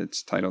gave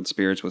that's titled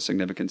Spiritual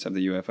Significance of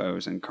the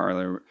UFOs. And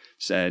Carla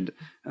said,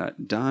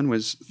 Don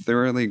was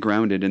thoroughly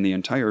grounded in the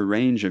entire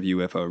range of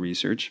UFO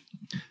research,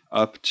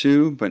 up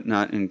to, but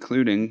not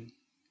including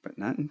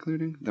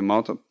the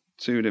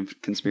multitude of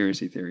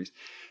conspiracy theories.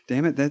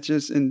 Damn it, that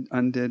just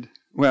undid.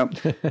 Well,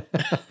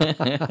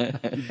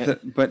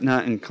 but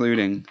not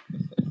including.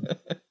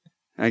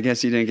 I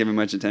guess you didn't give him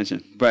much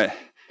attention, but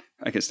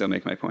I could still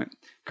make my point.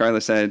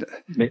 Carla said,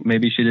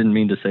 maybe she didn't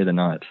mean to say the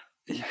not.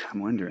 Yeah, I'm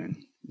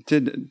wondering.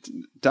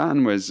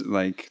 Don was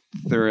like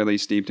thoroughly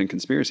steeped in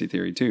conspiracy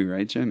theory too,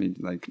 right, Jim?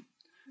 Like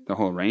the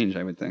whole range,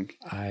 I would think.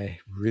 I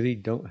really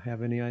don't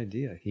have any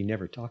idea. He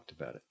never talked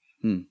about it.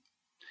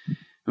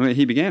 Well,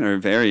 he began a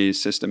very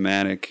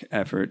systematic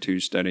effort to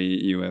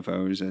study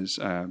UFOs as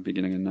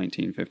beginning in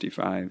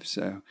 1955.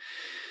 So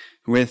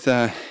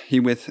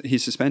he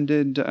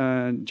suspended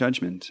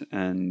judgment,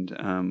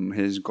 and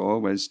his goal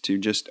was to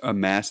just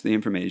amass the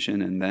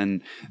information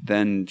and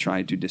then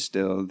try to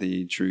distill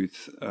the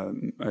truth,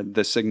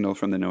 the signal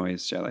from the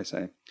noise, shall I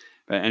say.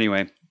 But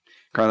anyway,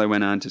 Carla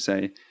went on to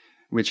say,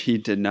 which he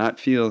did not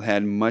feel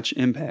had much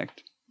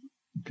impact,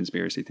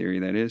 conspiracy theory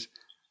that is,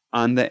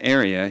 on the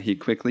area he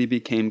quickly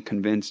became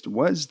convinced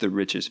was the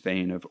richest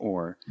vein of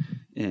ore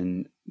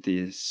in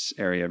this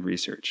area of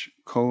research,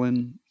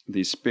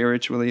 the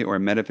spiritually or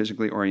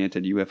metaphysically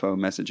oriented UFO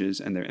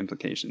messages and their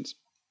implications.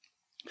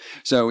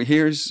 So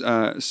here's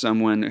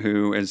someone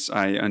who, as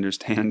I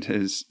understand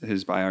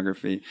his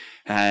biography,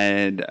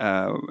 had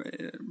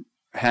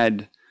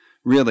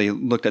really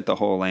looked at the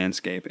whole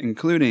landscape,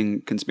 including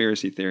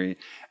conspiracy theory,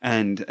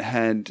 and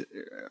had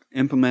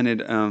implemented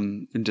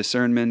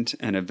discernment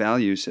and a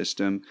value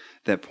system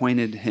that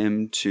pointed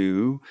him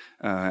to,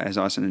 as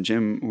Austin and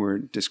Jim were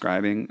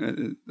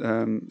describing,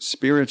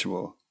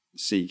 spiritual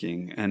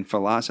seeking and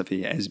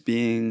philosophy as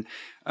being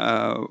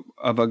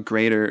of a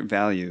greater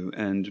value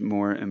and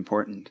more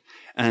important.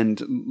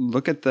 And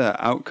look at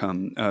the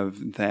outcome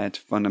of that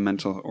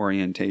fundamental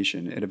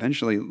orientation. It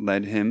eventually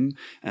led him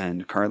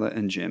and Carla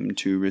and Jim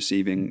to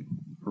receiving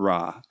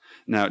Ra.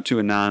 Now, to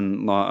a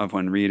non-Law of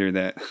One reader,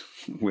 that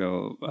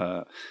will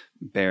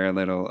bear a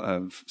little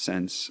of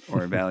sense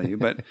or value.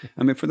 But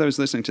I mean, for those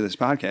listening to this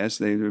podcast,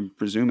 they would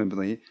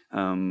presumably,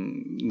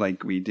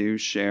 like we do,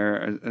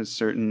 share a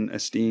certain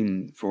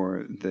esteem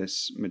for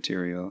this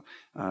material,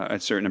 a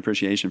certain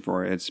appreciation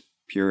for its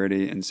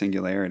purity and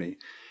singularity.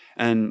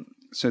 And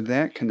so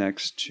that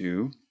connects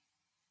to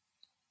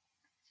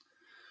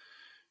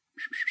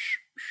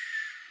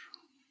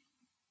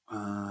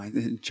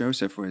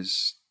Joseph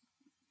was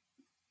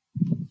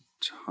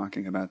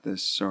talking about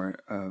this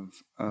sort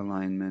of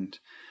alignment.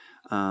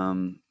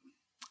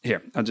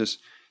 Here,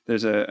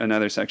 there's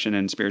another section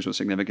in Spiritual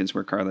Significance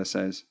where Carla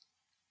says,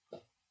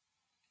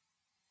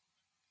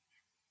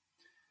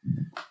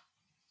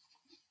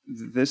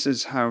 this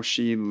is how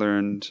she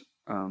learned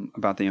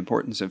about the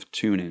importance of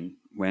tuning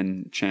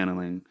when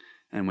channeling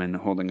and when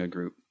holding a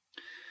group.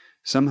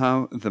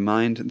 Somehow, the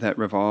mind that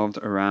revolved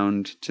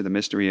around to the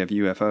mystery of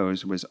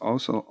UFOs was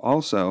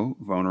also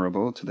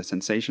vulnerable to the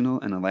sensational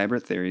and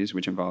elaborate theories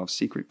which involve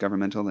secret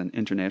governmental and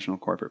international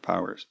corporate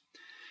powers.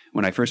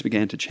 When I first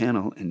began to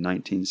channel in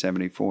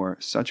 1974,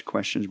 such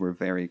questions were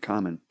very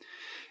common.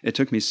 It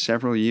took me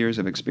several years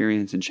of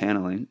experience in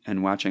channeling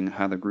and watching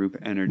how the group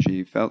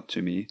energy felt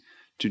to me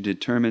to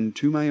determine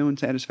to my own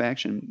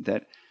satisfaction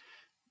that,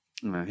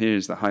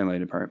 here's the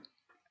highlighted part,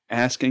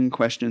 asking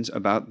questions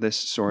about this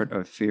sort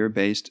of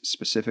fear-based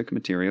specific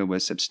material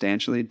was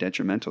substantially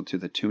detrimental to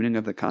the tuning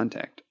of the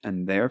contact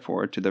and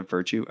therefore to the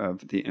virtue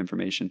of the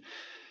information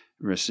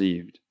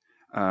received.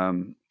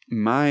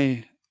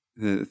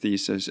 The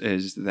thesis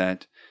is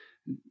that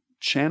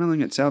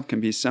channeling itself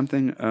can be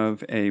something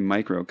of a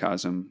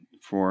microcosm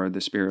for the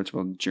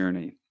spiritual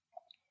journey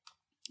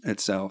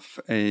itself,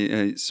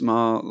 a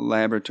small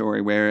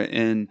laboratory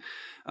wherein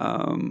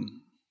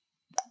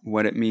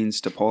what it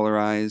means to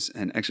polarize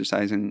and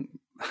exercising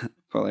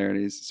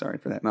polarities, sorry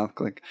for that mouth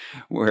click,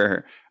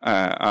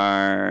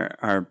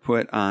 are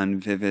put on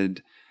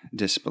vivid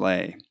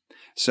display.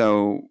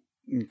 So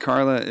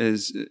Carla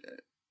is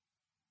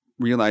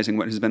realizing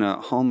what has been a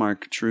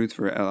hallmark truth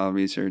for LL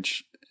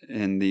Research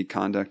in the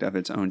conduct of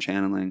its own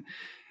channeling,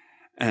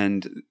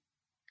 and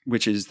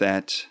which is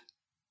that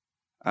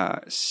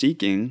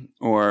seeking,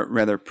 or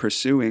rather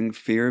pursuing,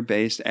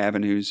 fear-based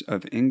avenues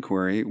of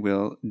inquiry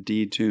will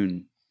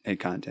detune a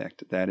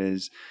contact. That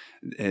is,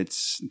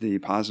 it's the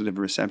positive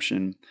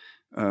reception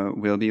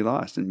will be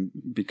lost and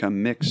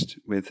become mixed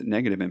with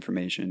negative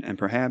information, and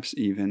perhaps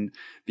even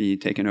be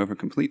taken over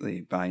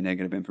completely by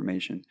negative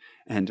information.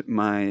 And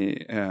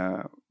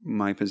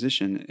my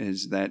position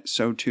is that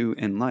so too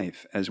in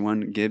life, as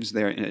one gives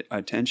their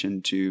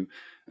attention to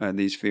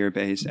these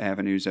fear-based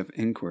avenues of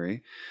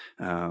inquiry,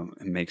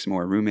 makes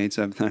more roommates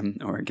of them,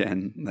 or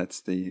again, lets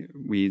the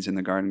weeds in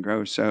the garden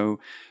grow, so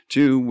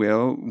too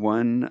will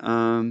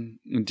one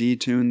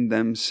detune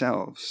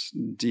themselves,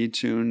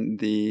 detune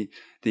the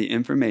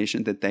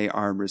information that they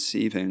are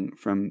receiving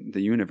from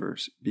the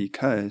universe,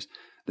 because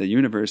the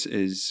universe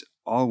is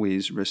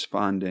always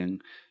responding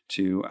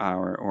to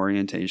our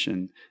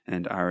orientation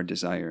and our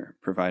desire,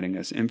 providing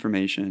us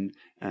information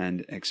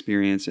and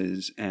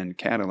experiences and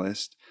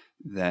catalysts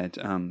that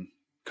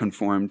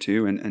conform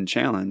to and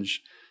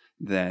challenge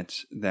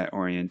that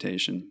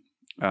orientation.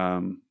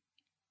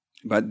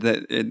 But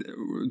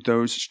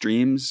those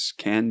streams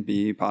can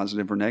be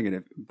positive or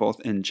negative,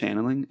 both in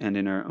channeling and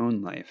in our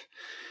own life.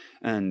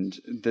 And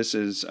this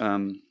is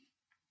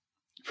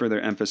further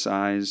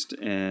emphasized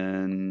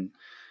in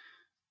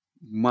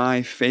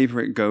my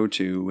favorite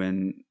go-to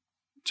when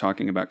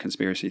talking about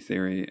conspiracy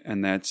theory,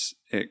 and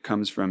it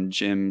comes from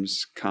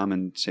Jim's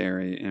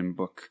commentary in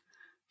Book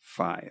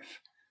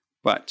 5.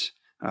 But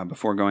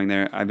before going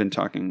there, I've been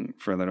talking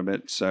for a little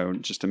bit, so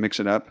just to mix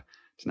it up,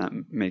 to not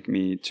make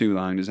me too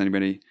long, does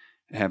anybody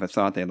have a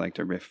thought they'd like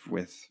to riff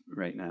with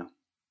right now?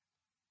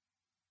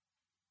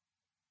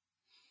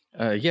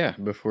 Yeah,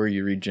 before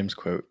you read Jim's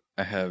quote,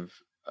 I have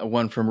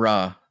one from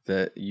Ra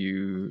that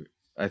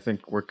I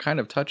think we're kind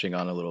of touching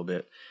on a little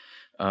bit.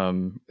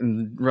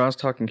 And Ra's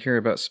talking here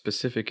about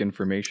specific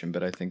information,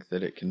 but I think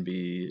that it can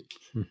be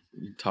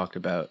talked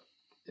about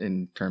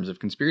in terms of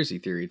conspiracy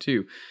theory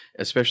too,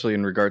 especially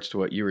in regards to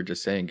what you were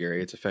just saying,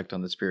 Gary, its effect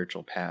on the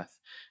spiritual path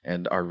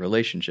and our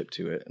relationship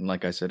to it. And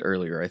like I said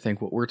earlier, I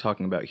think what we're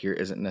talking about here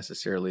isn't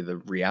necessarily the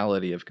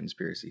reality of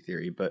conspiracy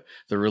theory, but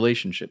the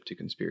relationship to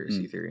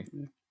conspiracy theory.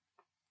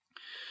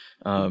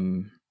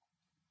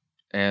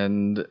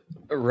 And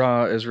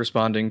Ra is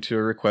responding to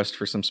a request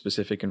for some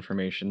specific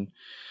information.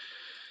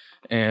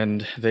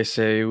 And they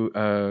say,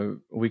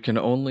 we can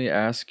only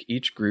ask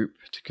each group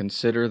to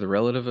consider the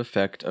relative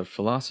effect of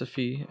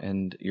philosophy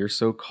and your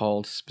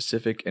so-called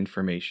specific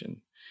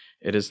information.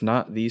 It is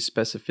not the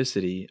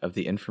specificity of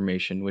the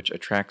information which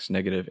attracts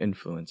negative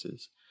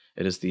influences.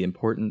 It is the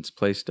importance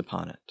placed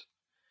upon it.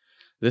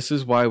 This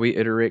is why we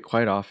iterate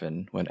quite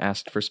often, when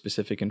asked for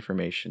specific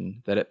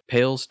information, that it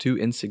pales to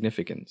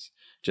insignificance,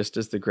 just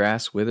as the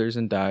grass withers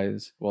and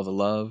dies, while the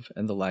love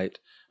and the light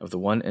of the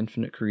one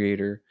infinite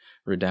Creator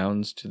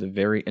redounds to the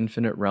very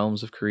infinite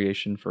realms of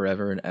creation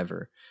forever and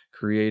ever,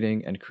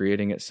 creating and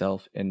creating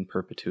itself in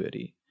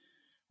perpetuity.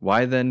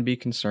 Why then be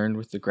concerned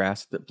with the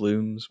grass that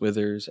blooms,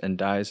 withers, and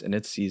dies in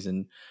its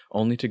season,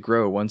 only to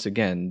grow once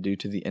again due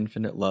to the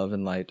infinite love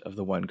and light of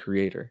the one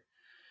Creator?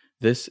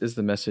 This is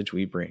the message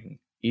we bring.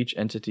 Each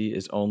entity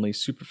is only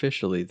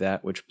superficially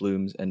that which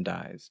blooms and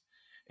dies.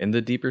 In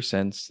the deeper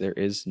sense, there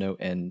is no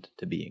end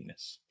to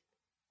beingness.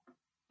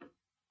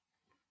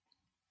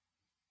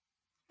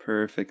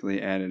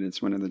 Perfectly added.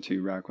 It's one of the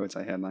two Ra quotes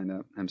I had lined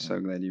up. I'm so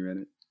glad you read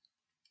it.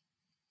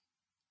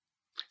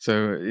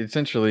 So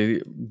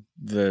essentially,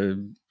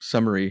 the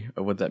summary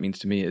of what that means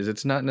to me is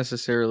it's not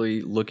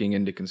necessarily looking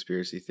into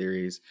conspiracy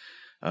theories,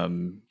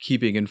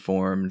 keeping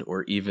informed,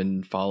 or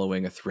even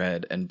following a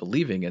thread and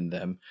believing in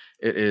them.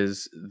 It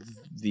is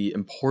the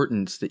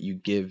importance that you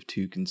give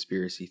to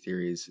conspiracy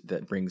theories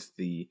that brings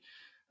the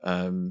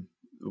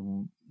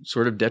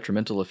sort of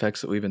detrimental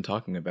effects that we've been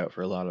talking about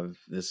for a lot of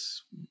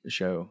this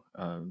show,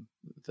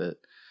 that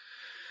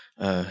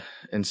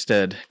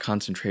instead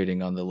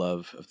concentrating on the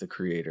love of the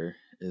Creator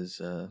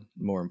is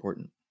more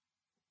important.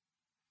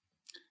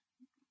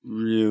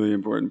 Really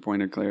important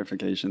point of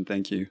clarification.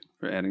 Thank you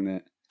for adding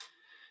that.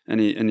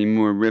 Any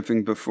more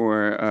riffing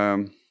before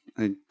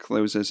I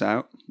close this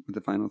out with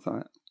the final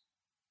thought?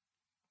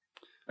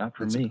 Not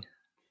for me.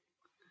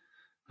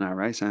 All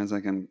right. Sounds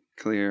like I'm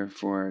clear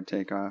for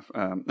takeoff.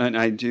 And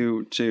I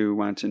do, too,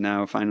 want to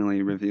now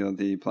finally reveal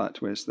the plot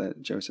twist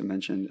that Joseph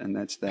mentioned, and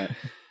that's that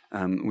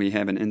we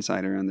have an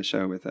insider on the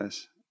show with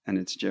us, and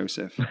it's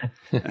Joseph.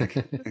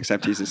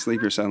 Except he's a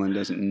sleeper cell and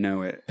doesn't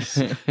know it.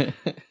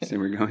 So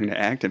we're going to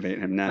activate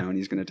him now, and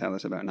he's going to tell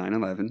us about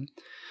 9/11.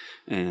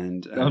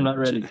 And I'm not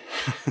ready.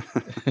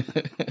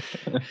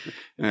 All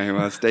right,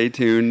 well, stay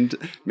tuned.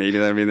 Maybe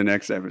that'll be the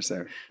next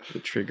episode. The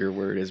trigger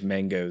word is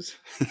mangoes.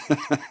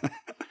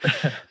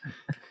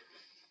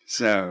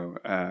 So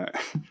I'm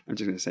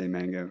just going to say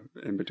mango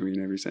in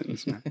between every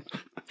sentence.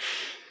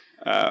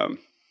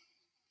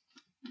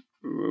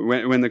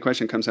 When the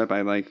question comes up,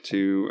 I like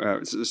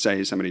to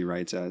say somebody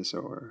writes us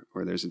or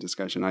there's a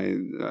discussion.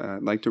 I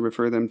like to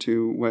refer them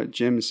to what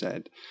Jim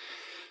said.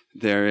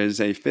 There is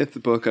a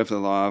fifth book of the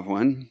Law of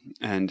One,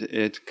 and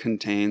it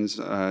contains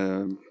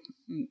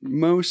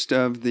most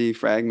of the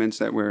fragments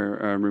that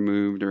were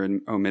removed or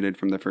omitted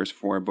from the first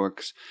four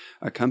books,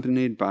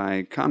 accompanied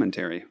by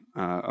commentary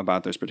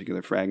about those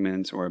particular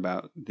fragments or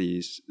about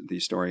the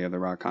story of the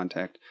Ra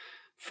contact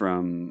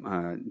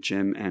from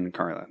Jim and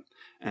Carla.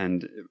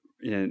 And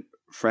in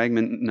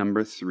fragment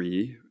number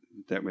 3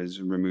 that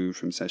was removed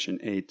from session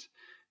 8,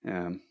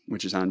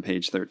 which is on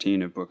page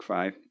 13 of book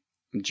 5,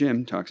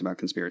 Jim talks about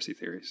conspiracy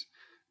theories.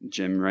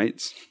 Jim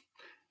writes,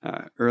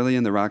 early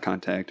in the Ra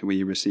contact,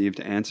 we received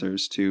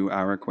answers to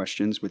our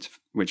questions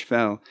which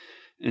fell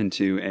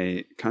into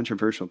a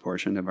controversial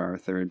portion of our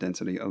third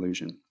density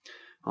illusion.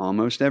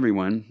 Almost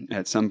everyone,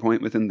 at some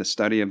point within the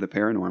study of the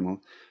paranormal,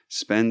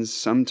 spends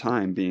some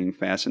time being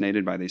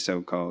fascinated by the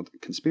so-called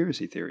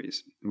conspiracy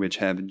theories, which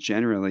have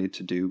generally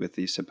to do with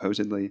the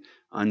supposedly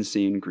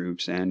unseen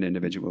groups and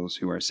individuals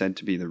who are said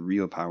to be the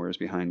real powers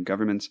behind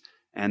governments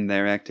and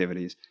their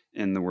activities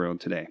in the world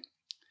today.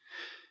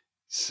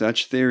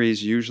 Such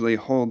theories usually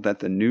hold that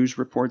the news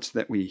reports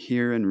that we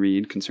hear and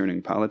read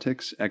concerning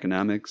politics,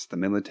 economics, the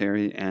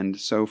military, and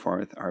so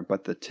forth are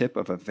but the tip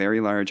of a very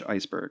large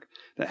iceberg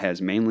that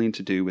has mainly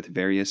to do with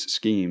various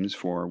schemes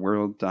for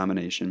world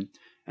domination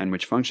and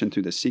which function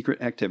through the secret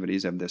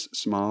activities of this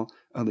small,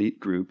 elite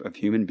group of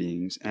human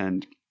beings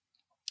and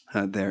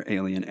their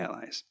alien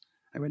allies,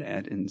 I would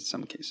add in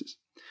some cases.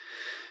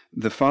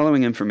 The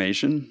following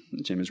information,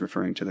 Jim is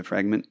referring to the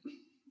fragment,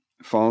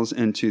 falls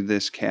into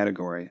this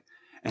category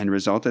and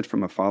resulted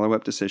from a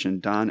follow-up decision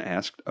Don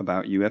asked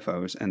about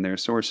UFOs and their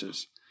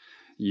sources.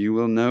 You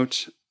will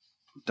note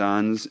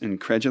Don's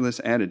incredulous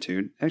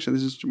attitude. Actually,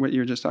 this is what you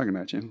were just talking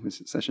about, Jim.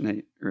 This is session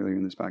 8 earlier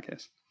in this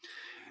podcast.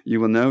 You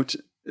will note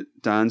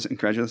Don's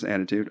incredulous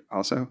attitude.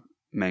 Also,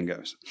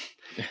 mangoes.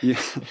 You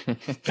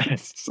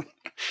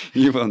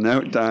will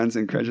note Don's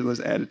incredulous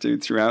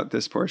attitude throughout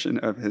this portion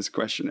of his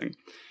questioning.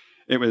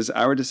 It was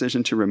our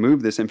decision to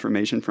remove this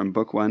information from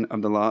Book 1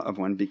 of the Law of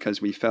One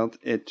because we felt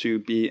it to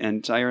be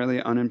entirely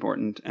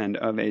unimportant and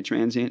of a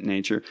transient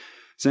nature,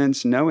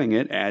 since knowing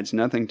it adds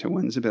nothing to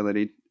one's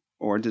ability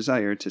or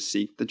desire to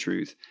seek the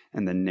truth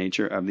and the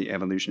nature of the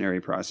evolutionary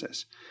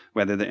process,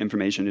 whether the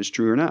information is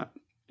true or not.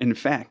 In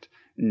fact,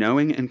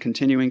 knowing and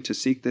continuing to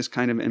seek this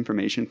kind of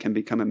information can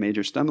become a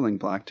major stumbling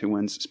block to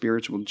one's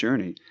spiritual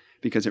journey,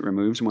 because it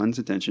removes one's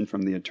attention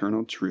from the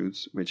eternal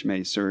truths which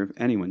may serve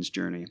anyone's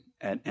journey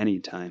at any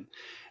time,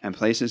 and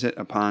places it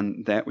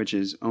upon that which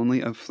is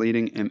only of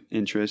fleeting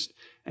interest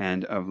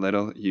and of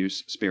little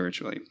use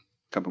spiritually.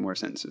 A couple more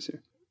sentences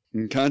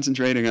here.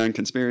 Concentrating on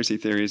conspiracy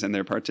theories and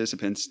their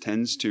participants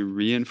tends to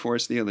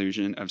reinforce the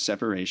illusion of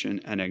separation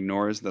and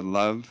ignores the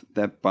love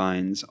that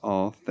binds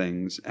all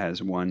things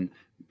as one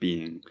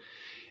being.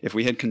 If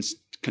we had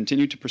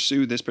continued to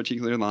pursue this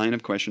particular line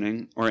of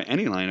questioning, or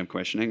any line of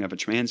questioning of a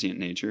transient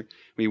nature,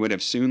 we would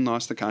have soon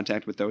lost the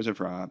contact with those of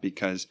Ra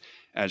because,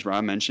 as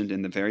Ra mentioned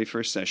in the very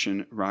first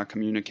session, Ra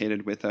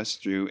communicated with us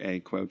through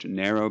a, quote,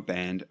 narrow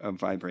band of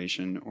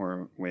vibration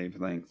or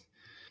wavelength.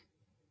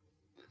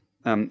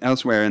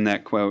 Elsewhere in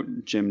that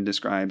quote, Jim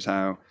describes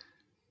how,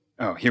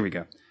 here we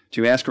go.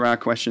 To ask Ra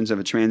questions of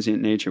a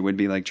transient nature would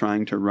be like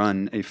trying to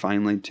run a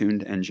finely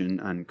tuned engine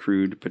on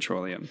crude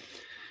petroleum.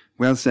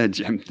 Well said,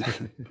 Jim.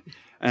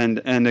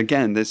 And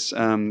again, this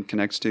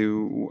connects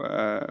to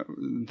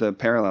the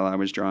parallel I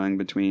was drawing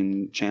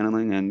between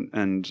channeling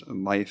and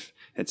life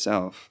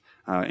itself.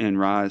 In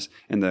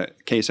the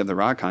case of the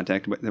Ra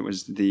contact, that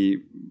was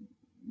the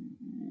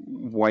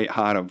white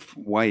hot of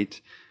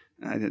white.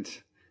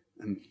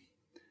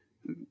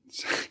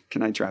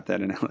 Can I drop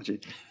that analogy?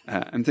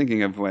 I'm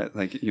thinking of what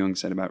like Jung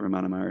said about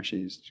Ramana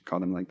Maharshi. He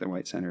called him like the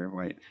white center of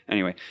white.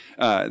 Anyway,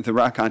 the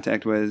Ra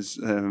contact was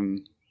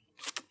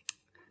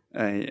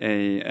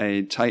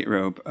a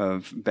tightrope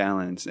of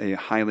balance, a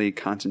highly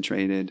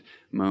concentrated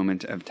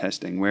moment of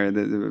testing where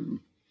the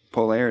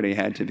polarity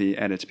had to be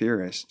at its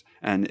purest,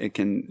 and it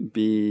can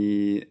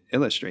be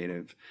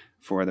illustrative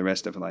for the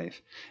rest of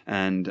life.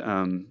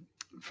 And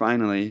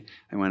finally,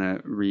 I want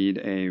to read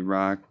a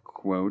Ra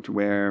quote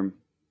where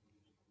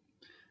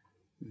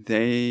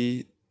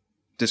they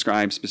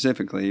describe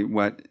specifically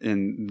what,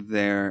 in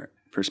their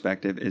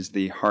perspective, is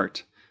the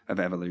heart of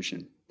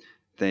evolution.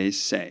 They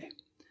say,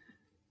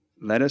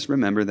 "Let us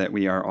remember that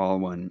we are all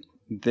one.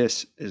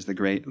 This is the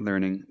great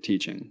learning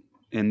teaching.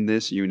 In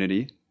this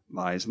unity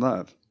lies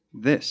love.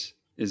 This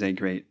is a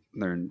great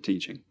learned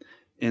teaching.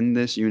 In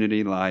this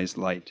unity lies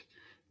light.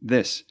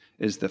 This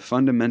is the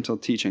fundamental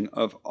teaching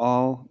of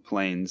all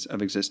planes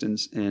of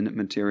existence in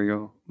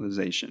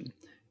materialization.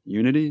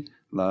 Unity,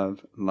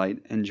 love, light,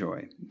 and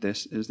joy.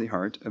 This is the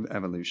heart of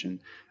evolution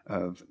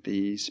of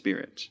the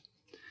spirit."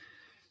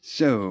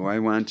 So I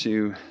want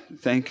to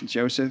thank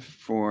Joseph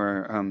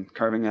for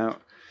carving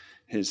out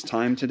his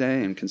time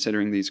today and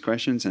considering these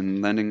questions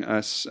and lending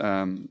us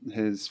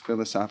his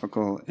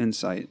philosophical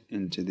insight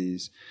into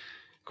these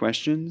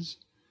questions.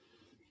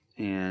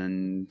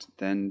 And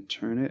then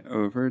turn it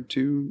over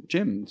to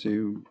Jim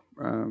to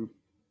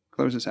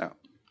close us out.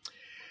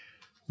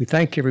 We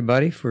thank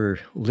everybody for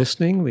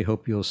listening. We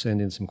hope you'll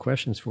send in some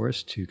questions for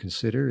us to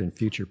consider in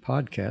future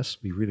podcasts.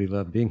 We really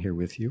love being here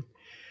with you.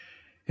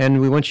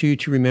 And we want you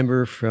to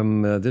remember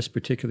from this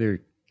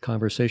particular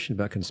conversation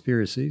about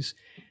conspiracies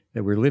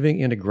that we're living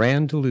in a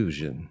grand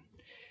delusion.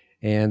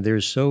 And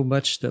there's so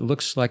much that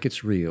looks like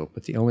it's real,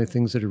 but the only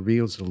things that are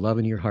real is the love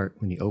in your heart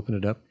when you open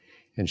it up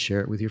and share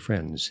it with your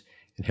friends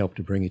and help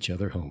to bring each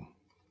other home.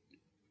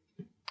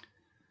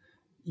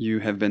 You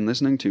have been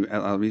listening to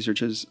LL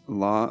Research's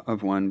Law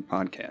of One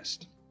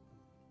podcast.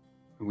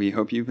 We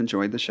hope you've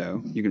enjoyed the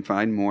show. You can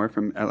find more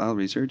from LL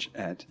Research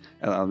at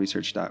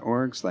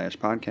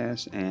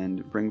llresearch.org/podcast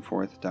and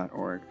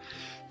bringforth.org.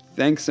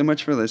 Thanks so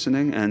much for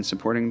listening and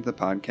supporting the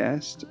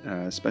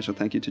podcast. Special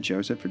thank you to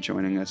Joseph for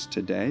joining us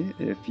today.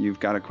 If you've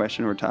got a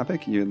question or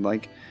topic you'd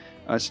like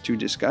us to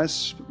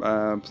discuss,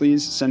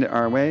 please send it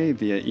our way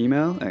via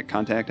email at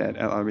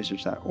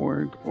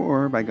contact@llresearch.org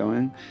or by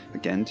going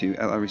again to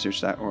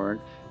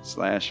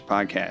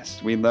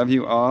llresearch.org/podcast. We love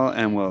you all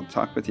and we'll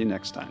talk with you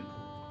next time.